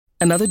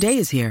Another day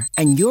is here,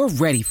 and you're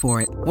ready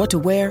for it. What to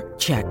wear?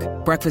 Check.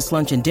 Breakfast,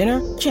 lunch, and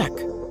dinner? Check.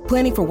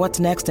 Planning for what's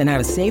next and how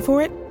to save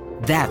for it?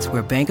 That's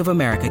where Bank of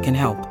America can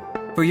help.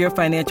 For your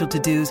financial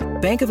to-dos,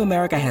 Bank of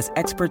America has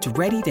experts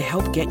ready to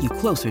help get you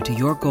closer to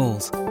your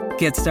goals.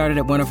 Get started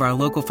at one of our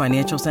local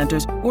financial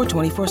centers or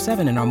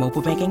 24/7 in our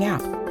mobile banking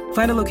app.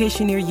 Find a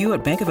location near you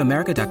at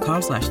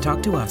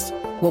bankofamerica.com/talktous.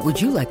 What would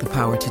you like the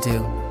power to do?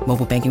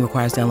 Mobile banking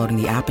requires downloading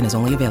the app and is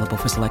only available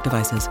for select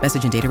devices.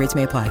 Message and data rates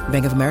may apply.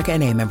 Bank of America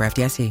N.A., member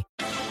FDIC.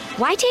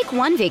 Why take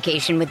one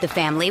vacation with the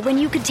family when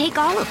you could take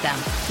all of them?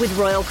 With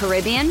Royal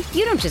Caribbean,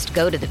 you don't just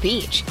go to the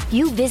beach.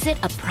 You visit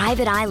a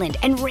private island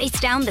and race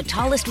down the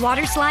tallest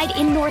water slide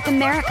in North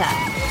America.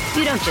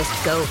 You don't just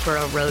go for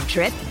a road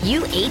trip.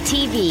 You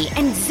ATV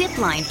and zip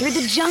line through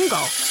the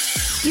jungle.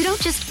 You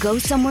don't just go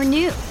somewhere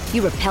new.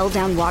 You rappel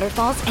down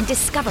waterfalls and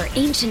discover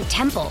ancient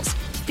temples.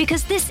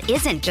 Because this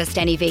isn't just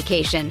any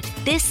vacation.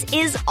 This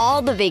is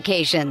all the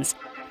vacations.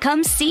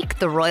 Come seek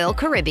the Royal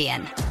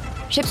Caribbean.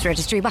 Ships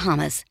Registry,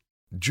 Bahamas.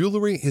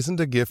 Jewelry isn't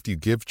a gift you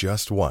give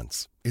just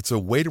once. It's a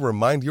way to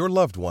remind your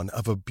loved one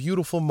of a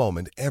beautiful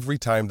moment every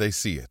time they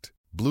see it.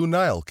 Blue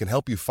Nile can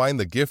help you find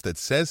the gift that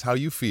says how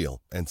you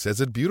feel and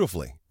says it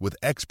beautifully, with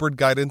expert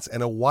guidance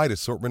and a wide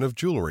assortment of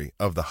jewelry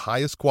of the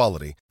highest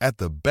quality at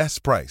the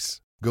best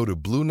price. Go to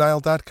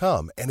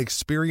BlueNile.com and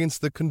experience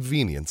the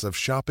convenience of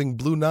shopping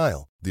Blue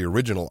Nile, the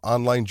original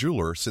online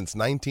jeweler since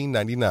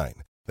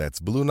 1999. That's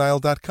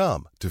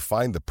BlueNile.com to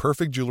find the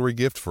perfect jewelry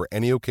gift for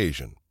any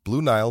occasion.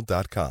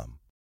 BlueNile.com.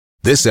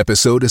 This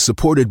episode is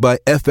supported by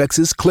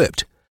FX's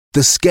Clipped,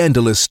 the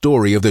scandalous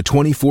story of the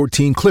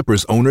 2014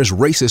 Clippers owner's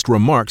racist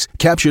remarks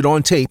captured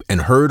on tape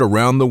and heard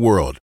around the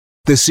world.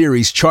 The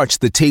series charts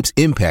the tape's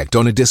impact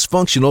on a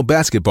dysfunctional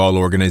basketball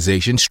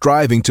organization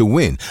striving to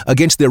win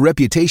against their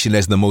reputation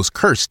as the most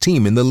cursed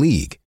team in the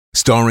league.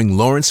 Starring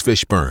Lawrence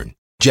Fishburne,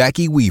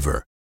 Jackie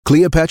Weaver,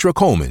 Cleopatra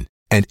Coleman,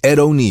 and Ed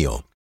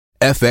O'Neill.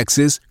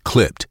 FX's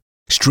Clipped,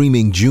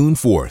 streaming June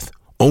 4th,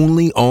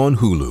 only on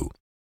Hulu.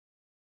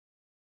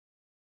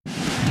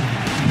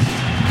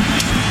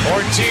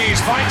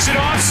 Ortiz fights it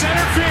off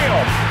center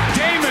field.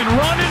 Damon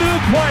running to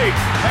the plate,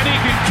 and he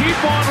can keep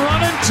on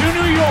running to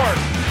New York.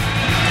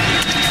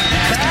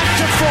 Back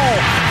to full.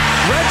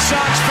 Red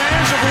Sox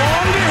fans have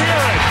longed to hear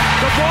it.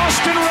 The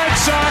Boston Red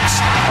Sox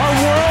are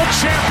world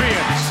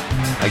champions.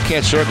 I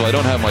can't circle. I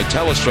don't have my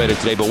telestrator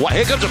today, but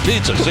here comes a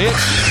pizza. See it?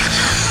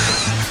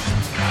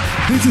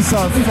 This is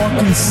our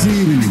fucking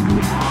city,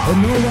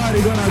 and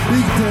nobody gonna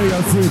dictate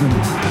our freedom.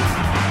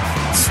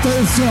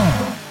 Stay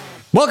strong.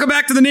 Welcome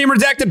back to the Name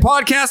Redacted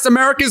Podcast,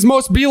 America's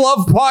most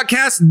beloved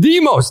podcast,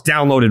 the most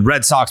downloaded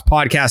Red Sox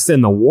podcast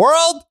in the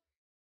world.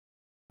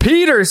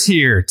 Peter's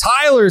here,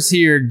 Tyler's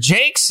here,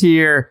 Jake's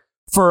here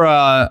for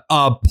a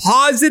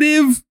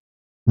positive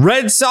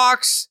Red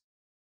Sox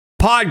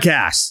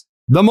podcast.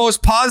 The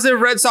most positive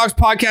Red Sox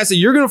podcast that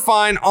you're going to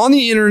find on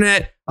the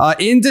internet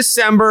in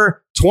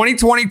December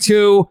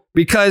 2022,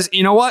 because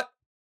you know what?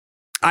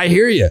 I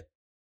hear you.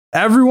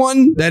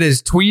 Everyone that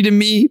has tweeted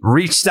me,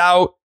 reached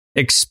out,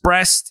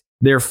 expressed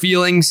their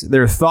feelings,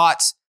 their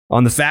thoughts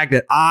on the fact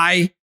that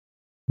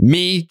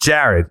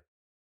Jared,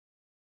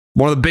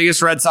 one of the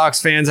biggest Red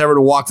Sox fans ever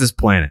to walk this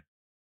planet,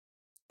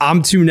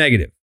 I'm too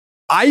negative.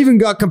 I even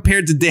got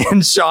compared to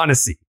Dan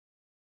Shaughnessy.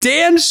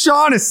 Dan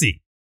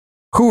Shaughnessy,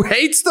 who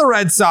hates the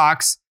Red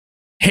Sox,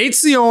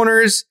 hates the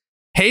owners,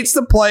 hates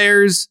the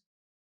players.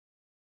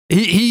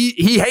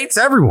 He hates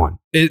everyone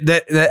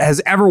that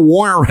has ever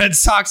worn a Red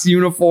Sox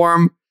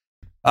uniform,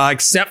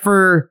 except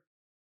for,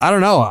 I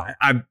don't know.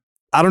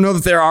 I don't know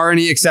that there are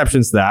any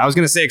exceptions to that. I was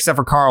going to say except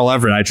for Carl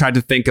Everett. I tried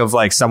to think of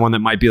like someone that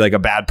might be like a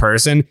bad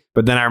person,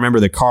 but then I remember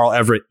that Carl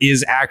Everett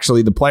is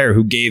actually the player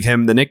who gave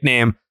him the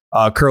nickname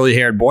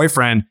curly-haired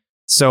boyfriend.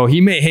 So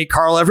he may hate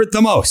Carl Everett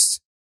the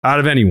most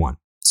out of anyone.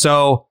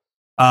 So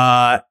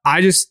I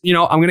just,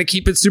 I'm going to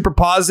keep it super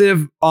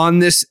positive on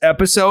this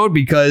episode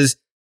because,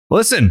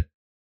 listen,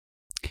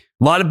 a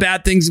lot of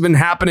bad things have been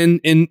happening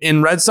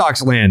in Red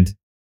Sox land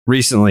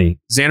recently.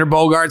 Xander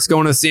Bogaerts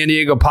going to the San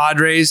Diego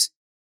Padres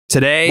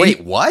today.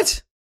 Wait,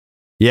 what?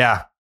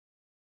 Yeah.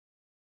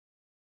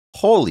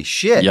 Holy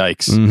shit.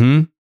 Yikes.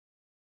 Mm-hmm.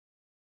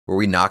 Were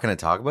we not going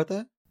to talk about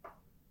that?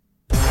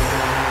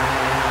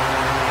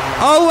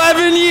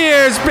 11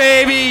 years,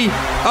 baby.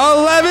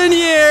 11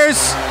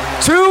 years.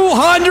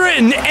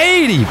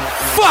 $280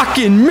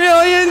 fucking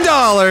million.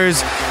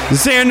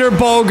 Xander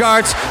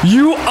Bogaerts,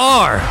 you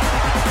are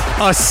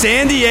a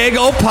San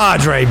Diego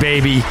Padre,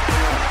 baby.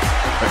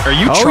 Are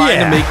you trying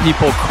to make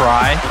people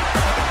cry?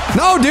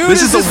 No, dude,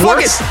 this is the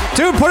worst.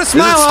 Dude, put a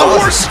smile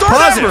on. This is the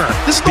worst start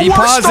ever. This is the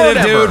worst start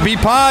ever. Be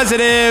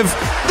positive, dude. Be positive.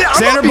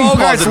 Xander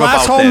Bogaerts'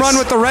 last home run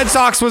with the Red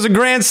Sox was a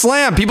grand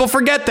slam. People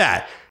forget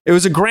that. It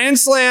was a grand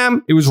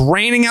slam. It was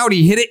raining out.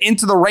 He hit it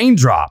into the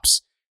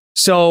raindrops.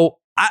 So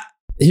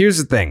here's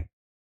the thing.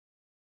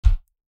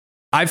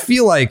 I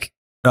feel like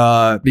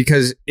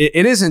because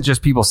it isn't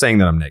just people saying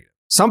that I'm negative.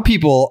 Some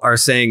people are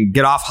saying,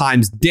 get off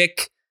Chaim's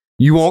dick.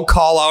 You won't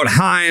call out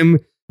Chaim.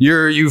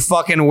 You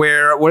fucking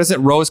wear, what is it,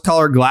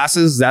 rose-colored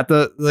glasses? Is that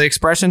the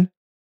expression?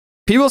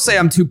 People say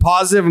I'm too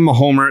positive, I'm a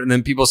homer, and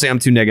then people say I'm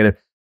too negative.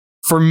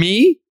 For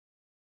me,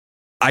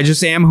 I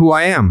just am who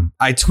I am.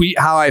 I tweet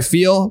how I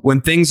feel.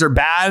 When things are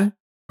bad,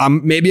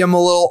 maybe I'm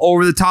a little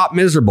over the top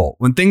miserable.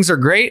 When things are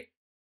great,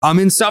 I'm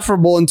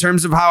insufferable in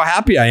terms of how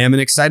happy I am and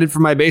excited for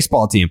my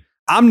baseball team.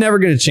 I'm never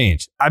going to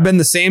change. I've been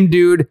the same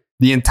dude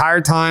the entire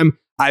time.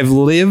 I've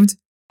lived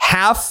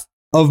half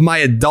of my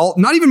adult,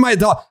 not even my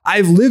adult,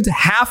 I've lived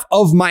half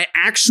of my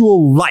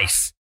actual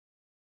life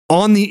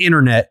on the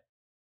internet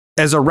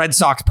as a Red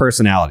Sox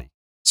personality.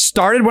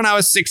 Started when I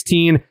was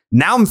 16.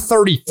 Now I'm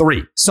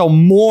 33. So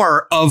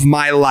more of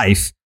my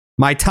life,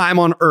 my time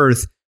on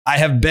Earth, I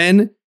have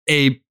been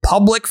a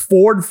public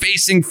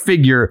forward-facing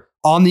figure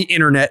on the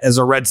internet as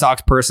a Red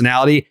Sox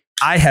personality.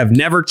 I have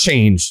never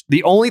changed.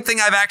 The only thing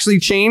I've actually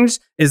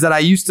changed is that I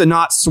used to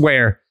not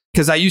swear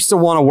because I used to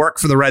want to work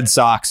for the Red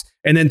Sox.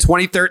 And then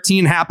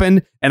 2013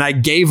 happened and I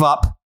gave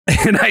up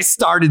and I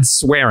started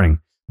swearing.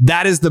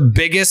 That is the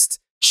biggest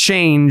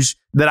change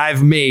that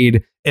I've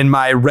made in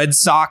my Red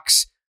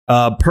Sox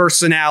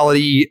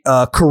personality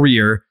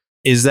career,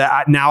 is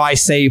that now I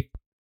say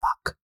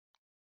fuck.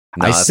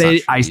 No, I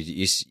say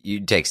you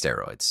take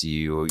steroids.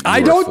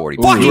 I don't 40,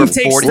 fucking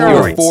take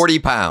steroids. You were 40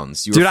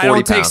 pounds. Dude, I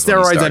don't take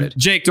steroids.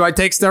 Jake, do I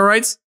take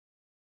steroids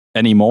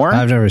anymore?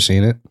 I've never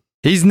seen it.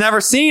 He's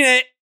never seen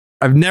it.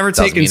 I've never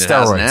taken steroids. It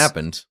hasn't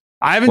happened.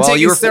 I haven't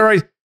taken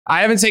steroids.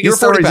 I haven't taken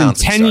steroids in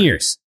 10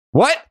 years.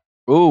 What?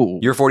 Ooh,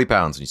 you're 40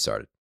 pounds when you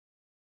started.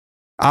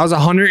 I was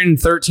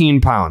 113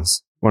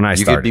 pounds when I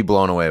started. You could be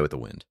blown away with the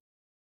wind.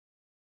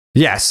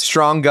 Yes,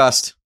 strong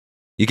gust.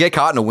 You get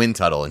caught in a wind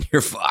tunnel and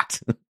you're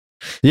fucked.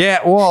 Yeah,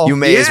 well, you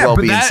may as well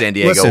be in San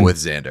Diego with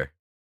Xander.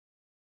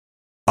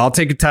 I'll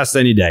take a test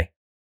any day.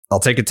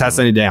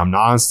 I'm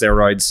not on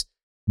steroids,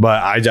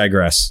 but I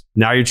digress.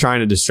 Now you're trying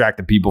to distract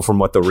the people from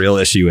what the real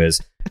issue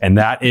is, and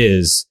that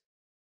is,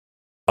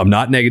 I'm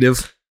not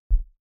negative.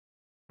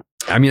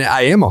 I mean,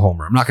 I am a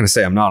homer. I'm not going to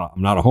say I'm not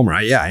a homer.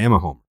 I am a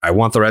homer. I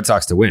want the Red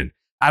Sox to win.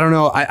 I don't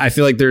know. I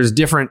feel like there's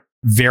different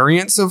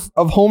variants of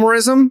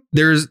homerism.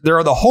 There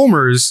are the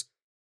homers,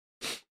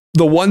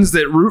 the ones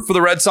that root for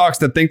the Red Sox,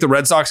 that think the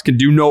Red Sox can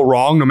do no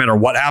wrong no matter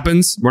what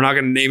happens. We're not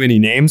going to name any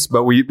names,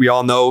 but we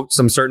all know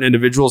some certain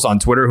individuals on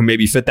Twitter who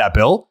maybe fit that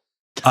bill.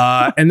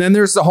 And then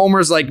there's the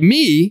homers like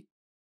me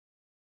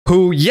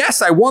who,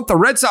 yes, I want the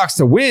Red Sox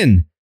to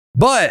win,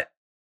 but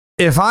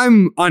if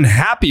I'm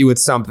unhappy with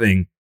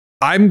something,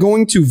 I'm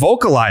going to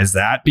vocalize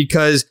that,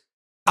 because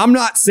I'm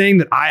not saying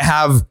that I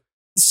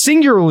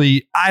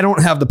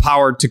don't have the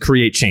power to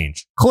create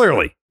change.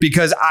 Clearly,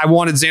 because I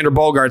wanted Xander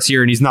Bogaerts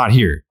here and he's not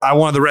here. I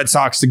wanted the Red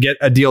Sox to get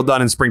a deal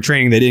done in spring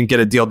training. They didn't get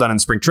a deal done in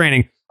spring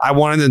training. I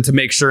wanted them to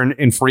make sure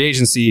in free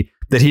agency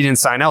that he didn't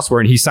sign elsewhere,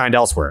 and he signed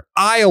elsewhere.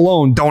 I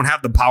alone don't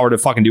have the power to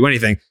fucking do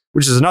anything,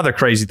 which is another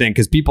crazy thing,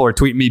 because people are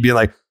tweeting me being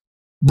like,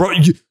 bro,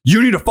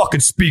 you need to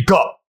fucking speak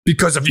up,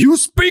 because if you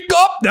speak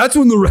up, that's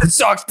when the Red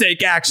Sox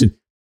take action.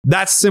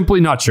 That's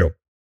simply not true.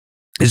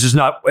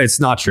 It's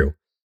not true.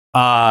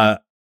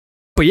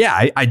 But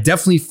yeah, I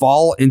definitely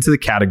fall into the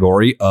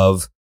category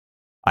of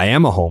I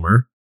am a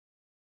homer,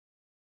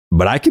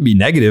 but I could be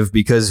negative,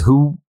 because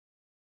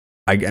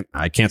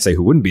I can't say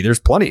who wouldn't be.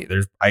 There's plenty.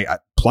 There's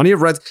plenty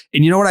of Reds.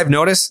 And you know what I've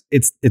noticed?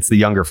 It's the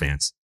younger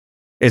fans.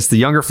 It's the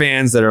younger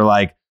fans that are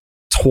like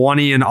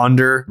 20 and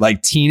under,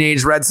 like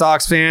teenage Red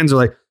Sox fans are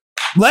like,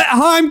 let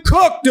Heim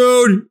cook,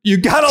 dude. You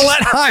got to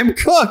let Heim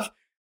cook.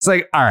 It's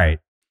like, all right.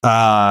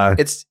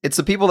 It's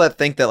the people that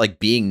think that like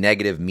being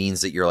negative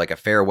means that you're like a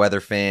fair weather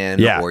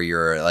fan, or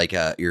you're like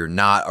you're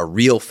not a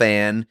real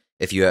fan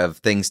if you have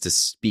things to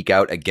speak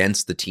out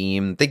against the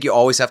team. I think you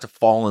always have to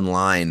fall in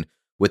line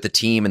with the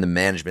team and the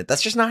management.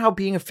 That's just not how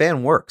being a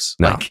fan works.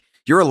 No. Like,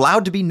 you're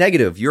allowed to be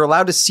negative. You're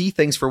allowed to see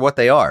things for what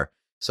they are.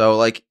 So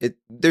like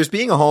there's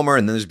being a homer,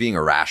 and then there's being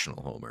a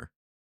rational homer.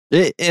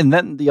 And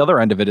then the other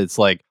end of it, it's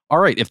like, all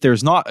right, if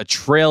there's not a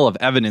trail of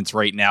evidence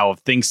right now of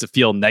things to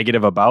feel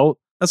negative about,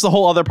 that's the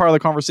whole other part of the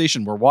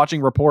conversation. We're watching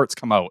reports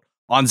come out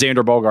on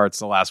Xander Bogaerts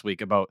the last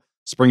week about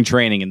spring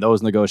training and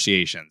those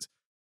negotiations.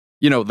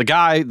 You know,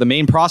 the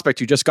main prospect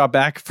who just got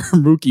back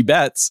from Mookie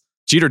Betts,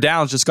 Jeter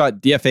Downs, just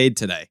got DFA'd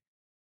today.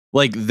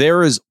 Like,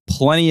 there is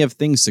plenty of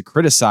things to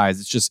criticize.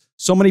 It's just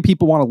so many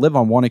people want to live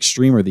on one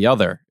extreme or the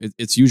other.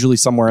 It's usually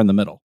somewhere in the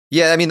middle.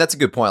 Yeah, I mean, that's a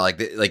good point.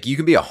 Like you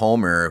can be a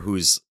homer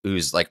who's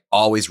like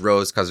always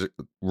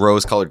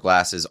rose-colored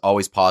glasses,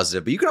 always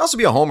positive, but you can also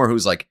be a homer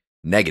who's like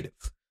negative,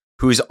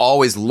 who's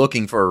always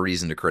looking for a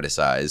reason to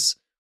criticize,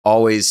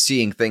 always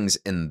seeing things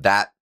in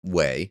that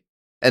way.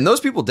 And those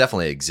people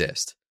definitely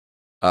exist.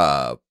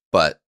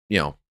 But, you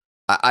know,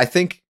 I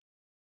think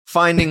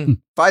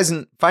finding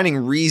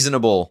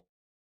reasonable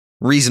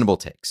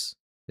takes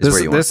is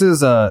where you want.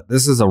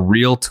 This is a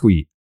real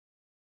tweet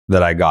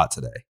that I got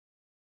today.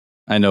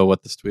 I know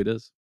what this tweet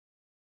is.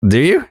 Do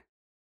you?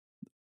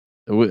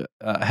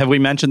 Have we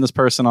mentioned this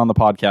person on the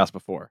podcast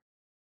before?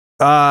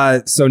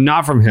 So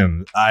not from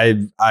him.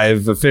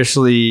 I've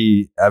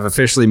officially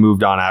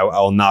moved on. I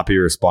will not be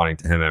responding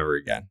to him ever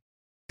again,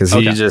 because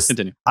he just.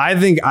 Continue. I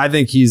think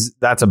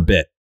that's a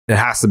bit. It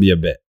has to be a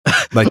bit.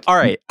 Like, all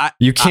right,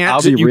 you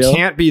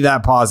can't be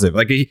that positive.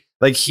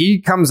 Like he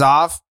comes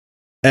off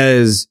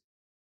as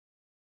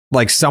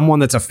like someone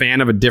that's a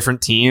fan of a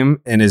different team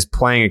and is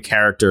playing a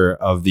character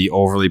of the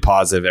overly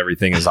positive,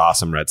 everything is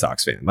awesome Red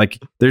Sox fan. Like,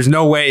 there's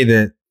no way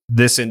that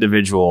this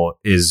individual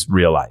is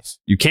real life.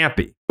 You can't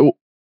be.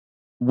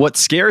 What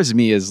scares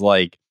me is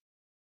like,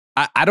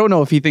 I don't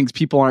know if he thinks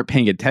people aren't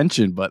paying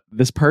attention, but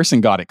this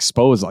person got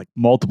exposed like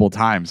multiple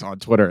times on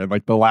Twitter in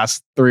like the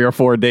last 3 or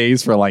 4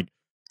 days for like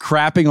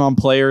crapping on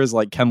players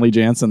like Kenley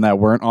Jansen that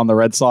weren't on the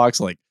Red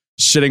Sox, like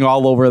shitting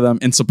all over them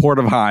in support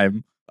of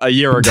Heim a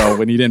year ago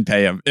when he didn't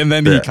pay him. And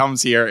then he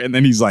comes here and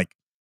then he's like,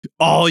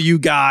 all you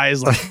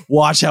guys, like,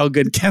 watch how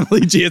good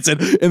Kenley Jansen.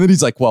 And then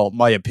he's like, well,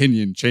 my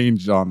opinion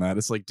changed on that.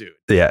 It's like, dude,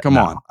 come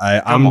on.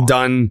 I'm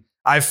done.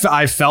 I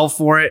fell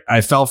for it.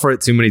 I fell for it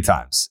too many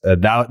times.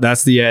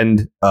 That's the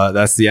end.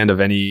 That's the end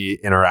of any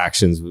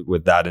interactions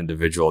with that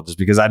individual, just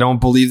because I don't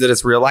believe that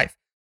it's real life.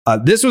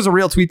 This was a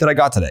real tweet that I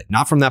got today,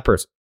 not from that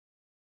person.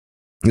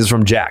 This is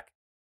from Jack.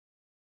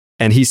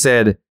 And he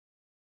said,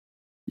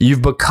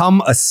 you've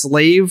become a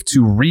slave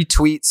to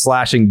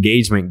retweet /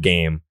 engagement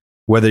game,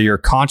 whether you're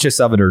conscious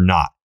of it or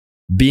not.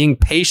 Being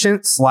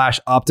patient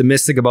 /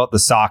 optimistic about the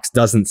Sox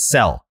doesn't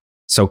sell.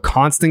 So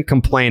constant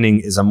complaining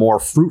is a more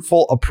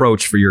fruitful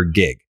approach for your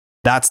gig.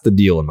 That's the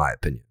deal, in my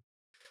opinion.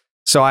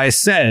 So I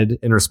said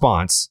in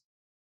response,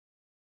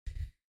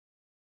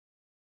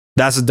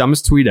 that's the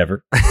dumbest tweet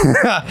ever.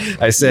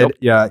 I said,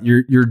 yeah,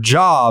 your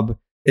job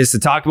is to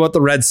talk about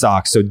the Red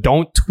Sox. So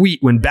don't tweet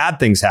when bad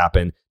things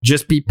happen.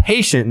 Just be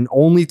patient and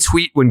only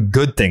tweet when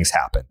good things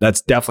happen.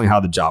 That's definitely how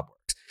the job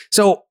works.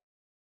 So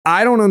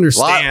I don't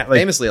understand.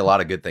 Famously, a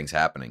lot of good things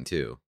happening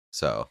too.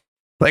 So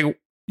like,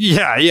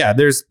 yeah.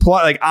 There's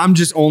like, I'm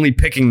just only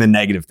picking the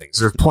negative things.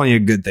 There's plenty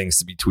of good things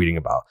to be tweeting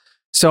about.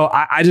 So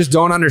I just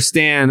don't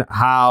understand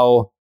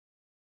how,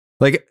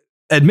 like,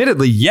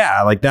 admittedly,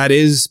 yeah, like that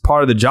is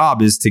part of the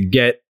job, is to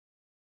get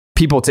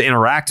people to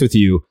interact with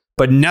you.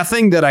 But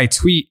nothing that I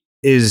tweet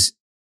is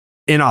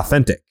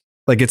inauthentic.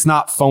 Like, it's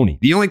not phony.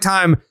 The only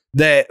time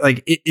that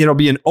like it'll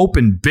be an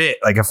open bit,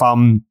 like if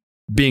I'm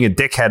being a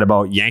dickhead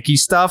about Yankee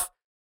stuff,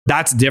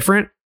 that's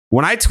different.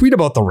 When I tweet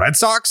about the Red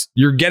Sox,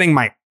 you're getting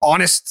my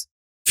honest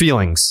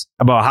feelings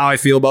about how I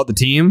feel about the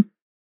team.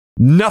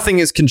 Nothing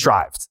is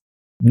contrived.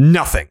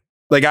 Nothing.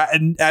 Like,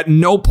 at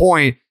no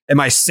point am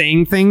I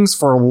saying things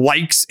for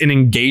likes and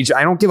engage.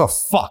 I don't give a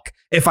fuck.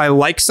 If I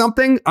like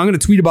something, I'm going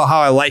to tweet about how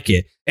I like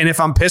it. And if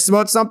I'm pissed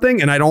about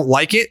something and I don't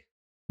like it,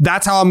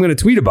 that's how I'm going to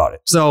tweet about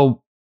it.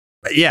 So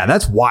yeah,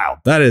 that's wild.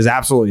 That is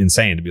absolutely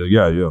insane to be like,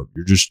 yeah,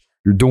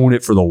 you're doing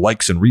it for the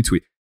likes and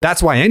retweet.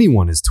 That's why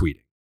anyone is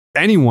tweeting.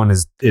 Anyone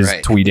is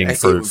right.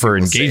 Tweeting for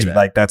engagement.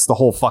 Like, that's the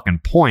whole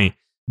fucking point.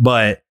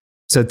 But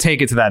to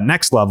take it to that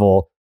next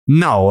level,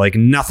 no, like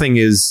nothing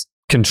is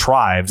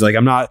contrived. Like,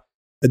 I'm not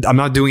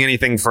doing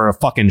anything for a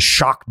fucking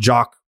shock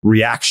jock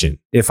reaction.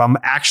 If I'm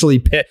actually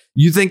pissed,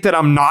 you think that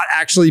I'm not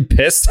actually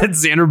pissed that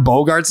Xander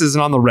Bogaerts isn't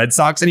on the Red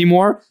Sox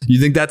anymore?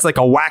 You think that's like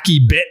a wacky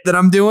bit that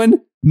I'm doing?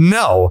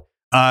 No.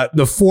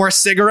 The 4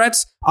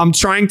 cigarettes, I'm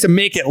trying to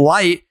make it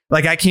light.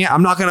 Like,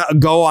 I'm not going to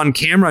go on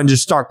camera and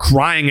just start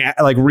crying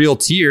at, like, real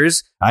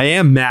tears. I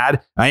am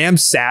mad. I am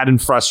sad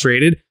and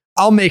frustrated.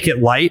 I'll make it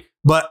light,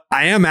 but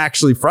I am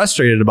actually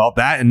frustrated about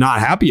that and not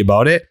happy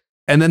about it.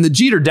 And then the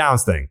Jeter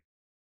Downs thing.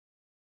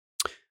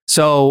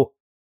 So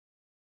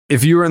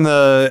if you were in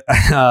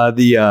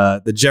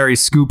the Jerry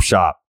Scoop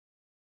Shop,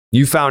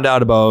 you found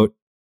out about,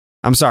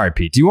 I'm sorry,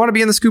 Pete, do you want to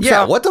be in the Scoop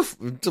Shop? What the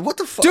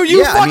fuck? Dude,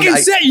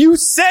 you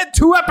said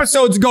 2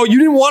 episodes ago you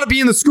didn't want to be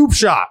in the Scoop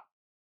Shop.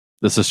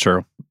 This is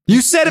true. You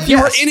said if you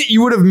were in it,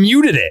 you would have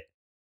muted it.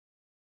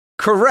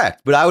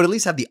 Correct, but I would at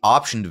least have the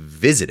option to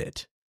visit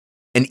it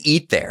and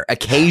eat there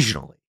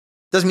occasionally.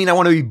 Doesn't mean I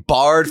want to be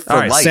barred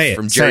for life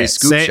from Jerry's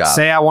Scoop Shop.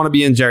 Say I want to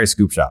be in Jerry's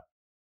Scoop Shop.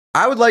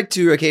 I would like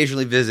to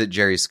occasionally visit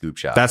Jerry's Scoop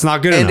Shop. That's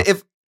not good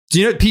enough.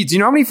 Pete, do you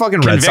know how many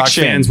fucking Red Sox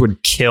fans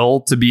would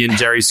kill to be in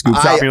Jerry's Scoop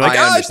Shop? And you're like,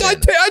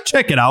 I'd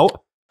check it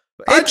out.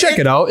 I'd check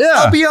it out. Yeah.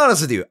 I'll be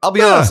honest with you.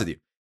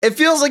 It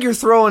feels like you're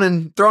throwing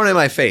in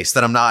my face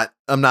that I'm not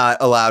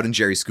allowed in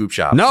Jerry's Scoop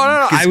Shop. No.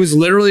 I was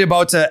literally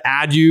about to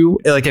add you.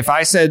 Like, if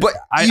I said, but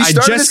you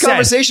started this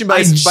conversation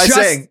by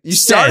saying,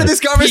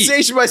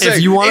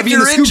 if you want to be in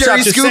the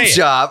Jerry's Scoop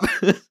Shop.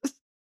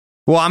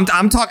 Well,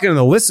 I'm talking to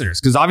the listeners,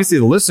 because obviously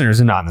the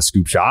listeners are not in the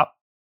Scoop Shop.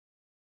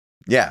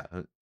 Yeah.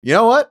 You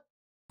know what?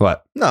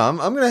 What? No, I'm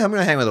gonna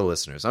hang with the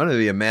listeners. I'm gonna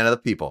be a man of the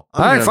people.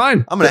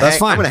 Fine. I'm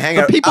gonna hang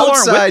out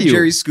outside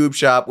Jerry's Scoop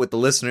Shop with the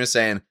listeners,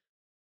 saying,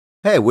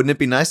 "Hey, wouldn't it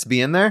be nice to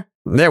be in there?"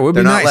 Yeah, it would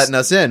be nice. They're not letting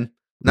us in.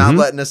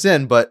 Letting us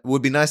in, but it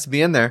would be nice to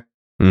be in there.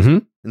 Mm-hmm.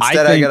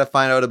 Instead, I got to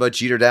find out about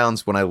Jeter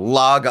Downs when I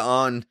log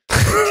on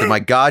to my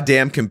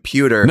goddamn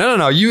computer.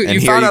 No. You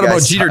found out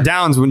about Jeter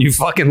Downs when you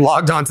fucking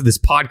logged on to this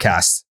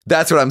podcast.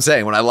 That's what I'm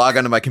saying. When I log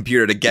onto my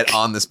computer to get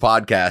on this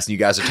podcast, and you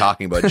guys are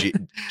talking about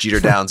Jeter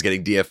Downs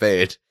getting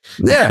DFA'd.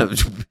 Yeah.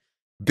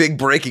 Big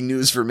breaking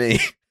news for me.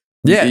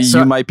 Yeah,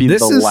 you might be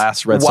the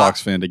last Red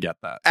Sox fan to get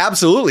that.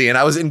 Absolutely. And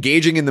I was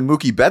engaging in the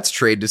Mookie Betts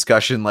trade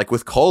discussion like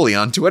with Coley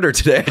on Twitter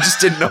today. I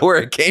just didn't know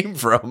where it came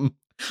from.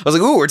 I was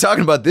like, ooh, we're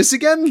talking about this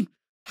again?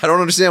 I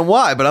don't understand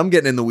why, but I'm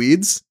getting in the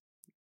weeds.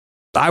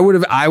 I would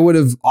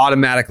have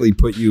automatically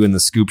put you in the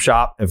scoop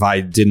shop if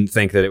I didn't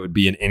think that it would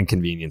be an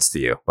inconvenience to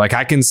you. Like,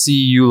 I can see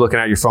you looking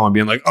at your phone and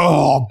being like,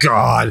 oh,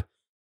 God.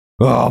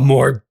 Oh,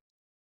 more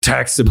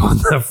text about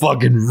the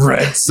fucking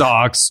Red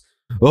Sox.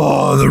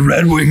 Oh, the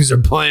Red Wings are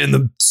playing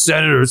the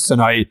Senators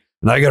tonight,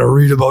 and I got to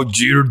read about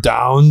Jeter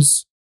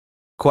Downs.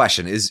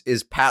 Question,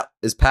 is Pat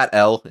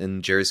L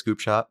in Jerry's scoop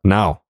shop?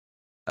 No.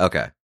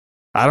 Okay.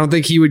 I don't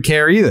think he would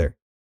care either.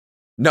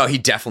 No, he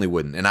definitely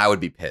wouldn't, and I would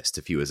be pissed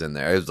if he was in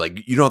there. It was like,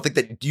 do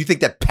you think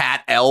that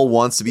Pat L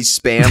wants to be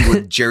spammed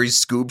with Jerry's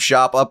scoop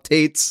shop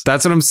updates?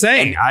 That's what I'm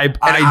saying. And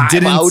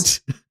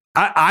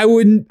I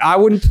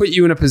wouldn't put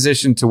you in a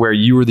position to where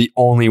you were the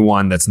only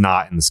one that's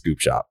not in the scoop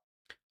shop.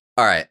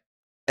 All right.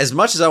 As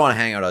much as I want to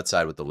hang out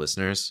outside with the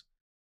listeners,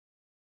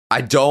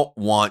 I don't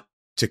want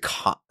to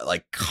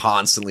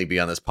constantly be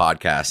on this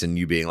podcast and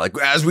you being like,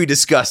 as we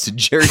discussed in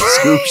Jerry's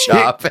scoop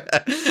shop.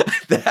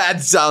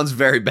 That sounds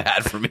very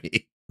bad for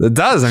me. It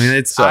does. I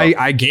mean,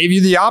 I gave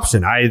you the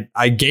option.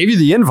 I gave you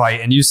the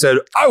invite and you said,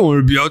 I want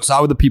to be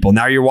outside with the people.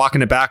 Now you're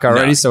walking it back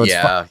already. So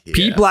it's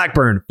Pete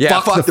Blackburn. Yeah,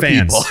 fuck the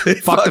fans.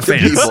 Fuck the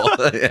fans.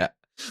 Yeah.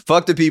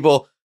 Fuck the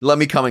people. Let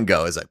me come and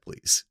go as I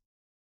please.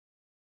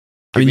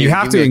 I mean, you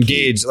have to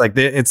engage. Like,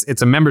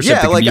 it's a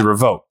membership that can be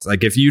revoked.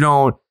 Like, if you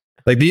don't,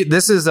 like,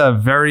 this is a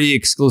very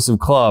exclusive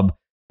club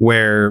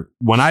where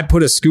when I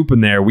put a scoop in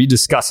there, we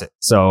discuss it.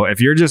 So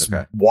if you're just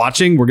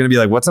watching, we're going to be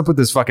like, what's up with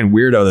this fucking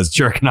weirdo that's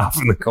jerking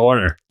off in the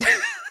corner?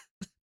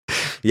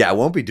 Yeah, I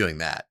won't be doing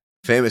that.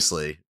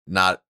 Famously,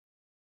 not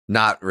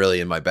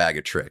really in my bag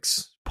of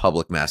tricks.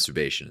 Public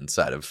masturbation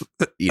inside of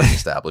eating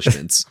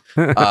establishments.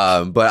 But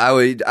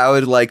I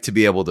would like to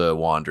be able to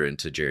wander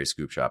into Jerry's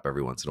scoop shop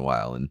every once in a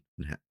while and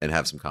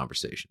have some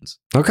conversations.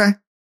 Okay.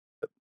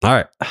 All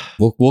right.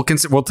 We'll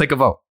take a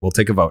vote. We'll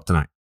take a vote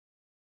tonight.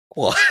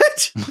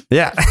 What?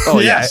 Yeah. Oh,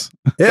 yes.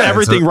 Yeah.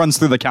 Everything runs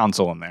through the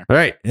council in there. All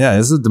right. Yeah.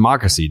 This is a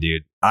democracy,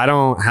 dude. I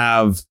don't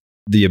have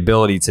the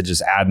ability to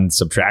just add and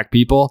subtract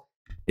people.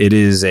 It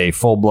is a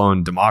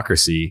full-blown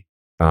democracy,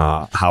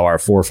 how our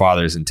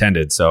forefathers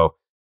intended. So,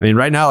 I mean,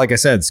 right now, like I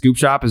said, Scoop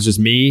Shop is just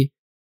me,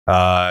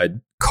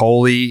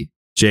 Coley,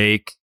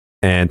 Jake,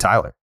 and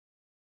Tyler.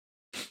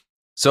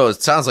 So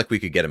it sounds like we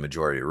could get a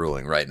majority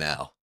ruling right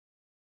now.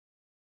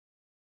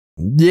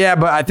 Yeah,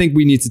 but I think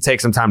we need to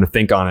take some time to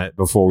think on it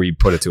before we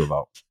put it to a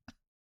vote.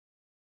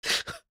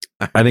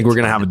 I think we're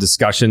going to have a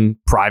discussion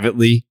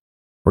privately.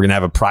 We're going to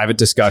have a private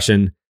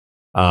discussion,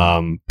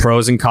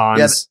 pros and cons.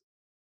 Yeah,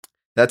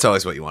 that's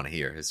always what you want to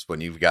hear is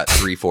when you've got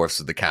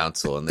 3/4 of the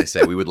council and they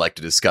say, we would like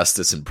to discuss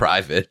this in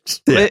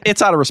private. Yeah.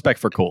 It's out of respect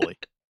for Coley.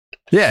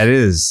 Yeah, it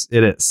is.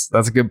 It is.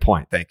 That's a good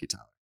point. Thank you,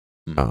 Tyler.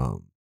 Mm-hmm.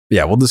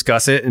 Yeah, we'll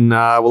discuss it and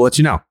we'll let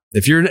you know.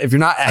 If you're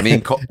not, I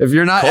mean, if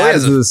you're not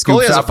added to the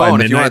Scoop Shop by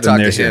midnight, if you want to talk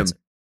to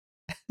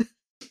him.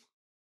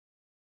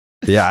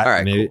 Yeah, all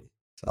right. Maybe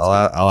cool.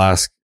 I'll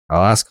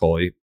ask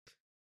Coley,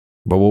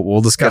 but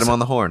we'll discuss. Get him on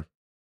the horn.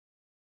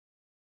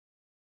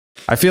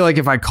 I feel like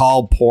if I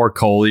call poor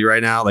Coley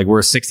right now, like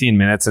we're 16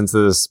 minutes into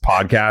this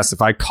podcast,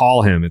 if I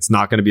call him, it's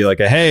not going to be like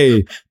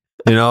hey,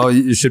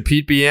 should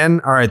Pete be in?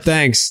 All right,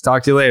 thanks.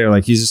 Talk to you later.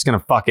 Like he's just going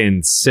to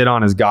fucking sit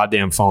on his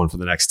goddamn phone for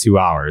the next 2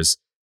 hours.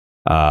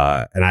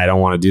 And I don't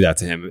want to do that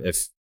to him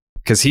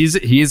because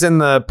he's in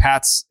the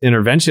Pat's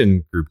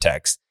intervention group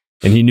text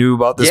and he knew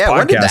about this podcast.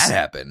 When did that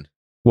happen?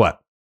 What?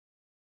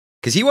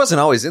 Because he wasn't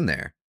always in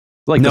there.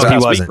 Like no, he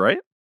wasn't. Week, right?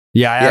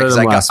 Yeah, I added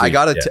him last week.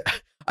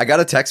 I got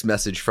a text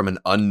message from an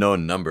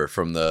unknown number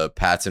from the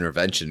Pat's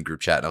intervention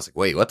group chat, and I was like,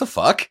 "Wait, what the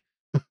fuck?"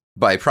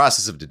 By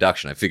process of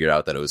deduction, I figured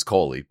out that it was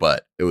Coley,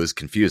 but it was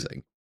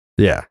confusing.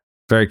 Yeah,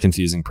 very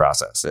confusing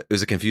process. It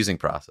was a confusing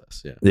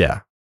process. Yeah, yeah.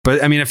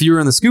 But I mean, if you were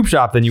in the Scoop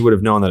Shop, then you would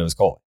have known that it was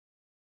Coley.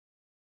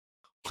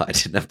 I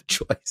didn't have the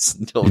choice.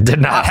 You did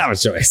not have a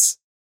choice.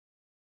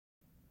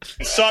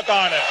 Suck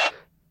on it.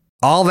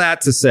 All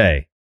that to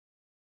say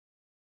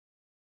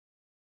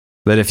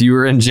that if you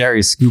were in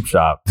Jerry's Scoop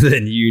Shop,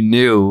 then you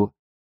knew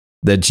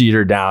that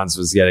Jeter Downs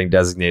was getting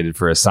designated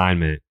for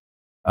assignment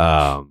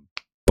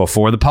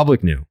before the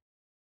public knew.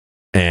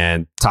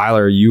 And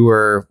Tyler, you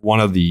were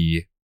one of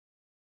the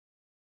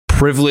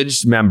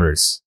privileged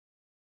members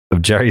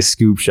of Jerry's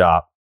Scoop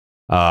Shop.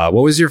 What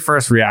was your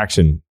first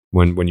reaction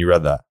when you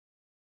read that?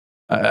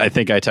 I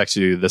think I texted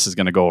you, this is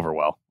going to go over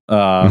well.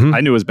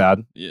 I knew it was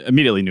bad.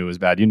 Immediately knew it was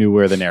bad. You knew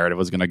where the narrative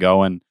was going to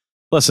go. And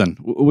listen,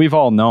 we've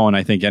all known,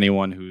 I think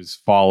anyone who's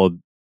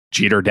followed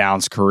Jeter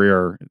Downs'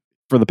 career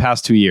for the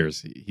past 2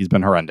 years, he's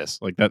been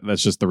horrendous. Like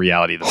that's just the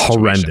reality of the situation.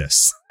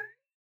 Horrendous.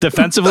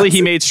 Defensively,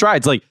 he made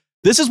strides. Like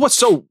this is what's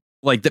so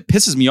like that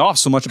pisses me off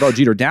so much about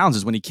Jeter Downs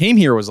is when he came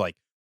here, it was like,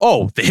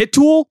 oh, the hit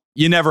tool,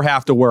 you never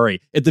have to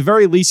worry. At the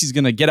very least, he's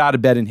going to get out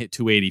of bed and hit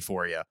 280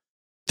 for you.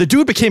 The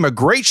dude became a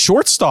great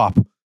shortstop.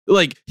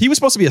 Like he was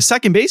supposed to be a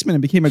second baseman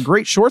and became a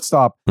great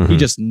shortstop. Mm-hmm. He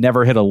just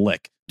never hit a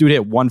lick. Dude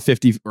hit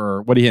 150,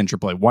 or what did he hit in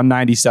AAA?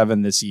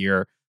 197 this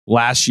year.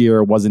 Last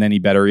year wasn't any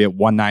better. He hit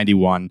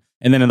 191.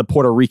 And then in the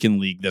Puerto Rican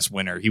League this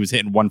winter, he was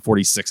hitting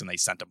 146 and they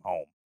sent him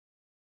home.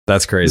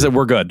 That's crazy. He said,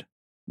 we're good.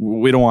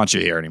 We don't want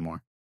you here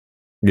anymore.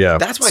 Yeah.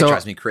 That's why it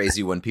drives me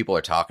crazy when people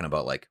are talking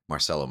about like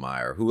Marcelo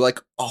Meyer, who like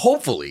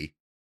hopefully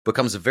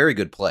becomes a very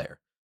good player.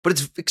 But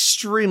it's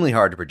extremely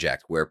hard to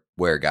project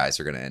where guys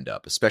are going to end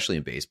up, especially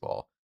in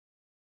baseball.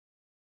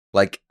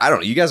 Like, I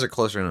don't know, you guys are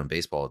closer in on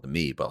baseball than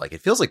me, but like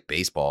it feels like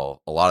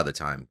baseball a lot of the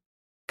time,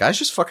 guys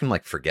just fucking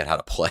like forget how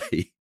to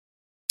play.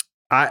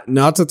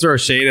 Not to throw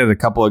shade at a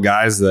couple of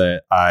guys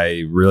that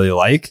I really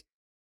like.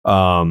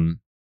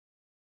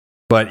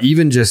 But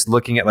even just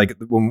looking at like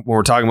when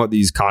we're talking about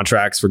these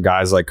contracts for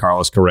guys like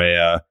Carlos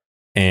Correa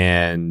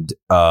and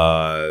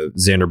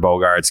Xander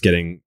Bogaerts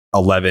getting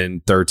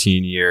 11,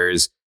 13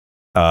 years,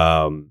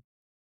 Aaron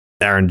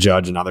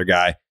Judge, another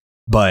guy.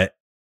 But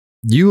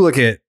you look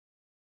at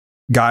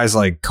guys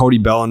like Cody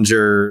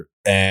Bellinger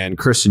and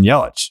Christian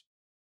Yelich,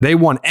 they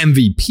won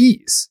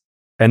MVPs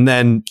and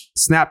then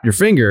snap your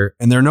finger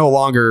and they're no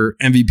longer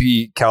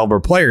MVP caliber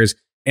players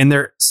and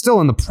they're still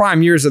in the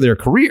prime years of their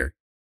career.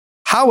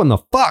 How in the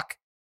fuck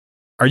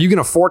are you going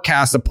to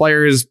forecast a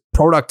player's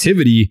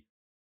productivity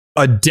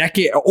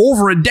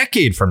over a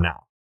decade from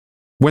now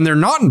when they're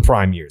not in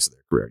prime years of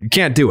their career? You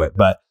can't do it,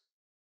 but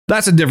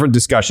that's a different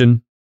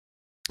discussion.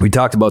 We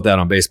talked about that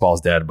on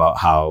Baseball's Dead about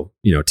how,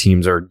 you know,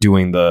 teams are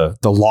doing the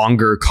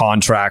longer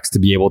contracts to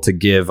be able to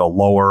give a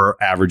lower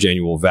average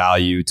annual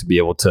value, to be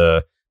able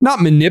to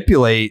not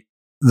manipulate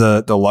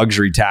the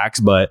luxury tax,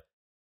 but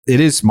it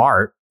is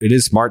smart. It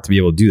is smart to be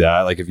able to do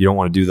that. Like if you don't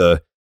want to do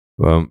the,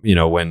 you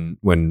know,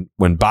 when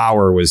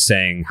Bauer was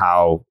saying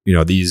how, you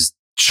know, these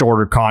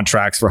shorter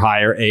contracts for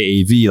higher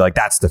AAV, like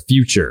that's the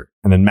future.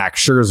 And then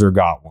Max Scherzer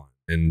got one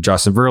and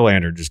Justin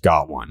Verlander just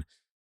got one.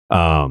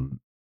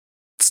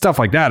 Stuff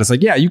like that. It's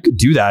like, yeah, you could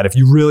do that if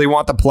you really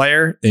want the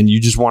player and you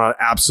just want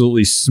to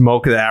absolutely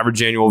smoke the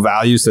average annual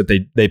value so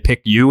that they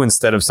pick you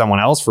instead of someone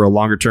else for a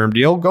longer term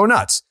deal. Go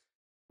nuts.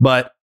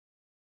 But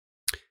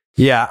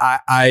yeah,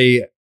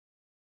 I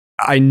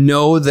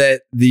know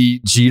that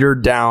the Jeter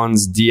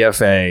Downs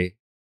DFA,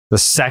 the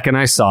second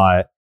I saw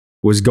it,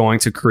 was going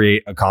to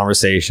create a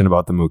conversation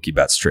about the Mookie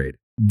Betts trade.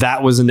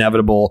 That was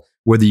inevitable,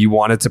 whether you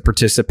wanted to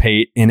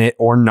participate in it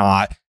or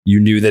not.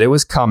 You knew that it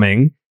was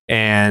coming.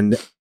 And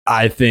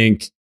I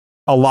think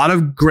a lot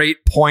of great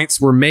points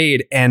were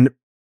made. And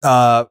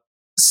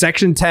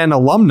Section 10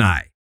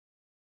 alumni,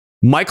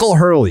 Michael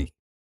Hurley,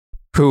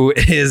 who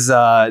is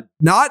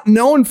not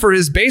known for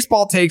his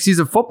baseball takes. He's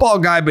a football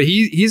guy, but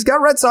he's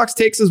got Red Sox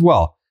takes as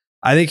well.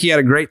 I think he had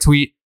a great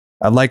tweet.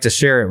 I'd like to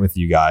share it with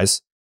you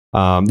guys.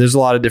 There's a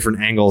lot of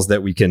different angles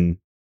that we can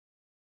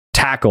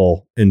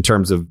tackle in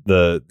terms of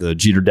the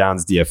Jeter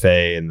Downs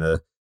DFA and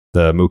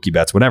the Mookie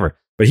Betts, whatever.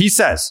 But he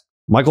says,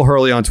 Michael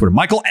Hurley on Twitter,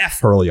 Michael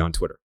F. Hurley on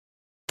Twitter,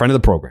 friend of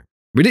the program.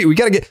 We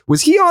got to get,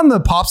 was he on the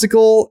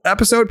Popsicle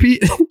episode,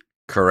 Pete?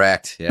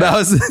 Correct. Yeah.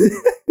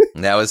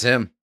 That was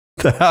him.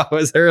 That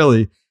was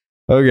Hurley.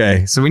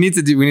 Okay. So we need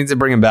to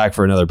bring him back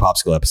for another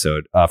Popsicle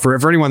episode.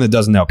 For anyone that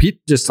doesn't know,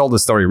 Pete just told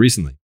this story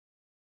recently.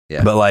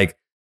 Yeah. But like,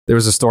 there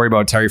was a story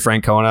about Terry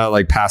Francona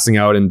like passing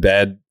out in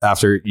bed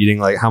after eating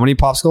like, how many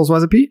popsicles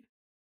was it, Pete?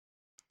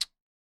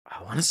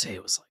 I want to say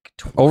it was like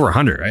 24. Over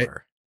 100, right?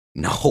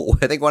 No,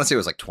 I want to say it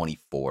was like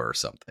 24 or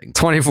something.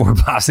 24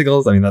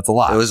 popsicles? I mean, that's a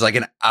lot. It was like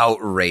an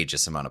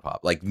outrageous amount of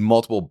like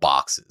multiple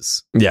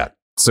boxes. Yeah.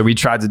 So we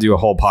tried to do a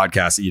whole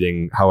podcast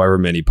eating however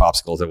many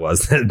popsicles it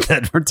was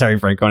that were Terry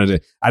Francona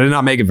did. I did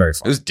not make it very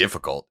fun. It was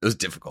difficult. It's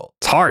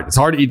hard. It's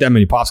hard to eat that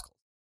many popsicles.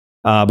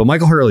 But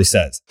Michael Hurley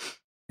says,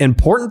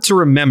 important to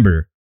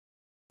remember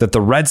that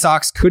the Red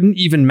Sox couldn't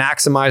even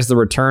maximize the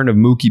return of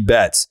Mookie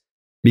Betts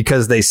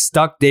because they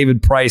stuck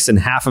David Price and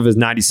half of his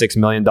 $96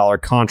 million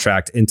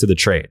contract into the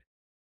trade.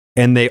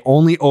 And they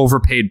only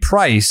overpaid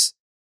Price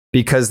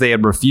because they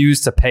had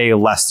refused to pay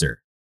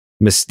Lester.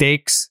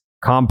 Mistakes,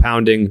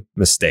 compounding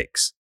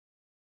mistakes.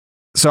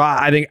 So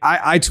I think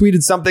I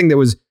tweeted something that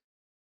was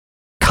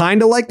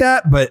kind of like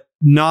that, but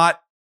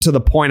not to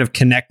the point of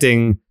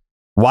connecting.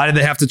 Why did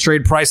they have to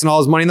trade Price and all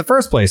his money in the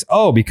first place?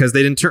 Oh, because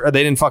they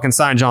didn't fucking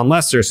sign John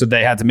Lester, so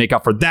they had to make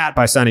up for that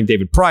by signing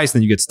David Price.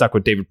 Then you get stuck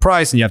with David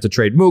Price, and you have to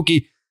trade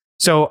Mookie.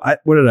 So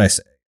what did I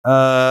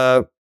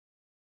say?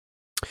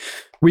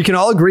 We can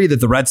all agree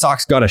that the Red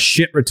Sox got a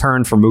shit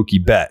return for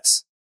Mookie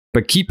Betts,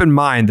 but keep in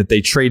mind that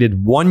they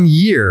traded 1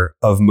 year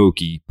of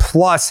Mookie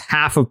plus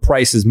half of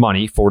Price's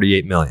money,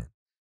 $48 million.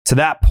 To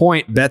that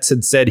point, Betts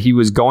had said he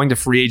was going to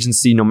free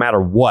agency no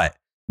matter what.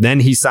 Then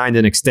he signed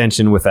an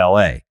extension with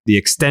LA. The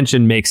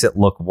extension makes it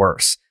look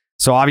worse.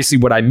 So obviously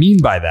what I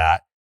mean by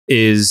that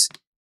is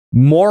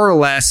more or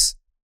less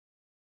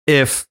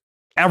if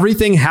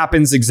everything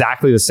happens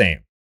exactly the same.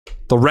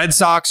 The Red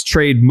Sox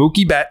trade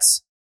Mookie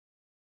Betts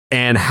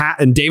and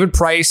David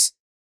Price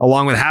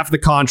along with half the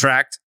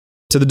contract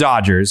to the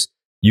Dodgers.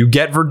 You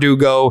get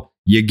Verdugo,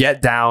 you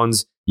get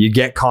Downs, you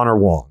get Connor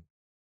Wong.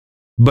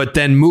 But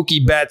then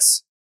Mookie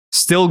Betts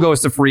still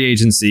goes to free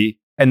agency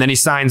and then he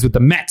signs with the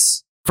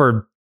Mets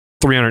for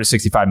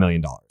 $365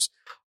 million.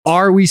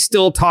 Are we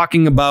still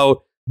talking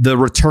about the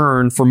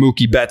return for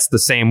Mookie Betts the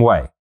same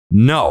way?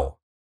 No,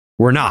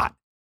 we're not.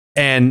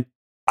 And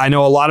I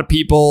know a lot of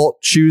people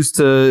choose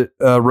to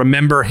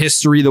remember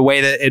history the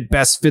way that it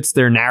best fits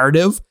their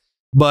narrative.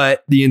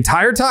 But the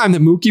entire time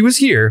that Mookie was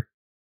here,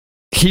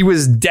 he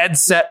was dead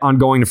set on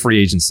going to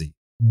free agency.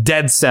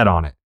 Dead set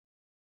on it.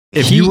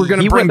 If you were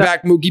going to bring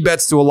back Mookie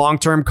Betts to a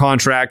long-term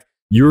contract,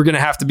 you were going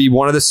to have to be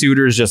one of the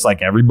suitors just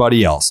like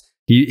everybody else.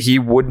 He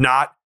would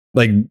not,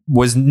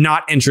 was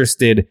not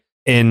interested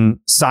in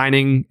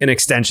signing an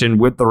extension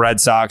with the Red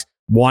Sox,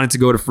 wanted to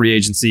go to free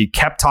agency,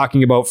 kept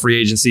talking about free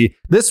agency.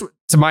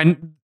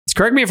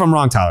 Correct me if I'm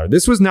wrong, Tyler.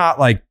 This was not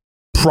like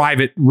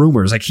private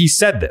rumors. Like he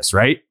said this,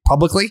 right?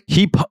 Publicly?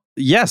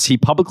 Yes, he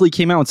publicly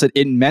came out and said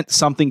it meant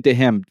something to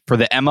him for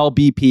the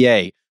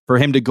MLBPA, for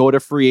him to go to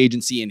free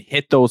agency and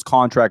hit those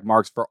contract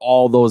marks for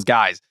all those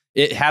guys.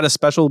 It had a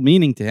special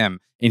meaning to him,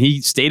 and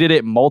he stated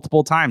it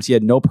multiple times. He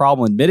had no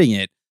problem admitting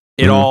it.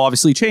 It all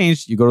obviously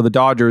changed. You go to the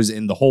Dodgers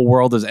and the whole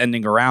world is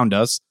ending around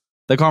us.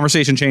 The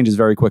conversation changes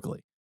very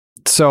quickly.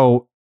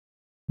 So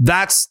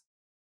that's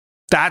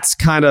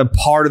kind of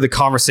part of the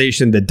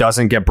conversation that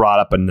doesn't get brought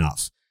up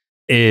enough.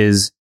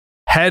 Is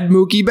had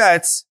Mookie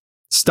Betts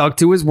stuck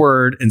to his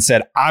word and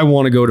said, I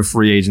want to go to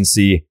free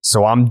agency,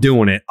 so I'm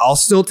doing it. I'll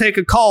still take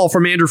a call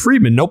from Andrew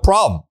Friedman. No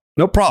problem.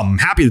 No problem. I'm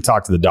happy to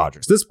talk to the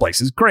Dodgers. This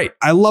place is great.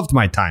 I loved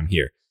my time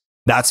here.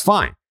 That's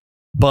fine.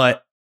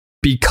 But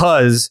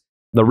because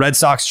the Red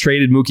Sox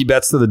traded Mookie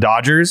Betts to the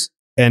Dodgers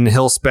and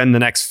he'll spend the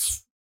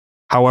next,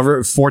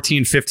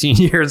 14, 15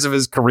 years of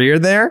his career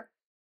there,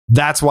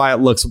 that's why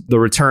the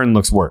return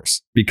looks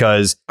worse.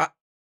 Because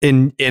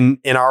in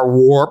our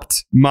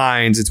warped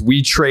minds,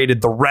 we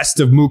traded the rest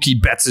of Mookie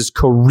Betts'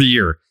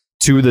 career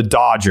to the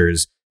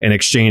Dodgers in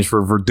exchange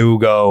for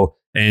Verdugo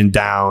and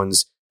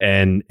Downs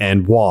and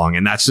Wong.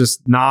 And that's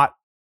just not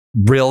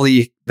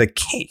really the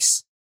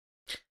case.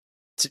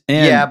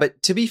 Yeah,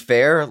 but to be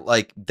fair,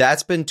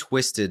 that's been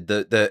twisted.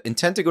 The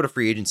intent to go to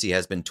free agency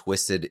has been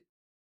twisted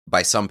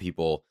by some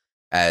people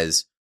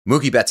as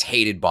Mookie Betts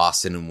hated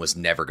Boston and was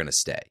never going to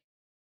stay.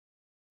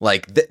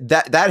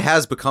 That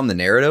has become the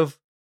narrative.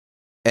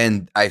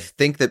 And I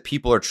think that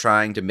people are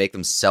trying to make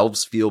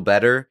themselves feel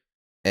better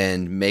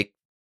and make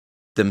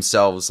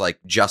themselves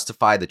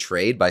justify the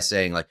trade by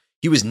saying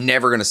he was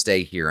never going to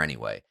stay here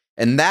anyway.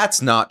 And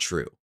that's not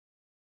true.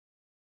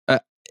 I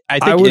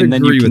think I would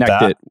agree with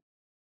that.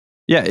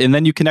 Yeah, and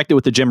then you connect it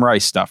with the Jim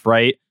Rice stuff,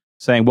 right?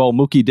 Saying, well,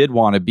 Mookie did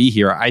want to be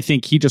here. I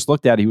think he just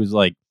looked at it. He was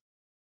like,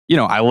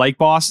 I like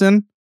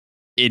Boston.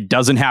 It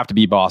doesn't have to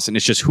be Boston.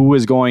 It's just who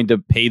is going to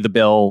pay the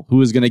bill,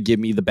 who is going to give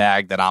me the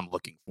bag that I'm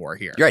looking for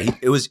here. Right.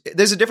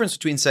 There's a difference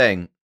between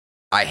saying,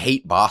 I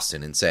hate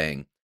Boston and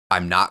saying,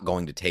 I'm not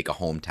going to take a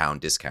hometown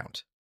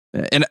discount.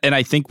 And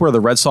I think where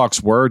the Red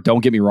Sox were,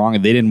 don't get me wrong,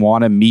 and they didn't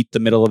want to meet the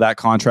middle of that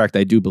contract.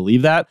 I do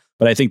believe that.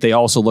 But I think they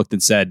also looked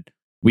and said,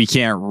 we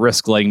can't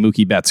risk letting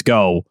Mookie Betts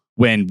go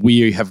when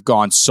we have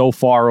gone so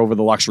far over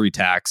the luxury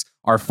tax.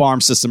 Our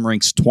farm system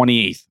ranks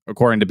 28th,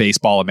 according to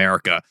Baseball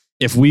America.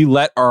 If we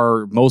let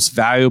our most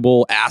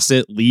valuable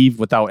asset leave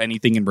without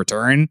anything in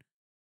return,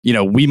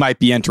 we might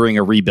be entering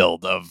a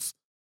rebuild of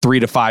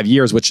 3 to 5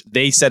 years, which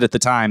they said at the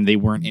time they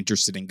weren't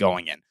interested in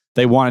going in.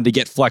 They wanted to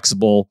get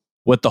flexible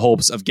with the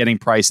hopes of getting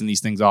Price and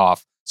these things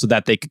off so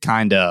that they could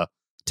kind of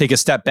take a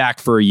step back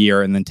for a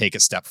year and then take a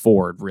step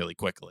forward really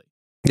quickly.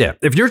 Yeah.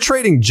 If you're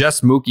trading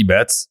just Mookie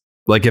Betts,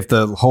 if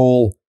the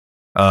whole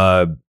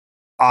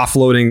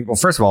offloading, well,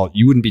 first of all,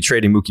 you wouldn't be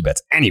trading Mookie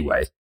Betts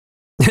anyway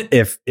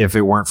if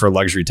it weren't for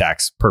luxury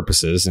tax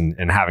purposes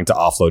and having to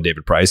offload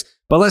David Price.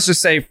 But let's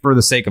just say, for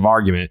the sake of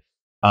argument,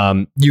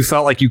 you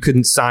felt like you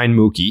couldn't sign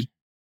Mookie,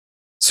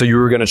 so you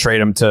were going to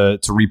trade him to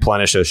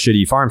replenish a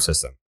shitty farm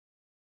system.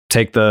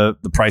 Take the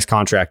Price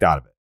contract out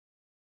of it.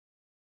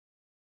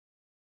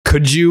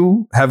 Could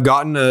you have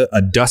gotten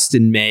a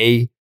Dustin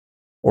May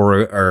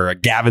or a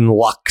Gavin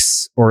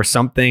Lux or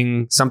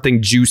something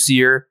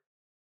juicier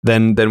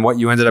than what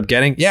you ended up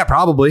getting? Yeah,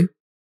 probably.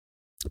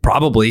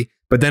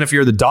 But then if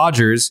you're the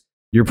Dodgers,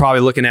 you're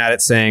probably looking at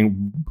it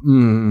saying,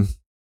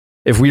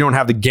 if we don't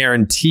have the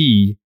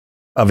guarantee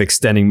of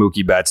extending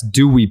Mookie Betts,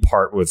 do we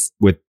part with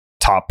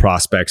top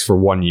prospects for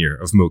 1 year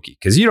of Mookie?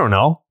 Because you don't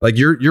know.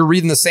 You're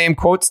reading the same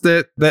quotes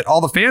that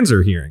all the fans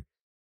are hearing.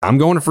 I'm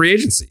going to free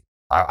agency.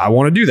 I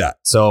want to do that.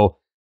 So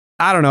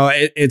I don't know.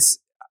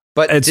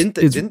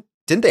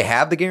 Didn't they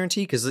have the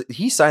guarantee? Because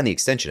he signed the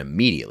extension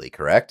immediately,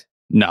 correct?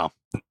 No,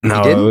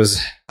 it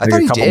was a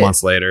couple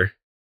months later.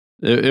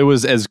 It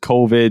was as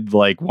COVID,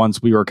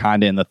 once we were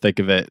kind of in the thick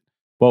of it.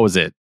 What was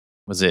it?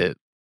 Was it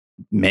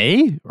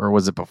May or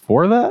was it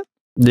before that?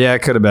 Yeah, it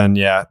could have been.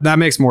 Yeah, that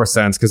makes more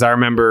sense because I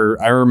remember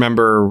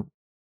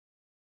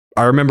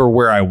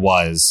where I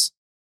was.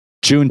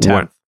 June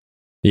 10th.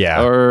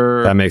 Yeah,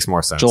 that makes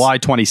more sense. July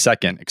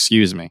 22nd.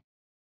 Excuse me.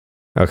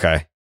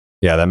 Okay.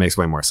 Yeah, that makes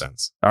way more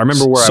sense. I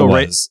remember where I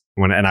was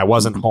and I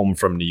wasn't home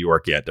from New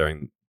York yet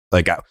during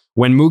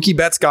when Mookie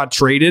Betts got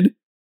traded.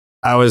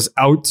 I was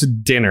out to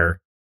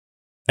dinner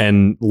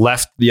and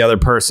left the other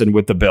person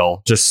with the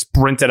bill, just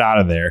sprinted out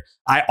of there.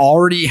 I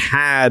already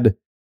had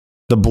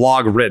the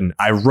blog written.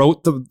 I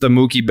wrote the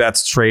Mookie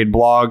Betts trade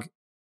blog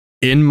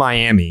in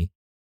Miami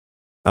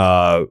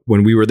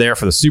when we were there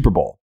for the Super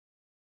Bowl.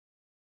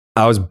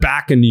 I was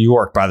back in New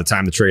York by the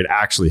time the trade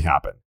actually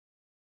happened.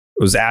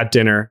 It was at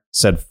dinner,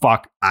 said,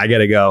 fuck, I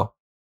gotta go.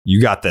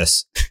 You got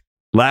this.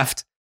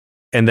 Left.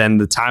 And then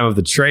the time of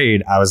the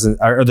trade,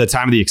 or the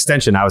time of the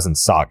extension, I was in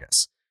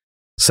Saugus.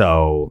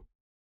 So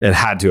it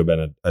had to have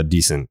been a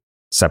decent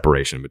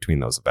separation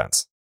between those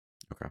events.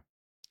 Okay.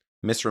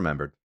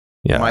 Misremembered.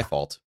 Yeah. My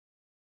fault.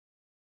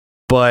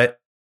 But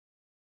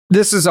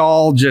this is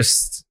all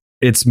just,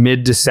 it's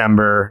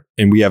mid-December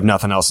and we have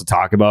nothing else to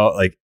talk about.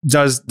 Like,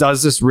 does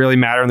this really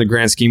matter in the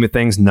grand scheme of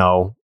things?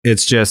 No.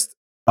 It's just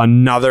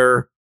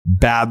another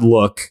bad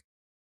look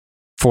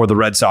for the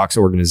Red Sox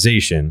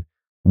organization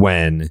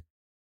when,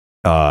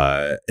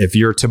 if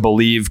you're to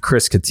believe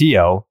Chris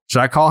Cotillo,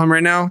 should I call him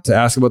right now to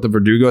ask about the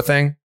Verdugo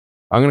thing?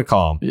 I'm going to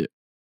call him. Yeah.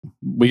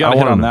 We got to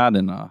hit on that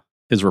in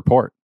his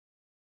report.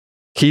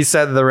 He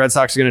said the Red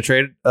Sox are going to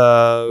trade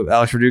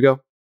Alex Verdugo.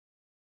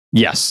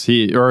 Yes,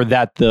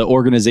 that the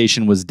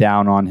organization was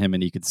down on him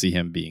and he could see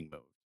him being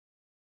moved.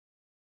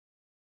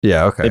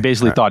 Yeah, okay. They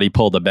basically thought he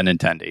pulled a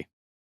Benintendi.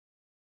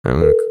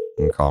 I'm going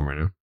to call him right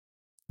now.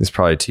 He's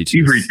probably teaching.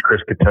 You've reached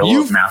Chris Cotillo.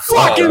 You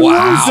fucking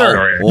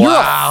loser. You're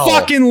a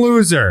fucking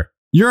loser.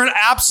 You're an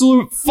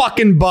absolute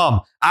fucking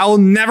bum. I will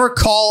never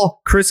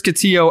call Chris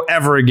Cotillo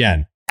ever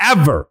again.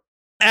 Ever.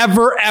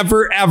 Ever,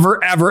 ever,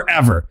 ever, ever,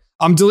 ever.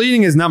 I'm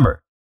deleting his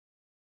number.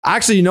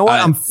 Actually, you know what?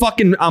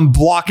 I'm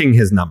blocking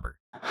his number.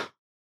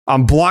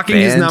 I'm blocking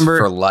his number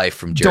for life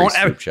from Jerry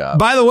Scoop Shop.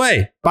 By the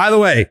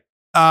way,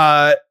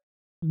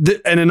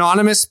 an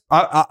anonymous,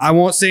 I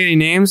won't say any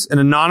names, an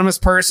anonymous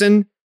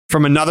person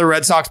from another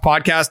Red Sox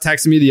podcast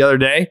texted me the other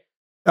day.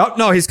 Oh,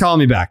 no, he's calling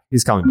me back.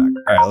 All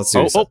right, let's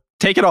see.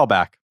 Take it all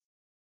back.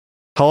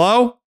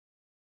 Hello?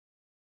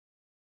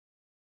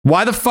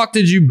 Why the fuck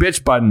did you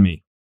bitch button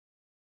me?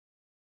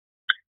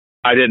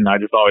 I didn't. I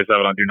just always have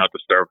it on Do Not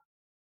Disturb.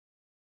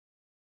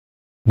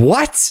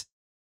 What?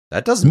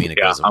 That doesn't mean it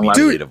goes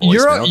immediately to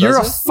voicemail. You're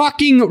a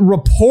fucking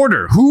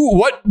reporter.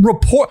 What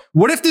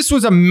if this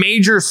was a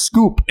major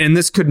scoop and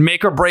this could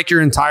make or break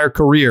your entire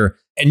career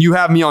and you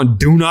have me on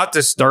Do Not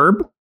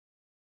Disturb?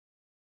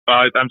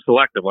 I'm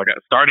selective. Like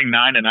starting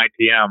 9 and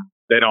ITM,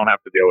 they don't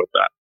have to deal with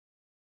that.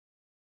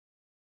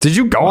 Did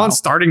you go on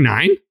starting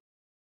 9?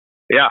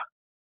 Yeah.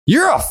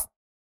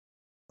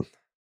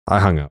 I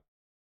hung up.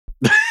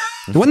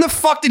 When the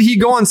fuck did he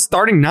go on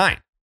starting 9? A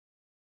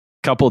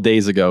couple of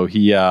days ago,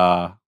 he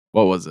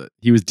what was it?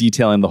 He was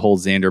detailing the whole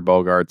Xander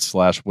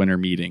Bogaerts / winter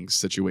meetings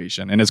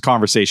situation and his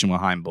conversation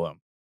with Chaim Bloom.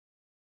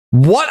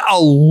 What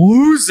a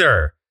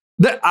loser.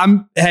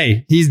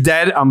 Hey, he's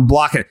dead. I'm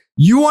blocking it.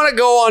 You want to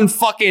go on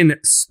fucking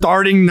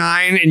starting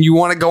 9 and you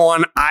want to go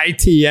on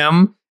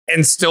ITM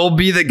and still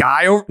be the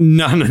guy?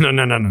 No.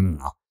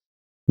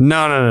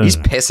 He's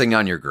pissing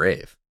on your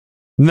grave.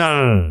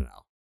 No.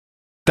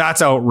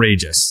 That's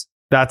outrageous.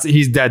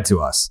 He's dead to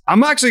us.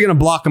 I'm actually going to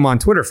block him on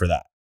Twitter for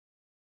that.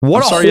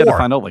 I'm sorry you had to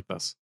find out like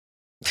this.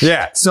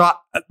 Yeah. So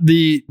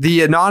the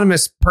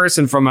anonymous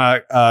person from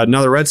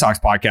another Red Sox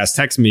podcast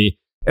texted me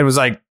and was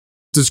like,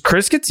 does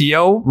Chris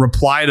Cotillo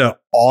reply to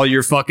all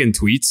your fucking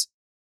tweets?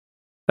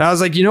 And I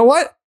was like, you know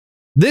what?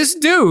 This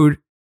dude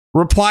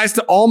replies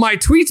to all my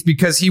tweets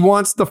because he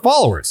wants the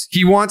followers.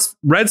 He wants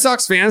Red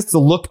Sox fans to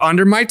look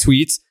under my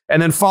tweets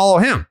and then follow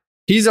him.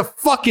 He's a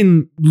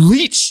fucking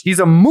leech. He's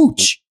a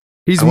mooch.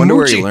 I wonder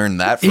where he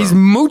learned that from. He's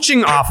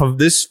mooching off of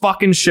this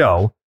fucking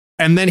show.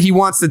 And then he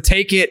wants to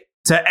take it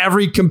to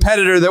every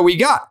competitor that we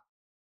got.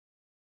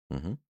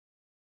 Mm-hmm.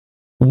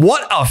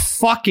 What a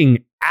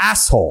fucking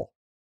asshole.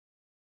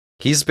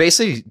 He's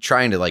basically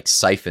trying to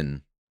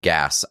siphon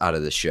gas out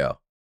of the show.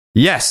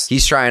 Yes.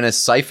 He's trying to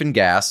siphon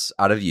gas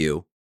out of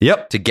you.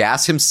 Yep. To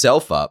gas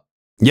himself up.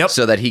 Yep.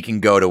 So that he can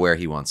go to where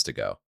he wants to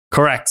go.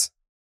 Correct.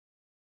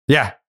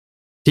 Yeah.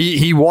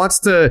 He wants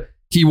to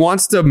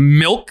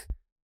milk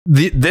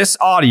this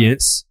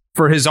audience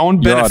for his own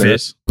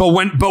benefit. But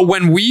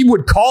when we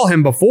would call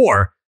him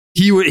before,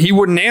 he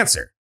wouldn't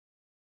answer.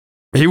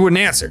 He wouldn't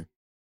answer.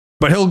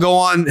 But he'll go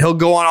on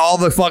all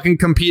the fucking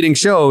competing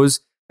shows.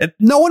 And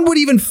no one would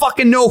even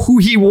fucking know who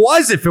he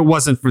was if it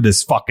wasn't for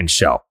this fucking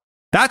show.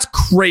 That's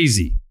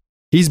crazy.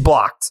 He's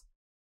blocked.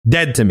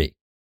 Dead to me.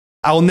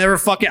 I will never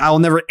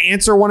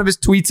answer one of his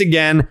tweets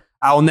again.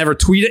 I will never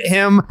tweet at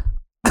him.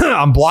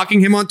 I'm blocking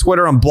him on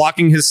Twitter. I'm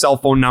blocking his cell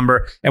phone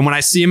number. And when I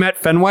see him at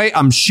Fenway,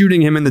 I'm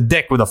shooting him in the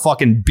dick with a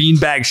fucking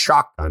beanbag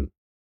shotgun.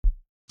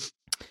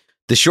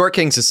 The Short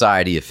King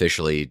Society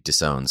officially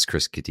disowns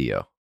Chris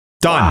Cotillo.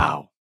 Done.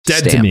 Wow.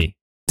 Dead to me.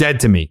 Dead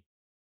to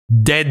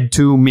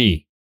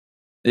me.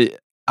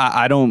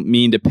 I don't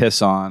mean to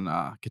piss on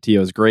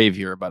Cotillo's grave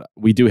here, but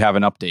we do have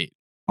an update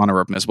on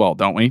Arupin as well,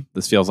 don't we?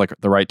 This feels like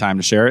the right time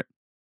to share it.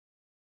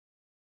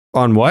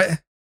 On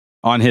what?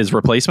 On his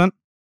replacement?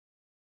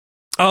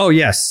 Oh,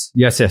 yes.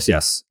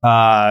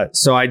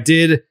 So I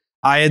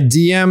had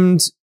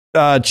DM'd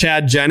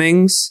Chad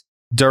Jennings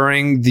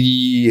during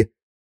the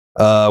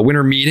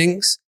winter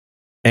meetings,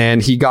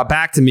 and he got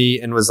back to me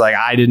and was like,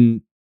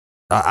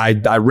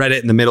 I read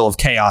it in the middle of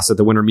chaos at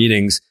the winter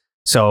meetings.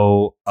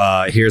 So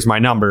here's my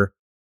number.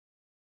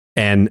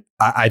 And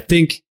I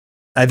think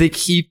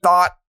he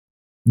thought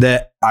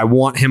that I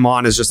want him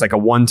on as just like a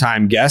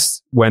one-time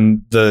guest,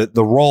 when the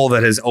role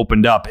that has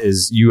opened up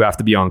is you have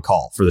to be on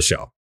call for the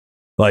show.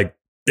 Like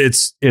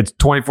it's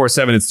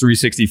 24/7, it's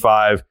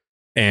 365.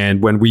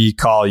 And when we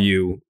call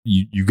you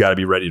got to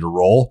be ready to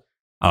roll.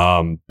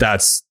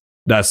 That's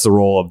the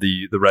role of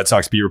the Red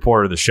Sox beat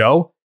reporter of the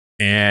show.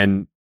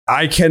 And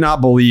I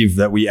cannot believe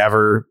that we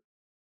ever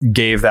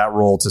gave that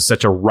role to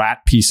such a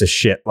rat piece of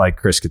shit like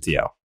Chris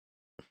Cotillo.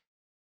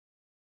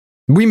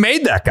 We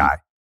made that guy.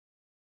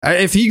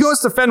 If he goes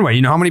to Fenway,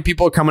 you know how many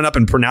people are coming up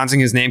and pronouncing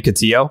his name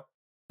Cotillo?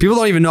 People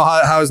don't even know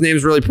how his name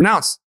is really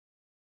pronounced.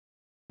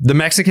 The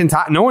Mexican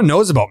time, no one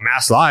knows about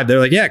Mass Live. They're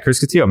like, yeah,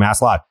 Chris Cotillo,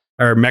 Mass Live,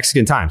 or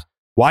Mexican Times.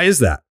 Why is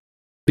that?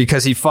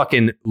 Because he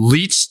fucking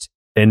leached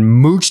and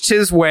mooched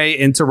his way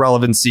into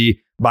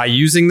relevancy by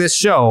using this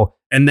show,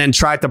 and then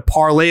tried to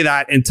parlay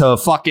that into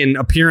fucking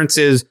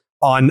appearances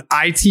on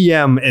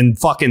ITM and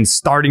fucking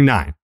Starting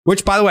Nine.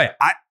 Which, by the way,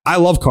 I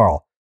love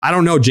Carl. I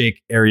don't know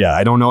Jake Arrieta.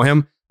 I don't know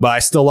him, but I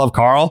still love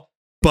Carl.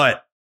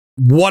 But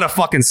what a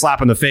fucking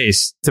slap in the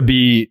face to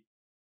be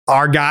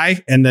our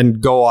guy and then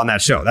go on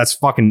that show. That's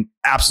fucking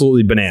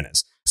absolutely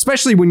bananas.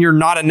 Especially when you're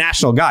not a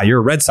national guy. You're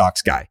a Red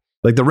Sox guy.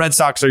 Like, the Red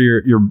Sox are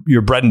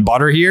your bread and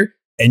butter here,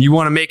 and you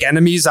want to make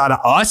enemies out of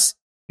us?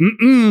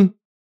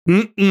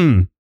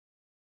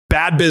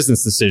 Bad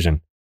business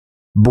decision.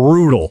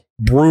 Brutal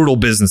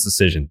business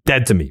decision.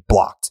 Dead to me.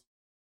 Blocked.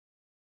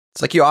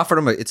 It's like you offered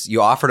him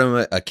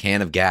a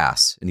can of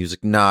gas, and he was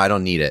like, "No, I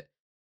don't need it."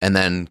 And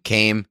then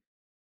came,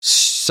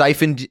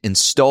 siphoned and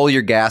stole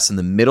your gas in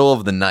the middle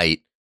of the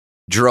night,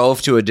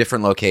 drove to a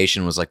different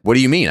location, was like, "What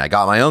do you mean? I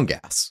got my own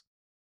gas."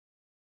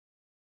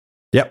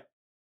 Yep.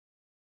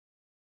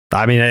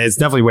 I mean, it's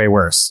definitely way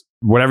worse.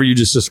 Whatever you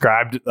just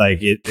described, like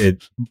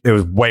it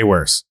was way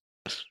worse.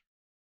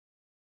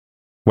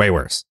 Way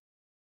worse.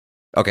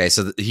 Okay,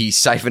 so he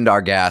siphoned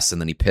our gas and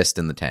then he pissed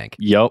in the tank.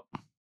 Yep.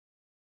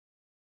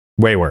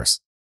 Way worse.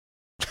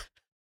 And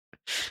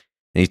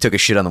he took a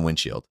shit on the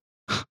windshield.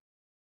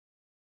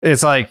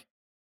 It's like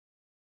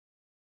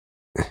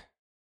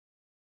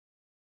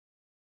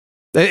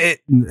you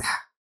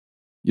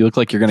look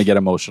like you're going to get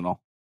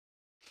emotional.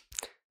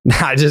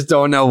 I just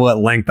don't know what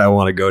length I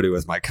want to go to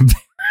with my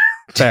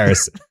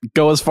comparison.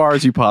 Go as far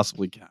as you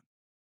possibly can.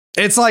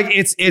 It's like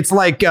if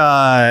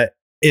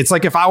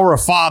I were a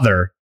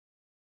father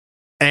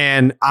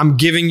and I'm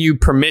giving you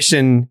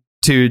permission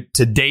to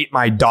date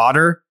my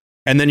daughter,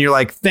 and then you're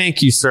like,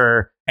 "Thank you,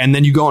 sir," and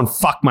then you go and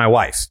fuck my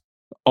wife.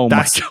 Oh my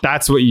God.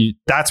 That's what he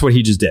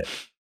just did.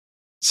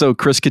 So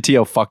Chris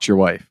Cotillo fucked your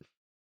wife.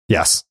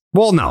 Yes.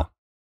 Well, no.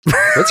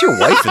 What's your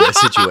wife in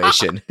this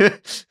situation?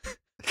 It's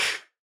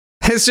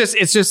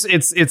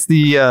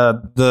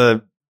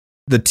the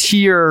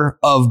tier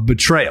of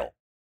betrayal.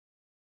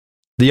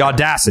 The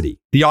audacity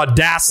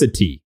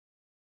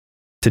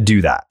to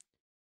do that.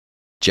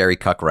 Jerry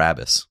Cuck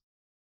Rabbis.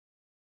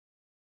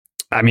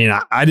 I mean,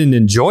 I didn't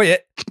enjoy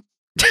it.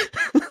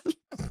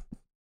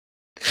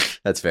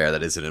 That's fair.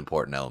 That is an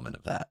important element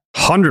of that.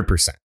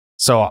 100%.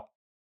 So,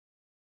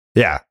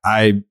 yeah,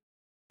 I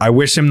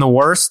wish him the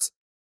worst.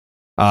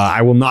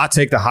 I will not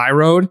take the high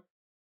road.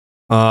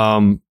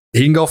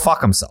 He can go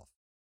fuck himself.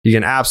 He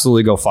can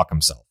absolutely go fuck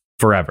himself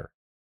forever.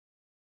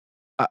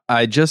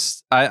 I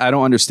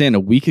don't understand. A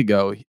week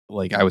ago,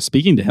 like, I was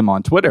speaking to him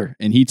on Twitter,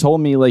 and he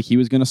told me like he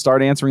was going to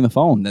start answering the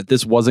phone, that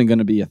this wasn't going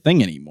to be a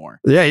thing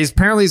anymore. Yeah, he's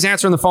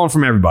answering the phone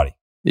from everybody.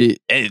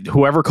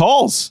 Whoever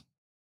calls.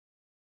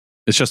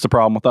 It's just a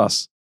problem with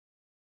us.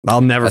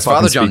 I'll never. As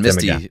Father John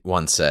Misty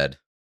once said,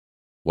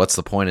 "What's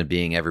the point of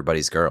being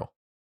everybody's girl?"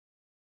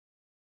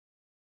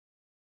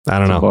 I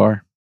don't know. A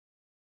bar.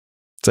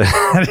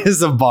 That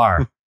is a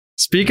bar.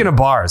 Speaking of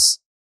bars,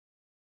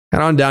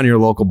 head on down to your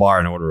local bar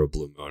and order a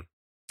Blue Moon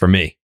for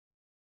me.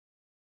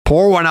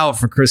 Pour one out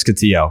for Chris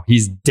Cotillo.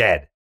 He's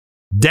dead.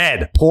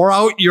 Dead. Pour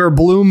out your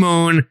Blue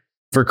Moon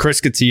for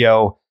Chris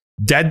Cotillo.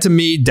 Dead to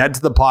me, dead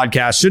to the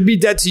podcast. Should be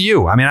dead to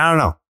you. I mean, I don't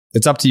know.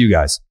 It's up to you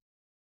guys.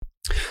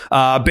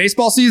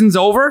 Baseball season's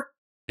over,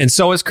 and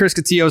so is Chris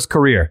Cotillo's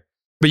career.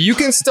 But you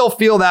can still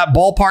feel that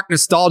ballpark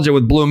nostalgia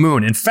with Blue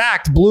Moon. In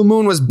fact, Blue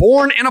Moon was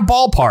born in a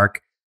ballpark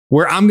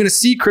where I'm going to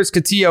see Chris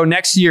Cotillo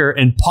next year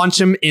and punch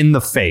him in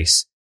the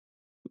face.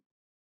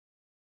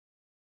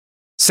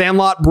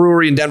 Sandlot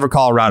Brewery in Denver,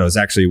 Colorado is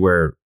actually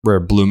where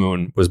Blue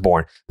Moon was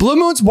born. Blue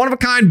Moon's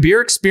one-of-a-kind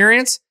beer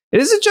experience. It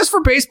isn't just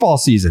for baseball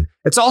season.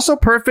 It's also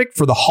perfect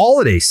for the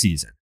holiday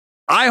season.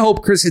 I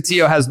hope Chris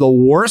Cotillo has the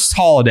worst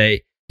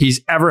holiday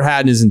he's ever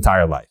had in his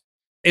entire life.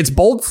 Its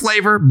bold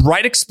flavor,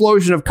 bright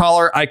explosion of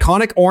color,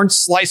 iconic orange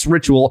slice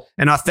ritual,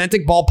 and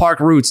authentic ballpark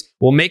roots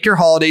will make your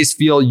holidays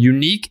feel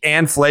unique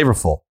and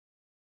flavorful.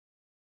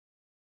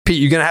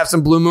 Pete, you going to have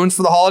some Blue Moons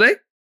for the holiday?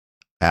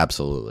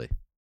 Absolutely.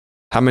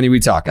 How many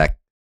we talking?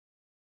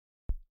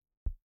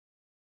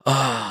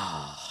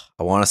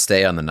 I want to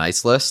stay on the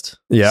nice list.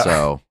 Yeah.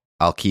 So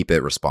I'll keep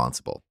it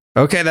responsible.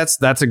 Okay,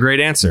 that's a great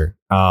answer.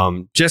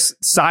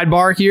 Just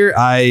sidebar here.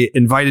 I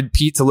invited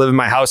Pete to live in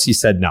my house. He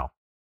said no.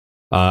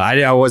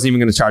 I wasn't even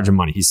going to charge him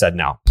money. He said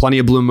no. Plenty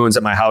of Blue Moons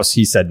at my house.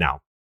 He said no.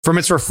 From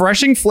its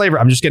refreshing flavor,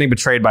 I'm just getting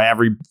betrayed by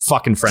every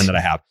fucking friend that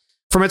I have.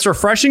 From its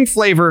refreshing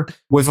flavor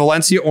with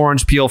Valencia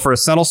orange peel for a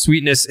subtle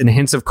sweetness and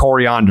hints of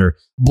coriander,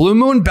 Blue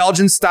Moon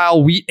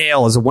Belgian-style wheat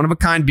ale is a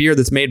one-of-a-kind beer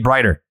that's made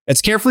brighter.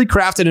 It's carefully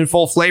crafted and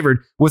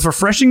full-flavored with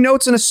refreshing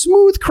notes and a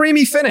smooth,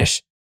 creamy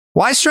finish.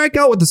 Why strike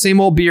out with the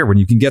same old beer when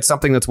you can get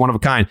something that's one of a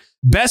kind?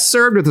 Best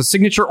served with a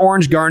signature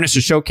orange garnish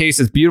to showcase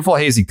its beautiful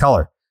hazy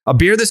color. A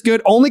beer this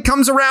good only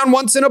comes around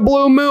once in a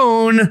blue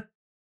moon.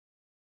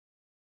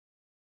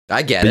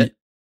 I get it.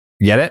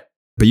 Get it?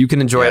 But you can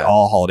enjoy it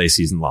all holiday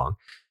season long.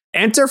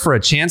 Enter for a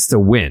chance to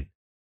win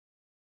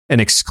an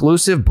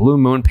exclusive Blue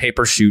Moon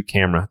paper shoot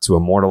camera to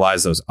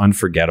immortalize those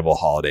unforgettable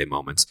holiday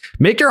moments.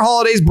 Make your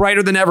holidays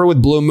brighter than ever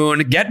with Blue Moon.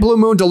 Get Blue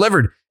Moon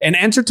delivered and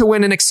enter to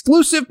win an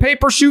exclusive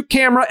paper shoot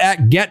camera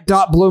at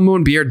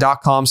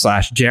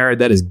get.bluemoonbeer.com/Jared.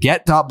 That is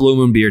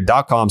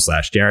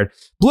get.bluemoonbeer.com/Jared.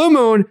 Blue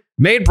Moon,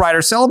 made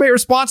brighter. Celebrate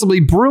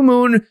responsibly. Blue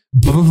Moon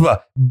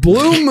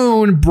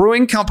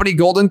Brewing Company,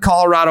 Golden,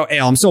 Colorado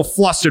Ale. I'm so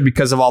flustered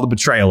because of all the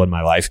betrayal in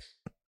my life.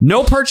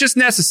 No purchase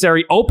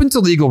necessary. Open to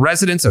legal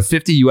residents of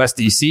 50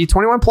 USDC.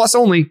 21 plus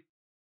only.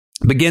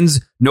 Begins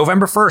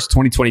November 1st,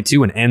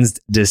 2022 and ends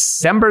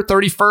December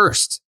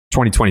 31st,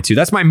 2022.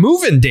 That's my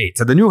move-in date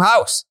to the new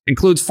house.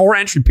 Includes 4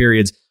 entry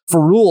periods. For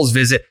rules,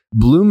 visit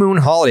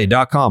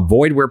bluemoonholiday.com.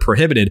 Void where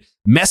prohibited.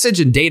 Message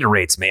and data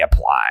rates may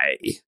apply.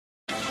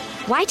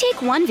 Why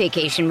take one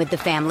vacation with the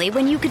family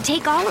when you could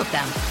take all of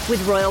them?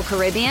 With Royal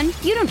Caribbean,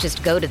 you don't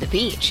just go to the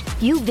beach.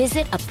 You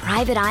visit a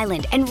private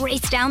island and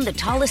race down the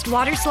tallest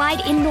water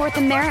slide in North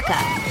America.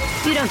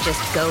 You don't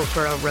just go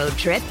for a road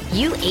trip.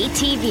 You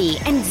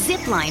ATV and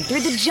zip line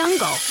through the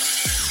jungle.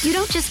 You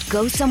don't just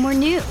go somewhere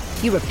new.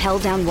 You rappel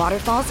down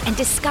waterfalls and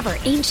discover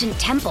ancient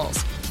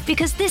temples.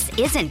 Because this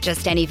isn't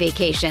just any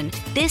vacation.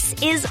 This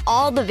is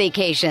all the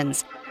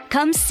vacations.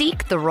 Come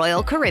seek the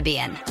Royal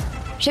Caribbean.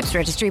 Ships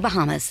Registry,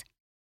 Bahamas.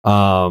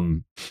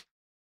 So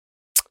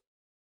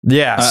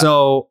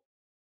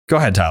go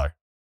ahead, Tyler.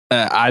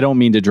 I don't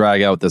mean to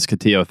drag out this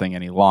Cotillo thing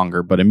any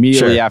longer, but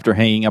immediately after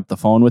hanging up the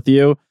phone with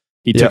you,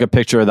 he took a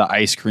picture of the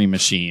ice cream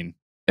machine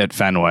at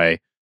Fenway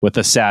with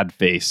a sad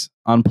face,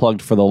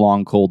 unplugged for the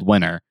long, cold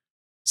winter.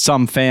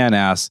 Some fan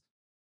asked,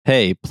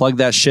 "Hey, plug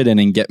that shit in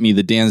and get me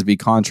the Dansby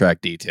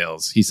contract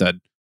details." He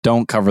said,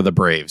 "Don't cover the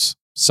Braves.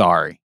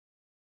 Sorry."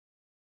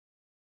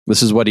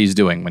 This is what he's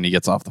doing when he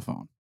gets off the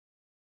phone.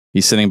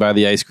 He's sitting by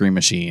the ice cream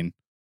machine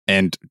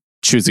and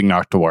choosing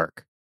not to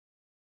work.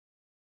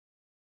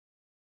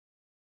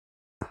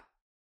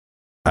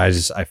 I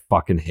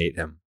fucking hate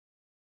him.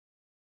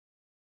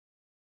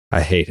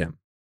 I hate him.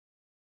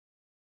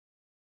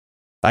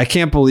 I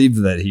can't believe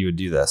that he would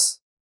do this.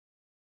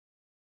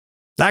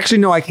 Actually,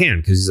 no, I can,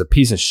 because he's a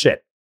piece of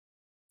shit.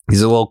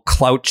 He's a little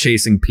clout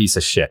chasing piece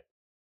of shit.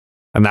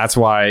 And that's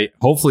why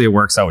hopefully it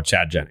works out with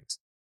Chad Jennings.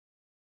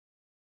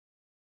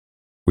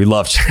 We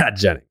love Chad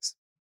Jennings.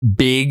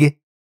 Big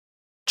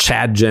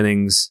Chad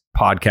Jennings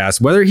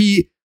podcast. Whether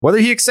he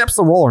accepts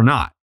the role or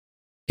not,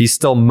 he's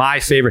still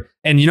my favorite.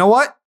 And you know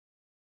what?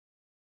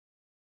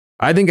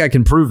 I think I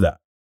can prove that.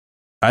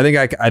 I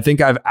think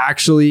I've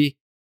actually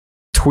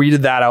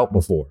tweeted that out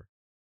before.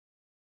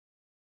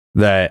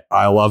 That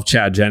I love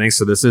Chad Jennings.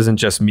 So this isn't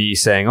just me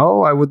saying,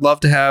 "Oh, I would love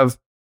to have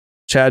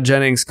Chad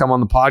Jennings come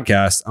on the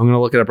podcast." I'm going to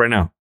look it up right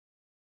now.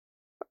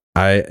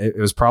 It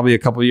was probably a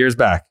couple of years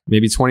back,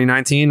 maybe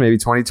 2019, maybe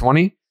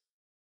 2020.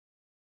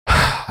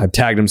 I've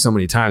tagged him so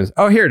many times.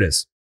 Oh, here it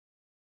is.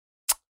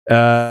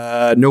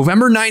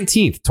 November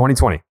 19th,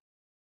 2020.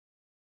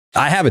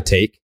 I have a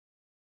take.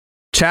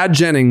 Chad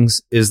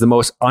Jennings is the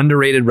most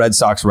underrated Red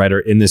Sox writer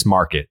in this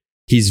market.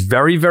 He's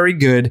very, very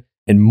good,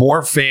 and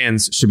more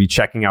fans should be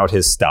checking out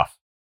his stuff.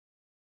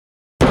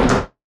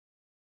 I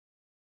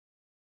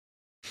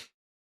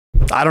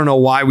don't know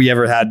why we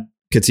ever had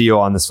Cotillo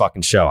on this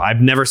fucking show. I've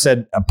never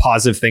said a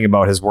positive thing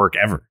about his work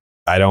ever.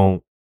 I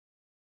don't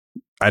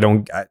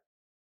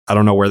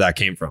know where that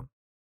came from.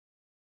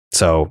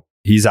 So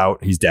he's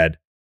out. He's dead.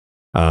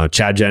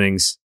 Chad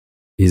Jennings,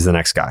 he's the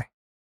next guy.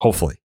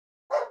 Hopefully,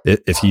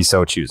 if he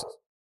so chooses.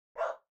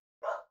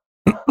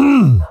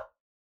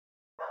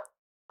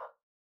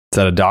 Is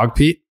that a dog,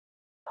 Pete?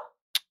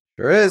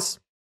 Sure is.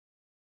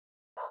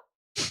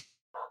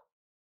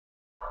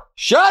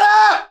 Shut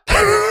up!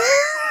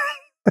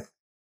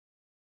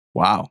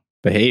 Wow.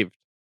 Behaved.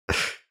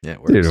 Yeah,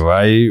 it works. Dude,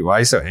 why are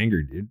you so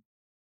angry, dude?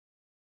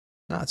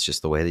 No, it's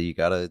just the way that you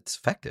gotta. It's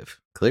effective.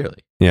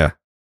 Clearly. Yeah.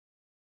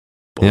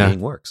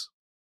 Bullying works.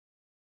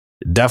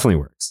 It definitely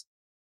works.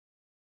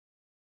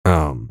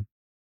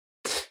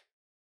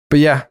 But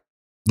yeah,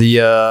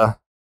 the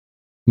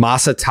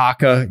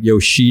Masataka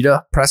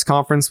Yoshida press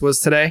conference was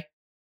today.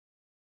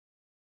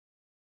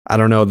 I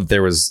don't know that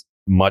there was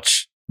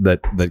much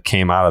that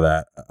came out of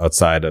that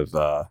outside of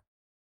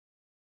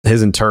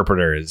his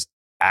interpreter is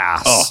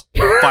ass. Oh,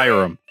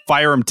 fire him.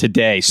 Fire him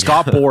today.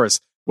 Scott Boras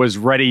was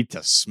ready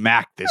to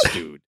smack this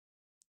dude.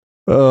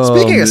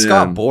 Speaking of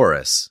Scott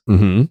Boras,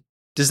 mm-hmm.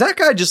 Does that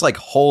guy just like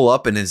hole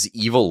up in his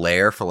evil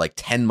lair for like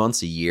 10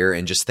 months a year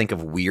and just think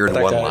of weird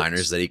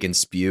one-liners that he can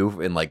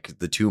spew in like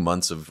the 2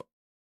 months of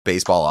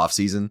baseball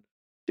offseason?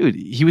 Dude,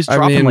 he was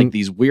dropping like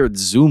these weird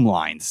Zoom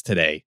lines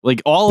today.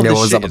 Like all of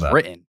this shit is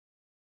written.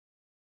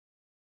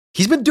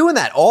 He's been doing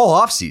that all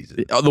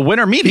offseason. The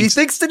winter meetings. He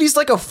thinks that he's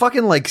like a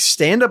fucking like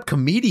stand-up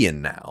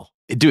comedian now.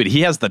 Dude,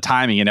 he has the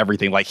timing and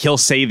everything. Like he'll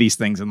say these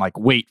things and like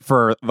wait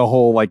for the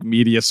whole like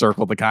media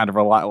circle to kind of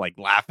like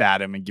laugh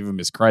at him and give him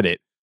his credit.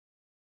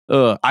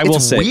 I will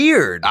say,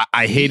 weird.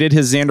 I hated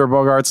his Xander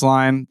Bogaerts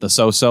line, the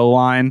so-so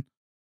line,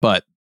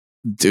 but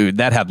dude,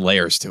 that had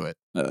layers to it.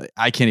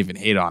 I can't even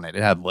hate on it.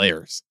 It had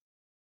layers.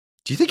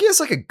 Do you think he has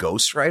like a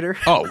ghostwriter?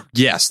 Oh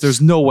yes, there's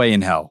no way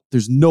in hell.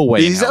 There's no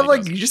way. He's have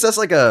like he just has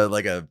like a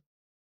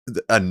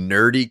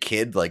nerdy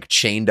kid like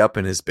chained up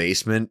in his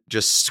basement,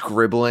 just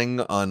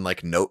scribbling on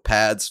like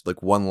notepads,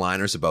 like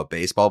one-liners about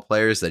baseball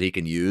players that he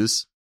can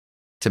use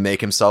to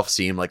make himself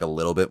seem like a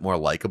little bit more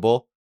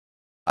likable.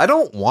 I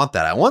don't want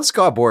that. I want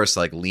Scott Boras to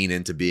like lean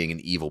into being an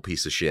evil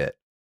piece of shit.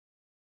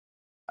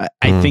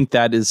 I think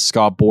that is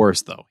Scott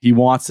Boras though. He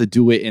wants to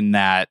do it in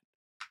that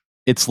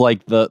it's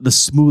like the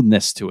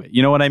smoothness to it.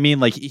 You know what I mean?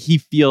 Like he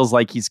feels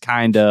like he's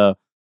a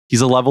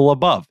level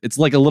above. It's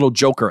like a little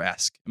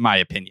Joker-esque, in my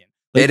opinion.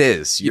 Like, it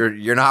is.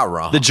 You're not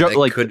wrong. The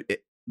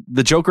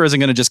Joker isn't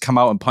going to just come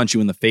out and punch you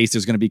in the face.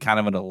 There's going to be kind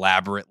of an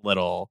elaborate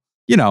little,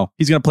 he's going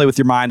to play with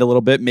your mind a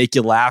little bit, make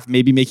you laugh,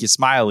 maybe make you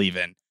smile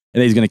even. And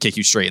then he's going to kick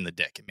you straight in the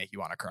dick and make you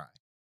want to cry.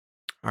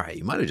 All right.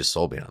 You might have just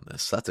sold me on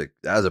this. That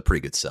was a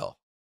pretty good sell.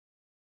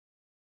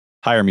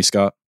 Hire me,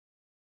 Scott.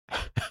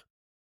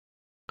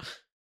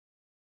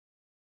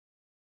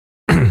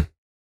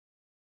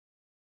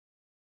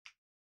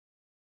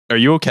 Are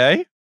you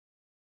okay?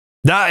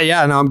 No,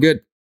 I'm good.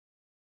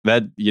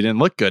 That you didn't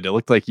look good. It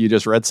looked like you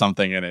just read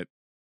something in it.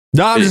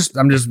 No, I'm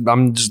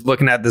just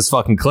looking at this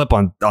fucking clip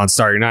on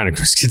Starting Nine of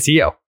Chris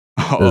Castillo.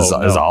 Is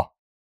all.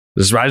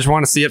 I just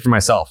want to see it for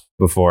myself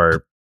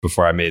before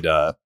I made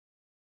the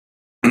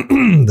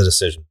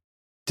decision.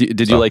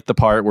 Did you like the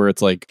part where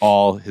it's like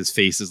all his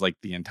face is like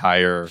the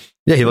entire?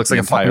 Yeah, he looks like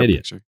a fucking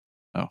idiot. Picture.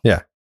 Oh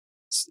yeah,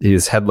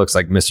 his head looks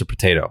like Mr.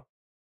 Potato.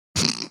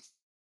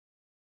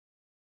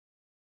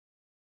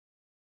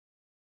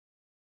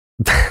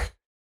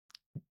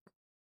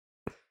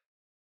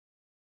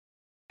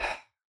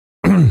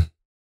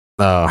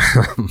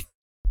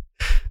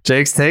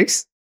 Jake's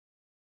takes.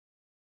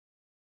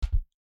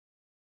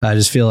 I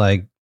just feel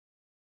like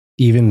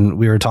even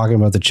we were talking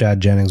about the Chad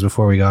Jennings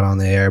before we got on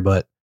the air,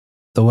 but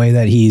the way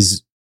that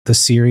the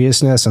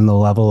seriousness and the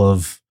level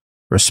of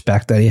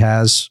respect that he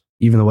has,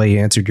 even the way he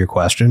answered your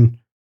question,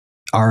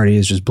 already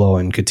is just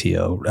blowing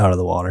Cotillo out of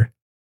the water.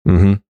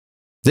 Mm-hmm.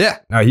 Yeah,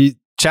 no,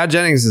 Chad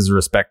Jennings is a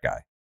respect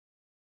guy.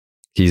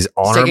 He's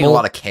honorable. He's taking a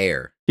lot of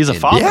care. He's a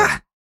father. Yeah.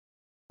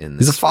 In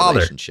this He's a father.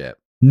 Relationship.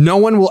 No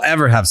one will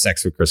ever have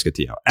sex with Chris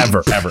Cotillo.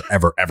 Ever, ever,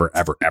 ever, ever,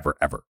 ever, ever,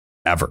 ever,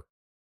 ever,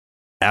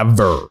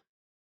 ever.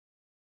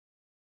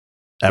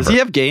 Does he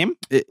have game?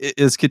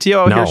 Is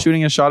Cotillo out here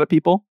shooting a shot at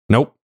people?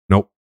 Nope.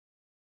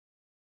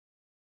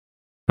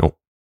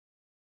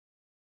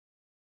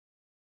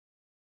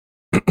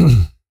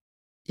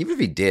 Even if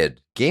he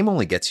did, game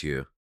only gets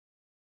you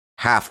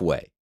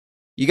halfway.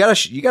 You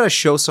gotta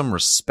show some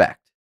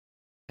respect,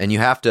 and you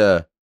have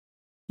to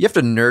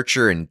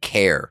nurture and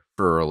care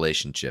for a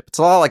relationship. It's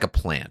a lot like a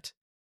plant.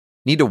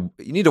 You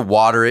need to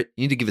water it.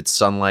 You need to give it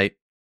sunlight.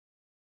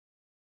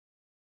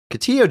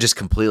 Cotillo just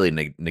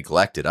completely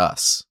neglected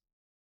us.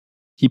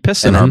 He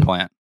pissed in our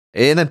plant.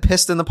 And then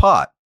pissed in the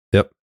pot.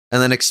 Yep.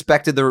 And then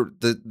expected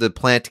the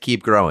plant to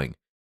keep growing.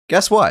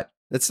 Guess what?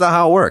 That's not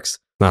how it works.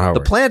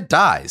 The plant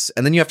dies,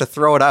 and then you have to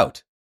throw it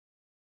out.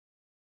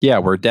 Yeah,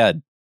 we're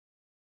dead.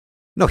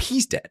 No,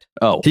 he's dead.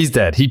 Oh. He's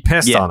dead. He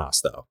pissed on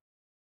us, though.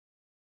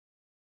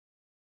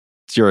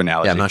 It's your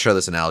analogy. Yeah, I'm not sure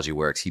this analogy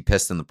works. He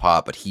pissed in the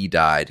pot, but he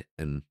died.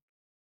 And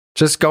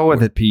just go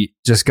with it, Pete.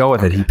 Just go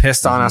with it. He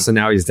pissed on us, and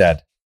now he's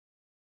dead.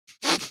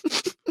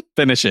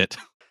 Finish it.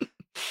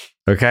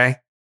 Okay?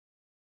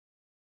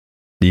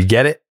 Do you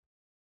get it?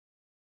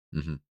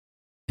 Mm-hmm.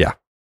 Yeah.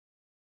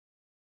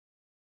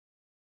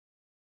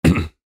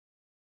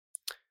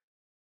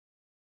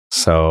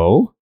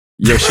 So?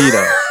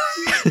 Yoshida.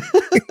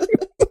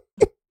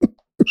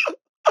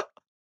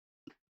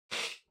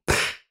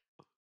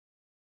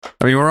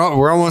 I mean,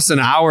 we're almost an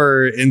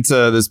hour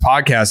into this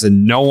podcast,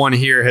 and no one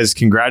here has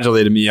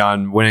congratulated me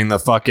on winning the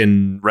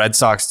fucking Red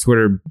Sox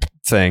Twitter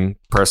thing,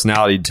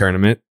 personality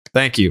tournament.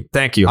 Thank you.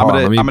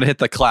 I'm gonna hit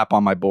the clap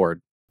on my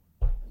board.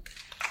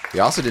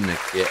 We also didn't.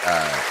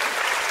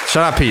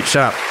 Shut up, Pete.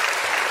 Shut up.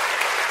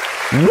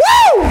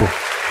 Woo!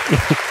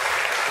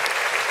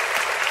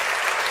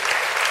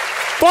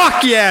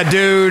 Fuck yeah,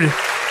 dude.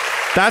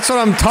 That's what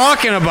I'm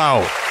talking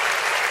about.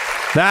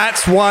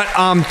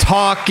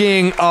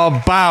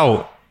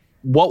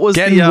 What was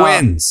getting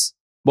wins?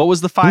 What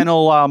was the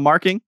final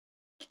marking?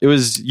 It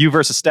was you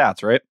versus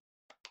stats, right?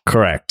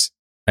 Correct.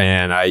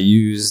 and I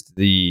used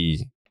the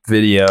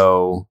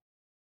video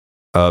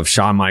of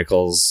Shawn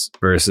Michaels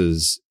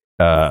versus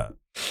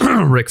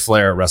Ric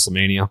Flair at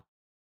WrestleMania,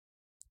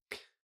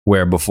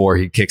 where before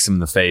he kicks him in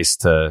the face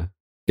to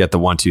get the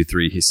 1, 2,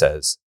 3, he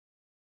says,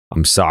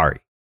 "I'm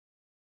sorry.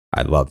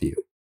 I love you."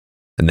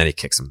 And then he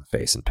kicks him in the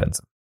face and pins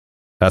him.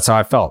 That's how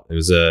I felt. It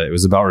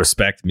was about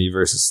respect, me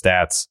versus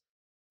stats.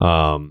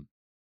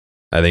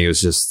 I think it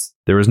was just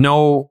there was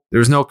no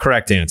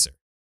correct answer.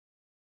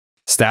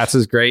 Stats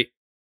is great.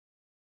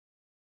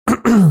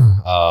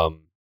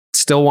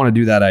 Still want to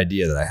do that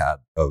idea that I had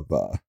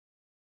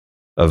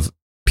of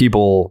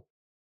people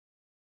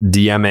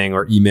DMing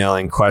or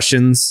emailing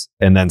questions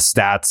and then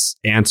Stats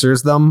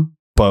answers them,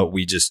 but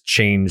we just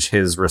change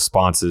his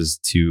responses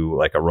to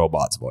like a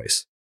robot's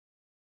voice.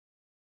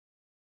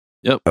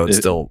 Yep. I would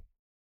still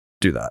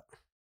do that.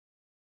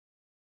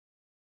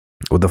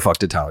 What the fuck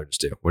did Tyler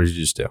just do? What did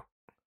you just do?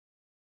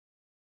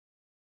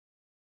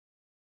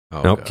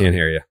 Oh, nope, God. Can't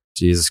hear you.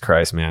 Jesus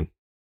Christ, man.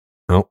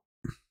 Nope.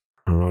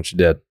 I don't know what you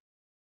did.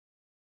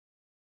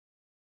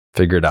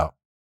 Figure it out.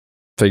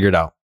 Figure it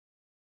out.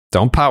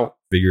 Don't pout.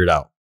 Figure it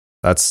out.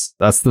 That's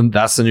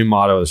the new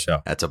motto of the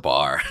show. That's a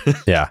bar.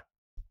 Yeah.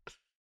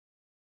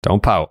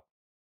 Don't pout.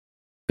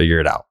 Figure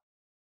it out.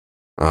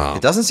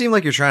 It doesn't seem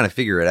like you're trying to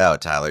figure it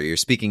out, Tyler. You're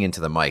speaking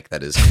into the mic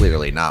that is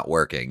clearly not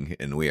working,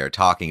 and we are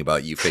talking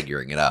about you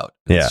figuring it out.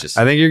 Yeah.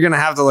 I think you're going to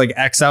have to like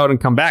X out and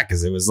come back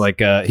because it was like,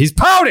 he's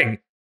pouting.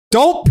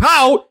 Don't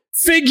pout.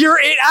 Figure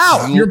it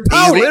out. You're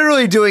pouting. He's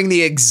literally doing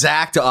the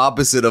exact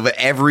opposite of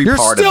every You're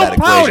part of still that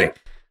pouting. equation.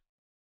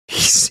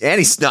 And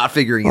he's not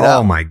figuring it out.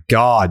 Oh my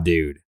God,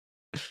 dude.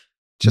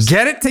 Just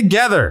get it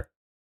together.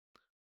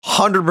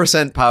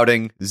 100%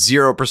 pouting,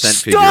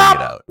 0% figuring it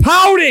out.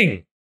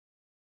 Pouting.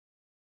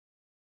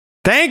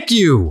 Thank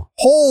you.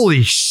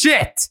 Holy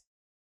shit.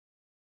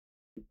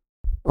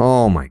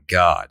 Oh my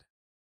God.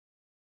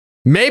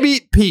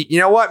 Maybe, Pete, you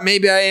know what?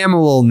 Maybe I am a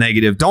little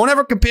negative. Don't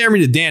ever compare me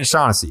to Dan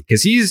Shaughnessy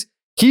because he's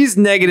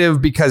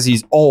negative because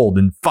he's old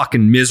and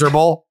fucking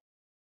miserable.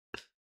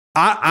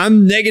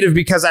 I'm negative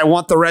because I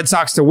want the Red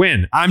Sox to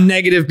win. I'm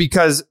negative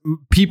because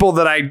people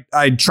that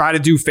I try to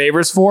do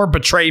favors for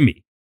betray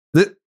me.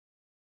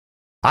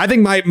 I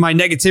think my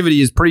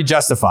negativity is pretty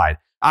justified.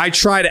 I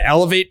try to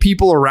elevate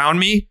people around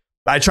me.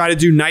 I try to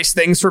do nice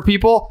things for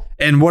people.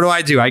 And what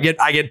do? I get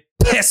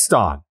pissed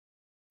on.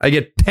 I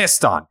get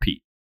pissed on,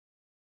 Pete.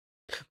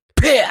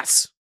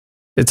 Piss.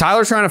 Is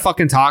Tyler trying to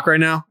fucking talk right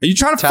now? Are you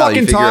trying to Tyler,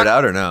 fucking you figure talk? it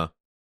out or no?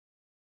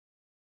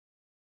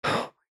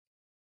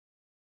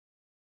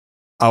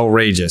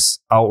 Outrageous.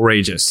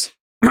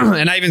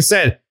 And I even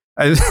said,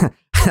 I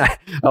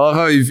love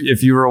how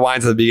if you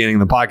rewind to the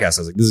beginning of the podcast,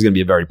 I was like, this is going to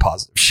be a very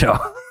positive show.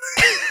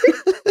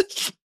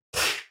 It's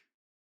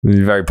going to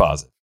be very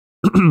positive.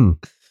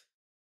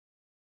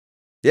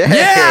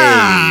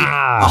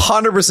 Yeah.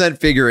 100%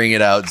 figuring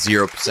it out,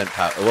 0%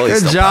 power. Well,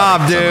 good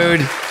job,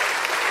 dude.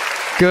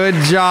 Good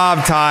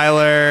job,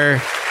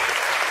 Tyler.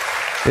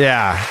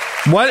 Yeah.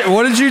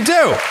 What did you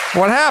do?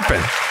 What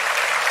happened?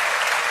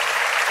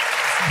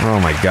 Oh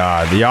my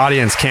God. The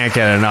audience can't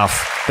get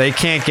enough. They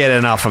can't get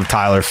enough of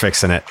Tyler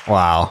fixing it.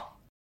 Wow.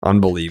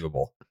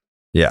 Unbelievable.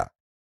 Yeah.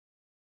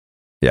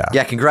 Yeah.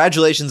 Yeah.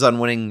 Congratulations on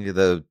winning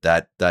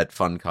that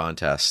fun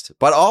contest,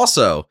 but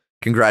also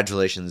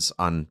congratulations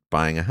on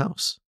buying a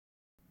house.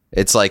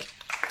 It's like,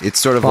 it's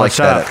sort of like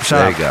shut that. Up, shut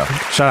there up. you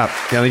go. Shut up.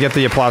 Yeah, let me get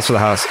the applause for the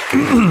house.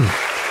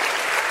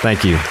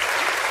 Thank you.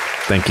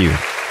 Thank you.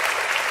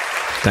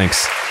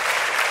 Thanks.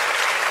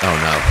 Oh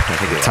no. I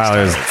think it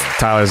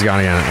Tyler's gone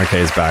again. Okay,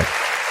 he's back.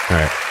 All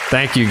right.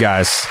 Thank you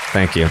guys.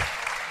 Thank you.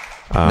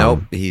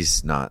 Nope,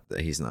 he's not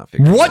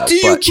figuring what it out, do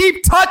you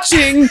keep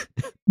touching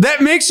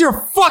that makes your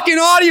fucking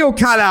audio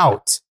cut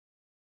out?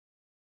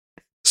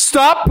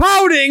 Stop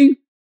pouting.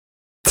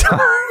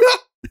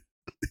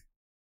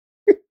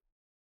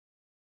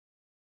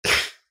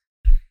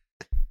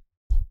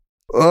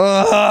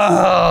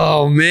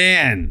 Oh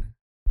man.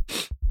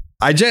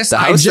 I just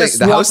want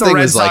the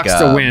Red Sox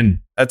to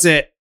win. That's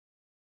it.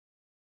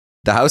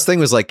 The house thing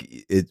was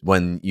like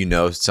when you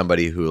know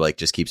somebody who like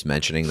just keeps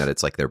mentioning that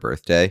it's like their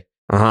birthday.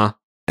 Uh-huh.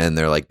 And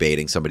they're like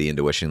baiting somebody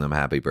into wishing them a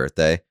happy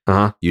birthday.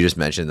 Uh-huh. You just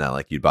mentioned that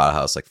like you'd bought a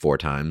house like 4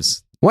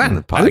 times.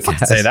 When? I didn't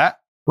fucking say that.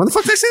 When the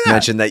fuck did I say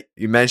that?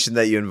 You mentioned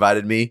that you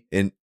invited me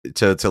in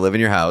to live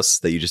in your house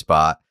that you just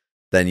bought.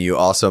 Then you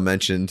also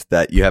mentioned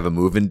that you have a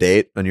move-in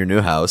date on your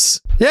new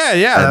house.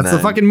 Yeah, that's the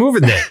fucking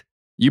move-in date.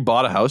 You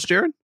bought a house,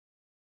 Jared?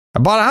 I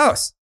bought a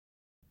house.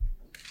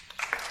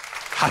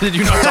 How did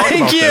you not talk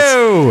Thank about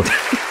you. this?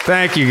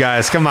 Thank you,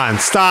 guys. Come on.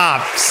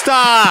 Stop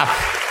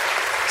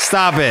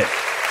it.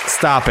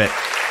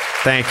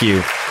 Thank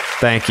you.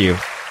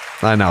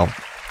 I know.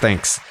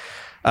 Thanks.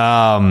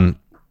 Yeah,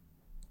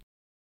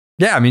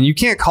 I mean, you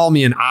can't call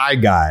me an I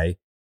guy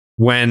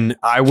when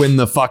I win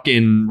the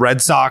fucking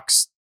Red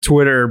Sox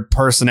Twitter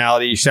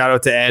personality. Shout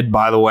out to Ed,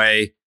 by the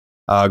way.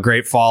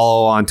 Great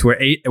follow on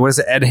Twitter. What is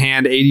it? Ed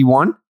Hand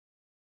 81?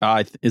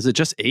 Is it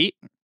just 8?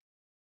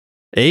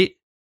 8?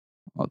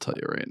 I'll tell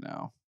you right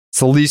now. It's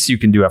the least you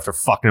can do after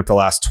fucking up the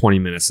last 20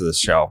 minutes of this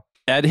show.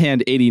 Ed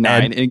Hand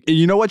 89. And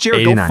you know what,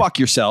 Jared? 89. Go fuck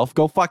yourself.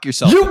 Go fuck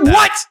yourself. You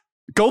what?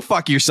 Go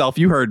fuck yourself.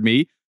 You heard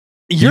me.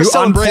 You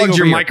celebrating unplugged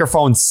your over here.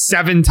 microphone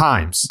 7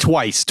 times.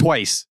 Twice,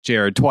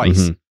 Jared,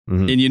 twice.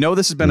 Mm-hmm. And you know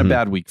this has been a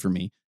bad week for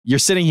me. You're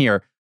sitting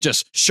here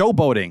just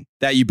showboating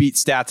that you beat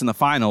Stats in the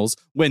finals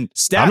when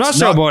Stats... I'm not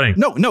showboating.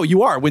 No,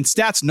 you are. When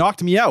Stats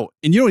knocked me out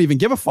and you don't even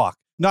give a fuck.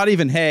 Not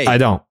even, hey. I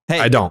don't.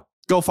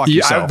 Go fuck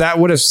yourself. That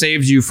would have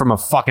saved you from a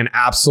fucking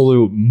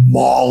absolute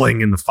mauling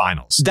in the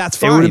finals. That's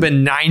fine. It would have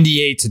been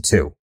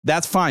 98-2.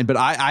 That's fine, but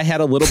I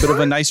had a little bit of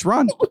a nice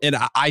run, and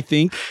I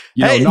think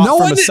no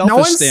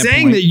one's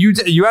saying that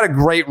you had a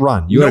great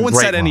run. No one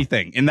said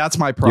anything, and that's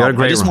my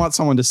problem. I just want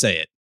someone to say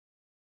it.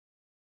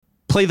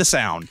 Play the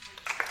sound.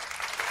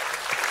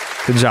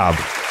 Good job.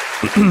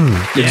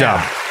 Good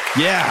job.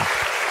 Yeah,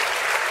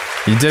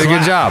 you did a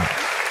good job,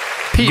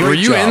 Pete. Great were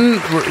you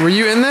job. Were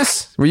you in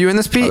this? Were you in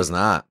this, Pete? I was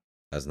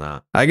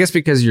not. I guess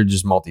because you're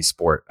just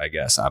multi-sport. I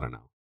guess I don't know.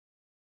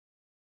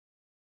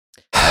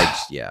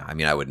 I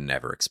mean, I would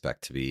never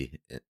expect to be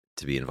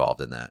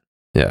involved in that.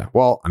 Yeah.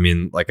 Well, I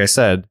mean, like I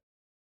said,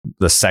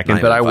 the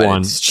second that I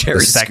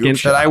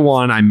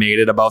won, I made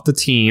it about the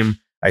team.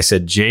 I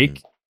said,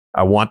 Jake,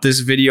 I want this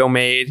video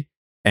made,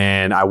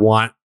 and I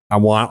want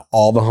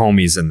all the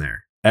homies in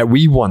there. And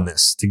we won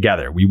this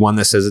together. We won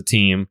this as a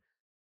team.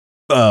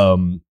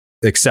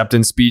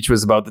 Acceptance speech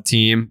was about the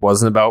team,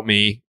 wasn't about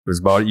me. It was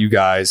about you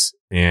guys,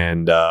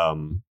 and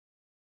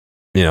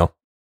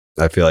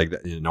I feel like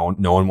no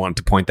one wanted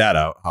to point that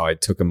out. How I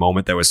took a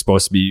moment that was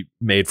supposed to be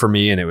made for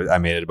me, and I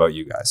made it about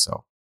you guys.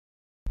 So,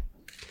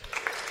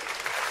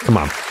 come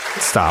on,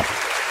 stop.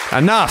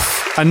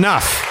 Enough.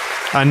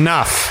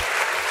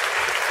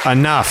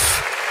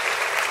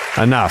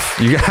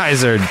 You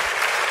guys are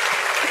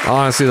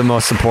honestly the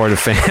most supportive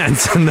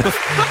fans in the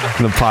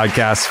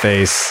podcast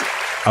space.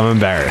 I'm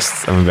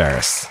embarrassed.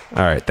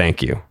 All right,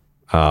 thank you.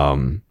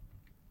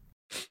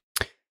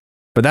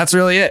 But that's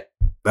really it.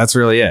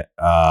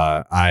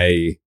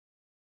 I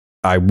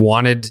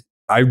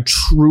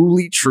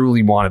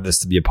truly wanted this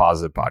to be a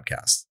positive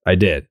podcast. I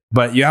did.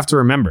 But you have to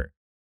remember,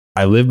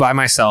 I live by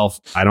myself.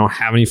 I don't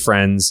have any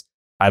friends.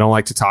 I don't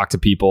like to talk to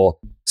people.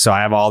 So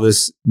I have all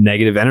this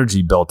negative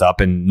energy built up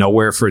and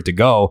nowhere for it to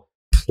go.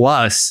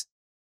 Plus,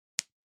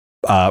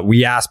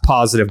 we asked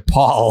Positive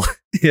Paul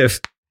if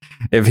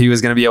he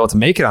was going to be able to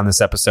make it on this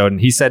episode,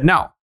 and he said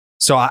no.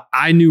 So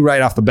I knew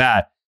right off the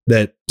bat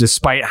that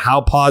despite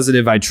how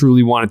positive I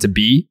truly wanted to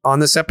be on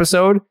this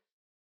episode,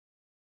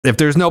 if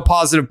there's no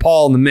Positive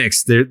Paul in the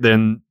mix,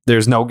 then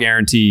there's no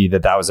guarantee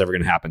that was ever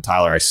going to happen.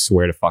 Tyler, I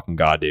swear to fucking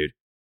God, dude.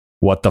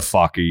 What the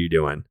fuck are you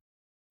doing?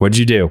 What'd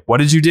you do? What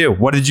did you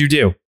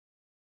do?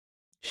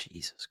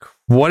 Jesus Christ.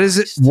 What is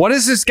it? What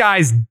is this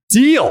guy's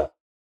deal?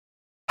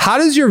 How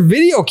does your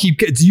video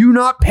do you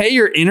not pay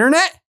your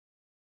internet?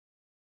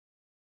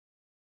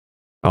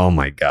 Oh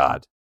my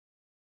God.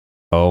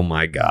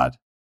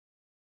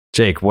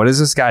 Jake, what is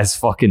this guy's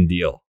fucking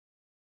deal?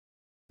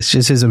 It's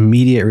just his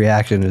immediate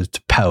reaction is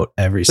to pout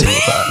every single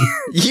time.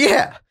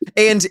 Yeah.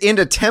 And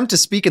attempt to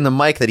speak in the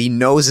mic that he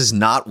knows is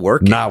not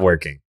working. Not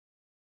working.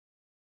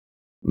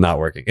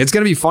 It's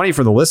going to be funny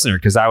for the listener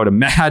because I would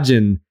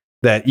imagine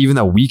that even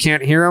though we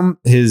can't hear him,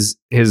 his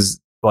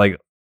like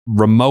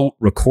remote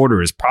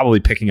recorder is probably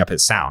picking up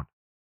his sound.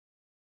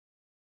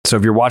 So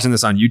if you're watching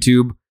this on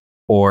YouTube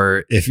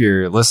or if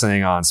you're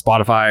listening on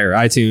Spotify or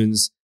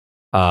iTunes,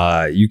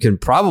 you can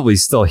probably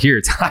still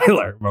hear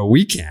Tyler, but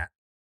we can't.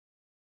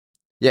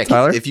 Yeah,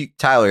 Tyler? If you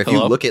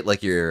look at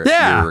like your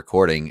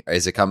recording,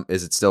 is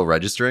it still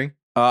registering?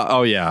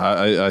 Oh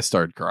yeah, I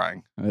started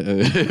crying.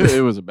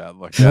 It was a bad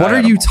look. What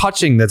are you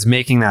touching that's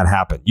making that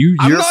happen? You're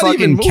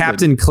fucking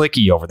Captain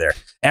Clicky over there.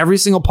 Every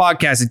single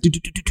podcast,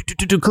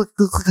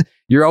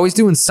 you're always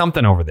doing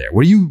something over there.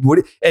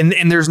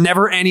 And there's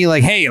never any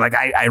like, hey, like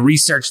I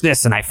researched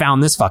this and I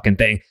found this fucking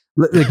thing.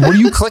 Like, what are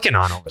you clicking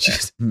on over there?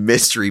 Just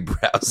mystery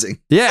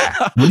browsing. Yeah,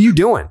 what are you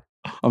doing?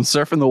 I'm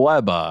surfing the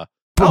web.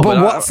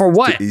 For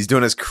what? He's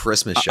doing his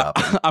Christmas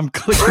shopping. I'm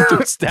clicking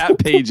through stat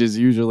pages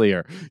usually,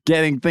 or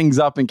getting things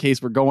up in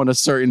case we're going a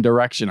certain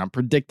direction. I'm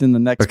predicting the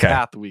next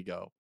path we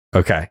go.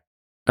 Okay.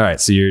 All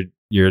right. So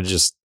you're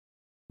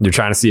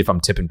trying to see if I'm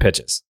tipping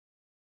pitches.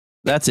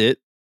 That's it.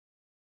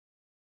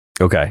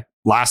 Okay.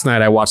 Last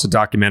night I watched a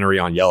documentary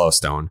on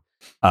Yellowstone.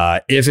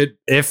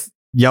 If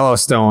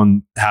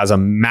Yellowstone has a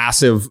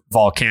massive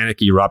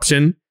volcanic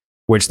eruption,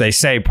 which they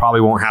say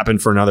probably won't happen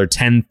for another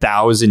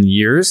 10,000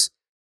 years,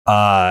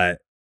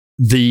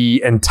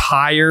 the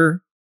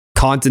entire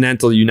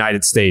continental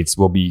United States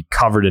will be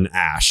covered in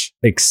ash,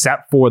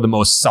 except for the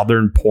most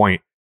southern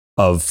point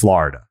of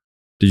Florida.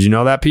 Did you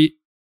know that, Pete?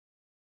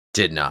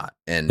 Did not.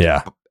 And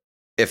yeah,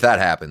 if that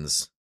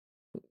happens,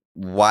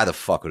 why the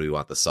fuck would we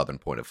want the southern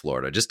point of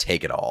Florida? Just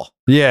take it all.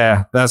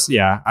 Yeah,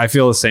 I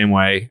feel the same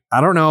way.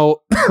 I don't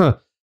know.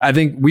 I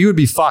think we would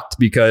be fucked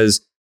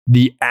because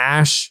the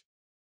ash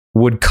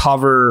would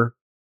cover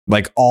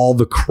like all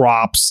the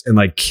crops and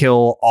like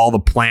kill all the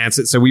plants.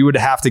 So we would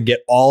have to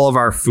get all of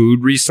our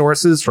food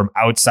resources from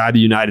outside the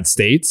United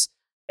States.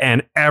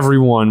 And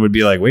everyone would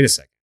be like, wait a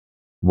second,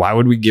 Why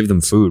would we give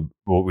them food?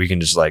 Well, we can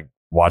just like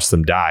watch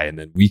them die, and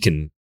then we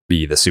can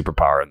be the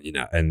superpower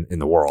in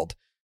the world.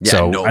 Yeah,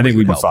 so I think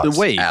we'd be fucked.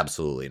 Wait,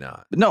 absolutely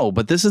not. No,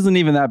 but this isn't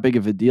even that big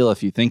of a deal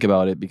if you think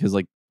about it, because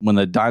like when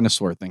the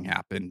dinosaur thing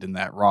happened and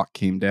that rock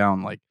came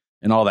down, like,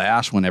 and all the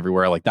ash went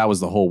everywhere, like that was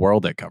the whole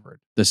world it covered.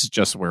 This is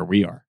just where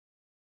we are.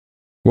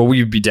 Well,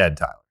 we'd be dead,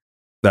 Tyler.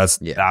 That's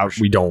sure.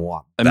 We don't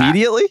want that.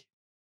 Immediately.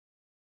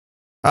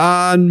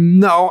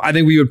 No, I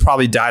think we would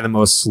probably die the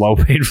most slow,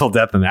 painful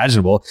death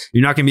imaginable.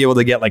 You're not going to be able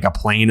to get like a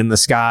plane in the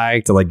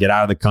sky to like get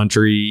out of the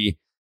country.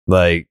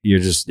 Like you're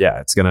just,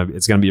 it's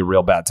gonna be a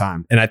real bad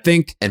time. And I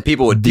think, and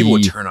people would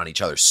turn on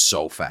each other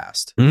so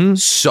fast,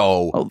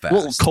 so fast.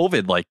 Well,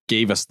 COVID like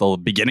gave us the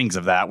beginnings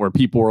of that, where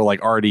people were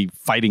like already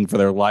fighting for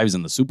their lives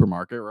in the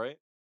supermarket, right?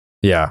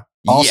 Yeah.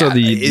 Also,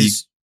 the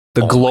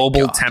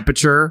global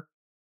temperature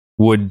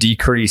would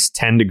decrease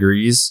 10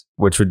 degrees,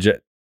 which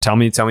would tell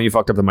me you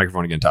fucked up the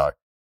microphone again, Tyler.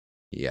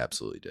 He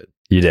absolutely did.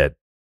 You did.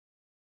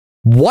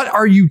 What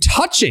are you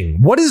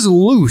touching? What is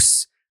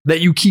loose that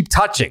you keep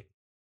touching?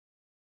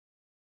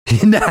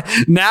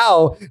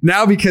 now,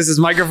 because his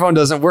microphone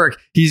doesn't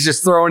work, he's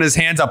just throwing his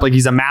hands up like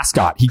he's a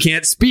mascot. He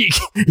can't speak.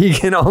 He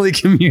can only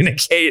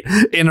communicate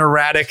in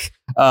erratic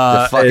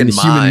and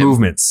human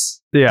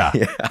movements. Yeah.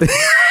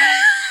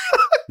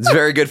 It's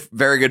very good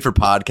for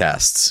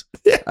podcasts.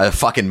 A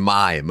fucking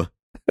mime.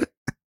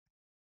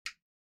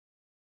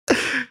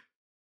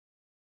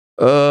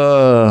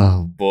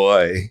 Oh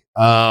boy.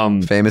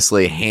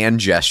 Famously,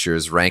 hand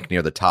gestures rank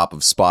near the top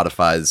of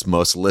Spotify's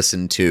most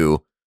listened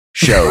to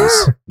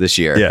shows this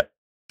year.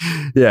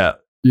 Yeah.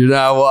 You're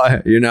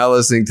now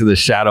listening to the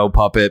Shadow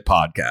Puppet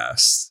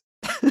Podcast,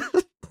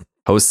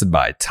 hosted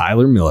by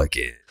Tyler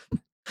Milliken.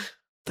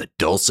 The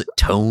dulcet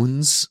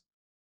tones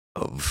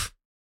of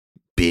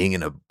being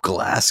in a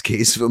glass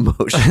case of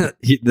emotion.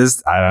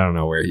 I don't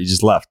know where he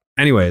just left.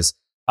 Anyways,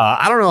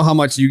 I don't know how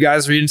much you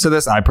guys read into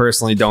this. I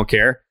personally don't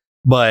care.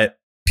 But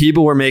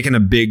people were making a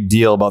big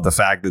deal about the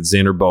fact that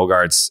Xander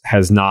Bogaerts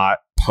has not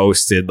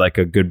posted like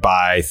a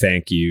goodbye,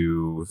 thank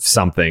you,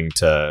 something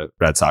to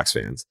Red Sox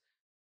fans.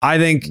 I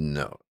think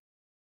no.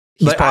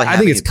 I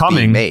think it's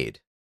coming. Made.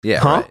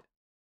 Yeah, right.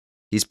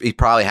 He's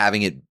probably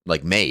having it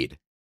like made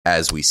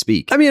as we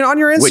speak. I mean, on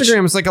your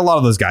Instagram, it's like a lot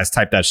of those guys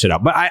type that shit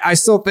up. But I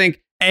still think,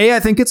 A,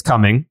 I think it's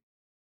coming.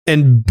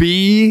 And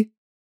B,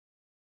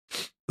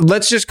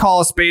 let's just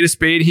call a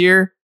spade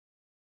here.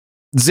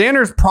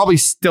 Xander's probably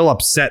still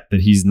upset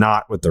that he's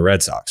not with the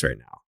Red Sox right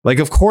now. Like,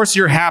 of course,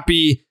 you're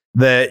happy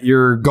that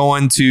you're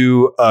going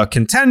to a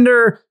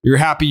contender. You're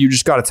happy you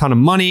just got a ton of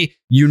money.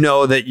 You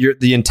know that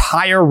the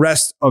entire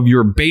rest of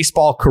your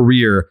baseball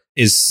career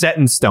is set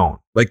in stone.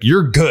 Like,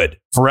 you're good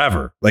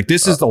forever. Like,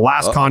 this is the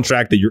last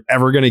contract that you're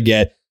ever going to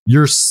get.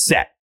 You're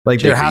set. Like,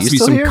 Jake, there has to be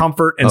some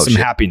comfort and some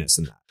happiness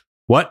in that.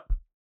 What?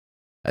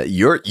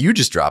 You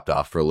just dropped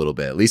off for a little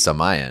bit, at least on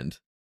my end.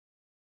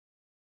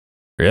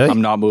 Really?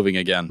 I'm not moving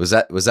again. Was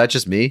that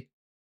just me?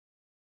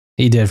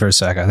 He did for a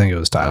sec. I think it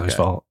was Tyler's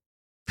fault.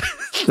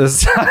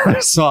 This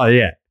Tyler's fault,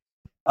 yeah.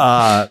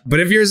 But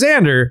if you're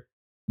Xander,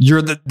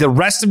 you're the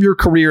rest of your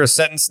career is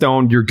set in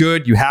stone. You're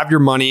good. You have your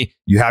money.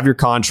 You have your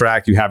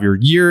contract. You have your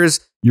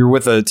years. You're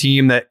with a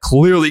team that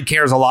clearly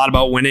cares a lot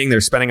about winning.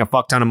 They're spending a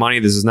fuck ton of money.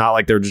 This is not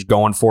like they're just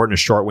going for it in a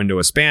short window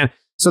of span.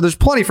 So there's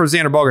plenty for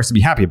Xander Bogaerts to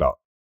be happy about.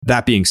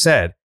 That being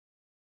said,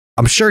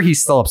 I'm sure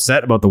he's still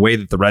upset about the way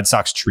that the Red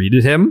Sox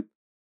treated him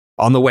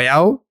on the way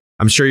out.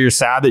 I'm sure you're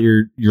sad that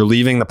you're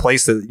leaving the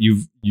place that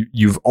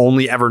you've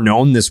only ever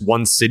known, this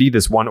one city,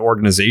 this one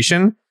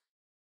organization.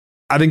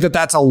 I think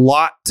that's a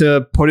lot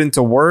to put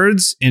into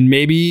words, and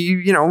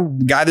maybe,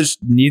 the guy just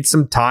needs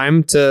some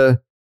time to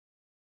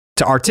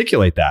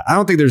articulate that. I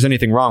don't think there's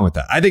anything wrong with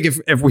that. I think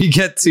if we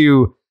get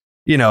to,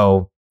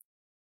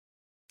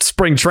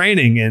 spring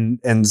training and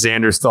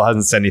Xander still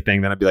hasn't said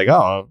anything, then I'd be like,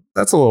 oh,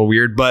 that's a little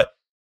weird. But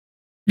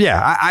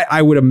yeah,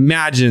 I would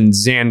imagine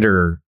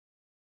Xander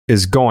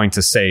is going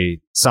to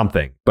say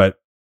something. But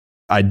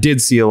I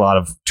did see a lot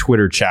of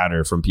Twitter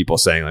chatter from people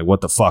saying, like,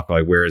 what the fuck?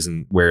 Like, where is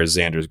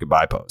Xander's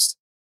goodbye post?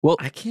 Well,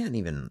 I can't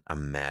even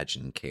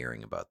imagine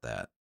caring about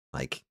that.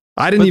 Like,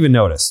 I didn't even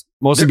notice.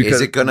 Mostly because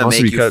is it going to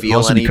make you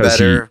feel any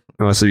better?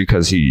 Mostly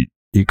because he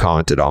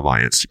commented on my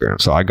Instagram,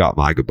 so I got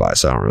my goodbye.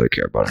 So I don't really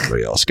care about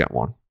anybody else getting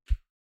one.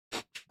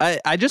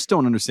 I just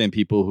don't understand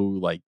people who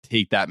like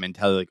take that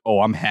mentality, like,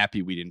 oh, I'm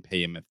happy we didn't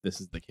pay him if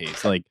this is the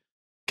case. Like,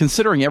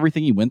 considering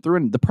everything he went through,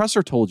 and the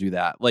presser told you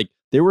that, like,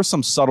 there were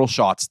some subtle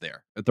shots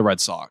there at the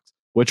Red Sox,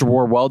 which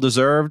were well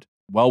deserved,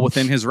 well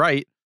within his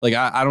right. Like,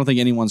 I don't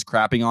think anyone's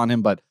crapping on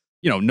him, but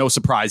no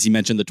surprise. He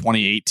mentioned the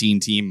 2018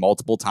 team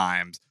multiple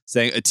times,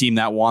 saying a team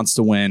that wants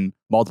to win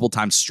multiple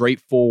times,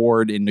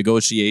 straightforward in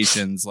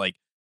negotiations. Like,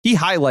 he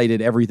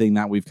highlighted everything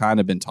that we've kind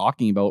of been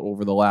talking about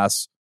over the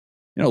last,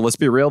 let's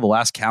be real, the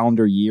last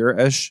calendar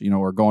year-ish,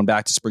 or going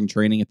back to spring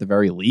training at the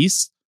very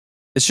least.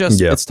 It's just,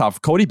 It's tough.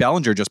 Cody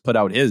Bellinger just put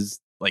out his,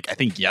 I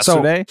think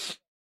yesterday. So,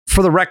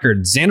 for the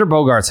record, Xander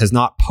Bogaerts has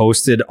not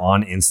posted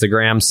on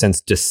Instagram since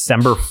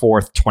December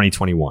 4th,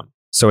 2021.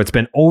 So it's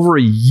been over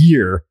a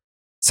year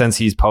since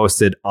he's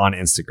posted on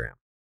Instagram.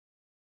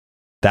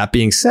 That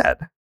being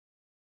said,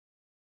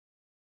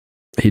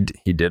 he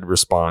did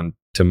respond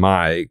to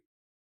my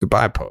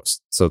goodbye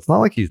post. So it's not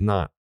like he's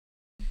not.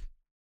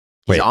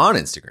 He's on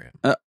Instagram.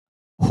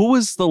 Who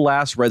was the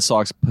last Red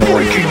Sox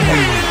player?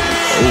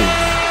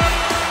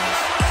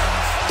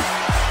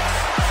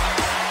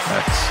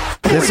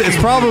 It's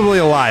probably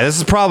a lie. This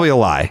is probably a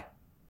lie.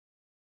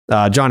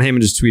 John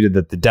Heyman just tweeted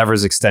that the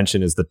Devers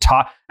extension is the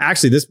top.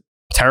 Actually, this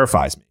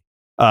terrifies me.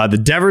 The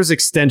Devers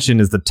extension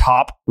is the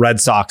top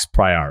Red Sox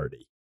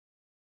priority.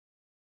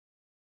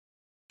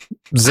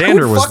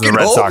 Xander was the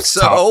Red Sox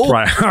top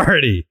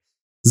priority.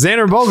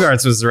 Xander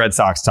Bogaerts was the Red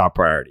Sox top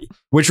priority.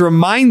 Which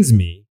reminds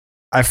me,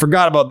 I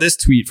forgot about this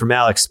tweet from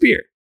Alex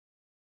Spear.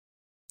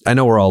 I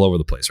know we're all over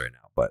the place right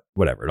now, but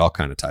whatever. It all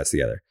kind of ties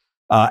together.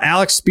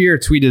 Alex Spear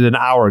tweeted an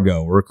hour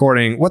ago. We're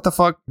recording. What the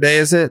fuck day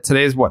is it?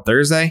 Today's what?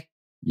 Thursday?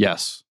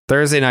 Yes.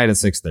 Thursday night at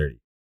 6:30.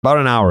 About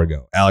an hour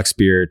ago, Alex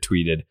Spear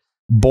tweeted,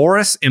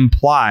 Boris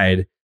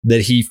implied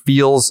that he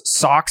feels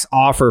Sox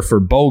offer for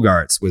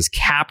Bogaerts was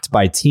capped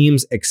by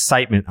teams'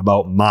 excitement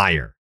about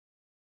Meyer.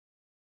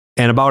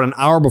 And about an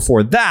hour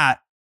before that,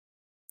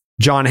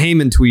 John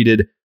Heyman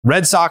tweeted,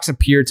 Red Sox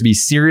appear to be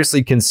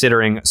seriously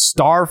considering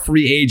star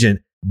free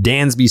agent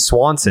Dansby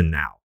Swanson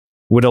now.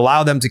 Would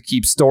allow them to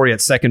keep Story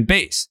at second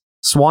base.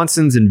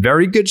 Swanson's in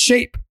very good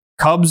shape.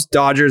 Cubs,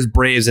 Dodgers,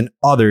 Braves, and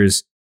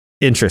others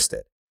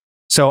interested.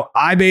 So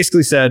I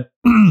basically said,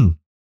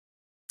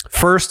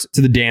 first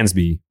to the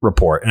Dansby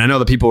report. And I know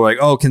that people were like,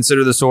 oh,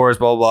 consider the source,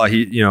 blah, blah,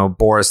 blah.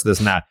 Boris, this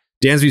and that.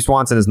 Dansby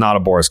Swanson is not a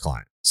Boris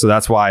client. So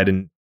that's why I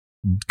didn't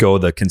go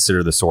the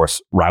consider the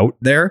source route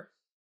there.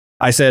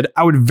 I said,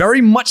 I would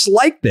very much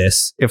like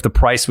this if the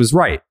price was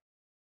right.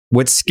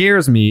 What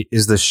scares me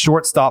is the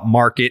shortstop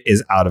market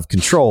is out of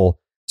control.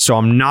 So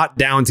I'm not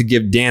down to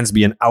give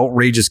Dansby an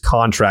outrageous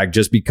contract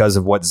just because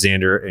of what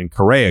Xander and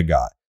Correa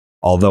got.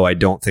 Although I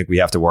don't think we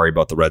have to worry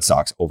about the Red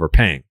Sox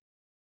overpaying.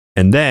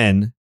 And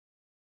then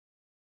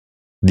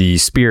the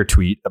Spear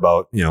tweet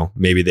about,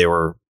 maybe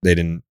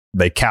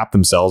they capped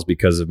themselves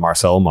because of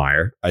Marcelo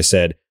Meyer. I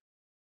said,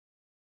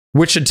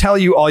 which should tell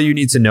you all you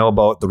need to know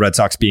about the Red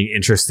Sox being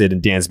interested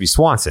in Dansby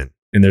Swanson.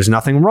 And there's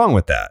nothing wrong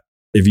with that.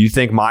 If you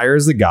think Meyer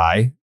is the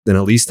guy, then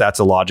at least that's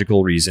a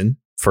logical reason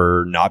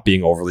for not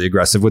being overly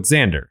aggressive with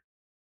Xander.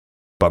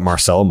 But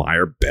Marcelo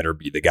Meyer better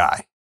be the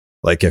guy.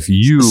 Like if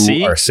you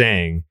are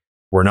saying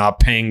we're not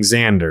paying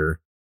Xander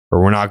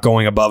or we're not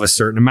going above a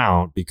certain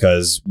amount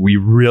because we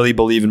really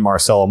believe in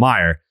Marcelo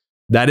Meyer,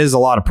 that is a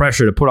lot of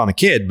pressure to put on the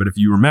kid. But if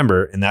you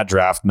remember in that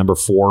draft, number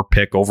 4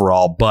 pick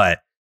overall, but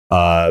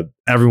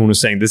everyone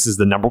was saying this is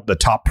the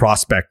top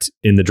prospect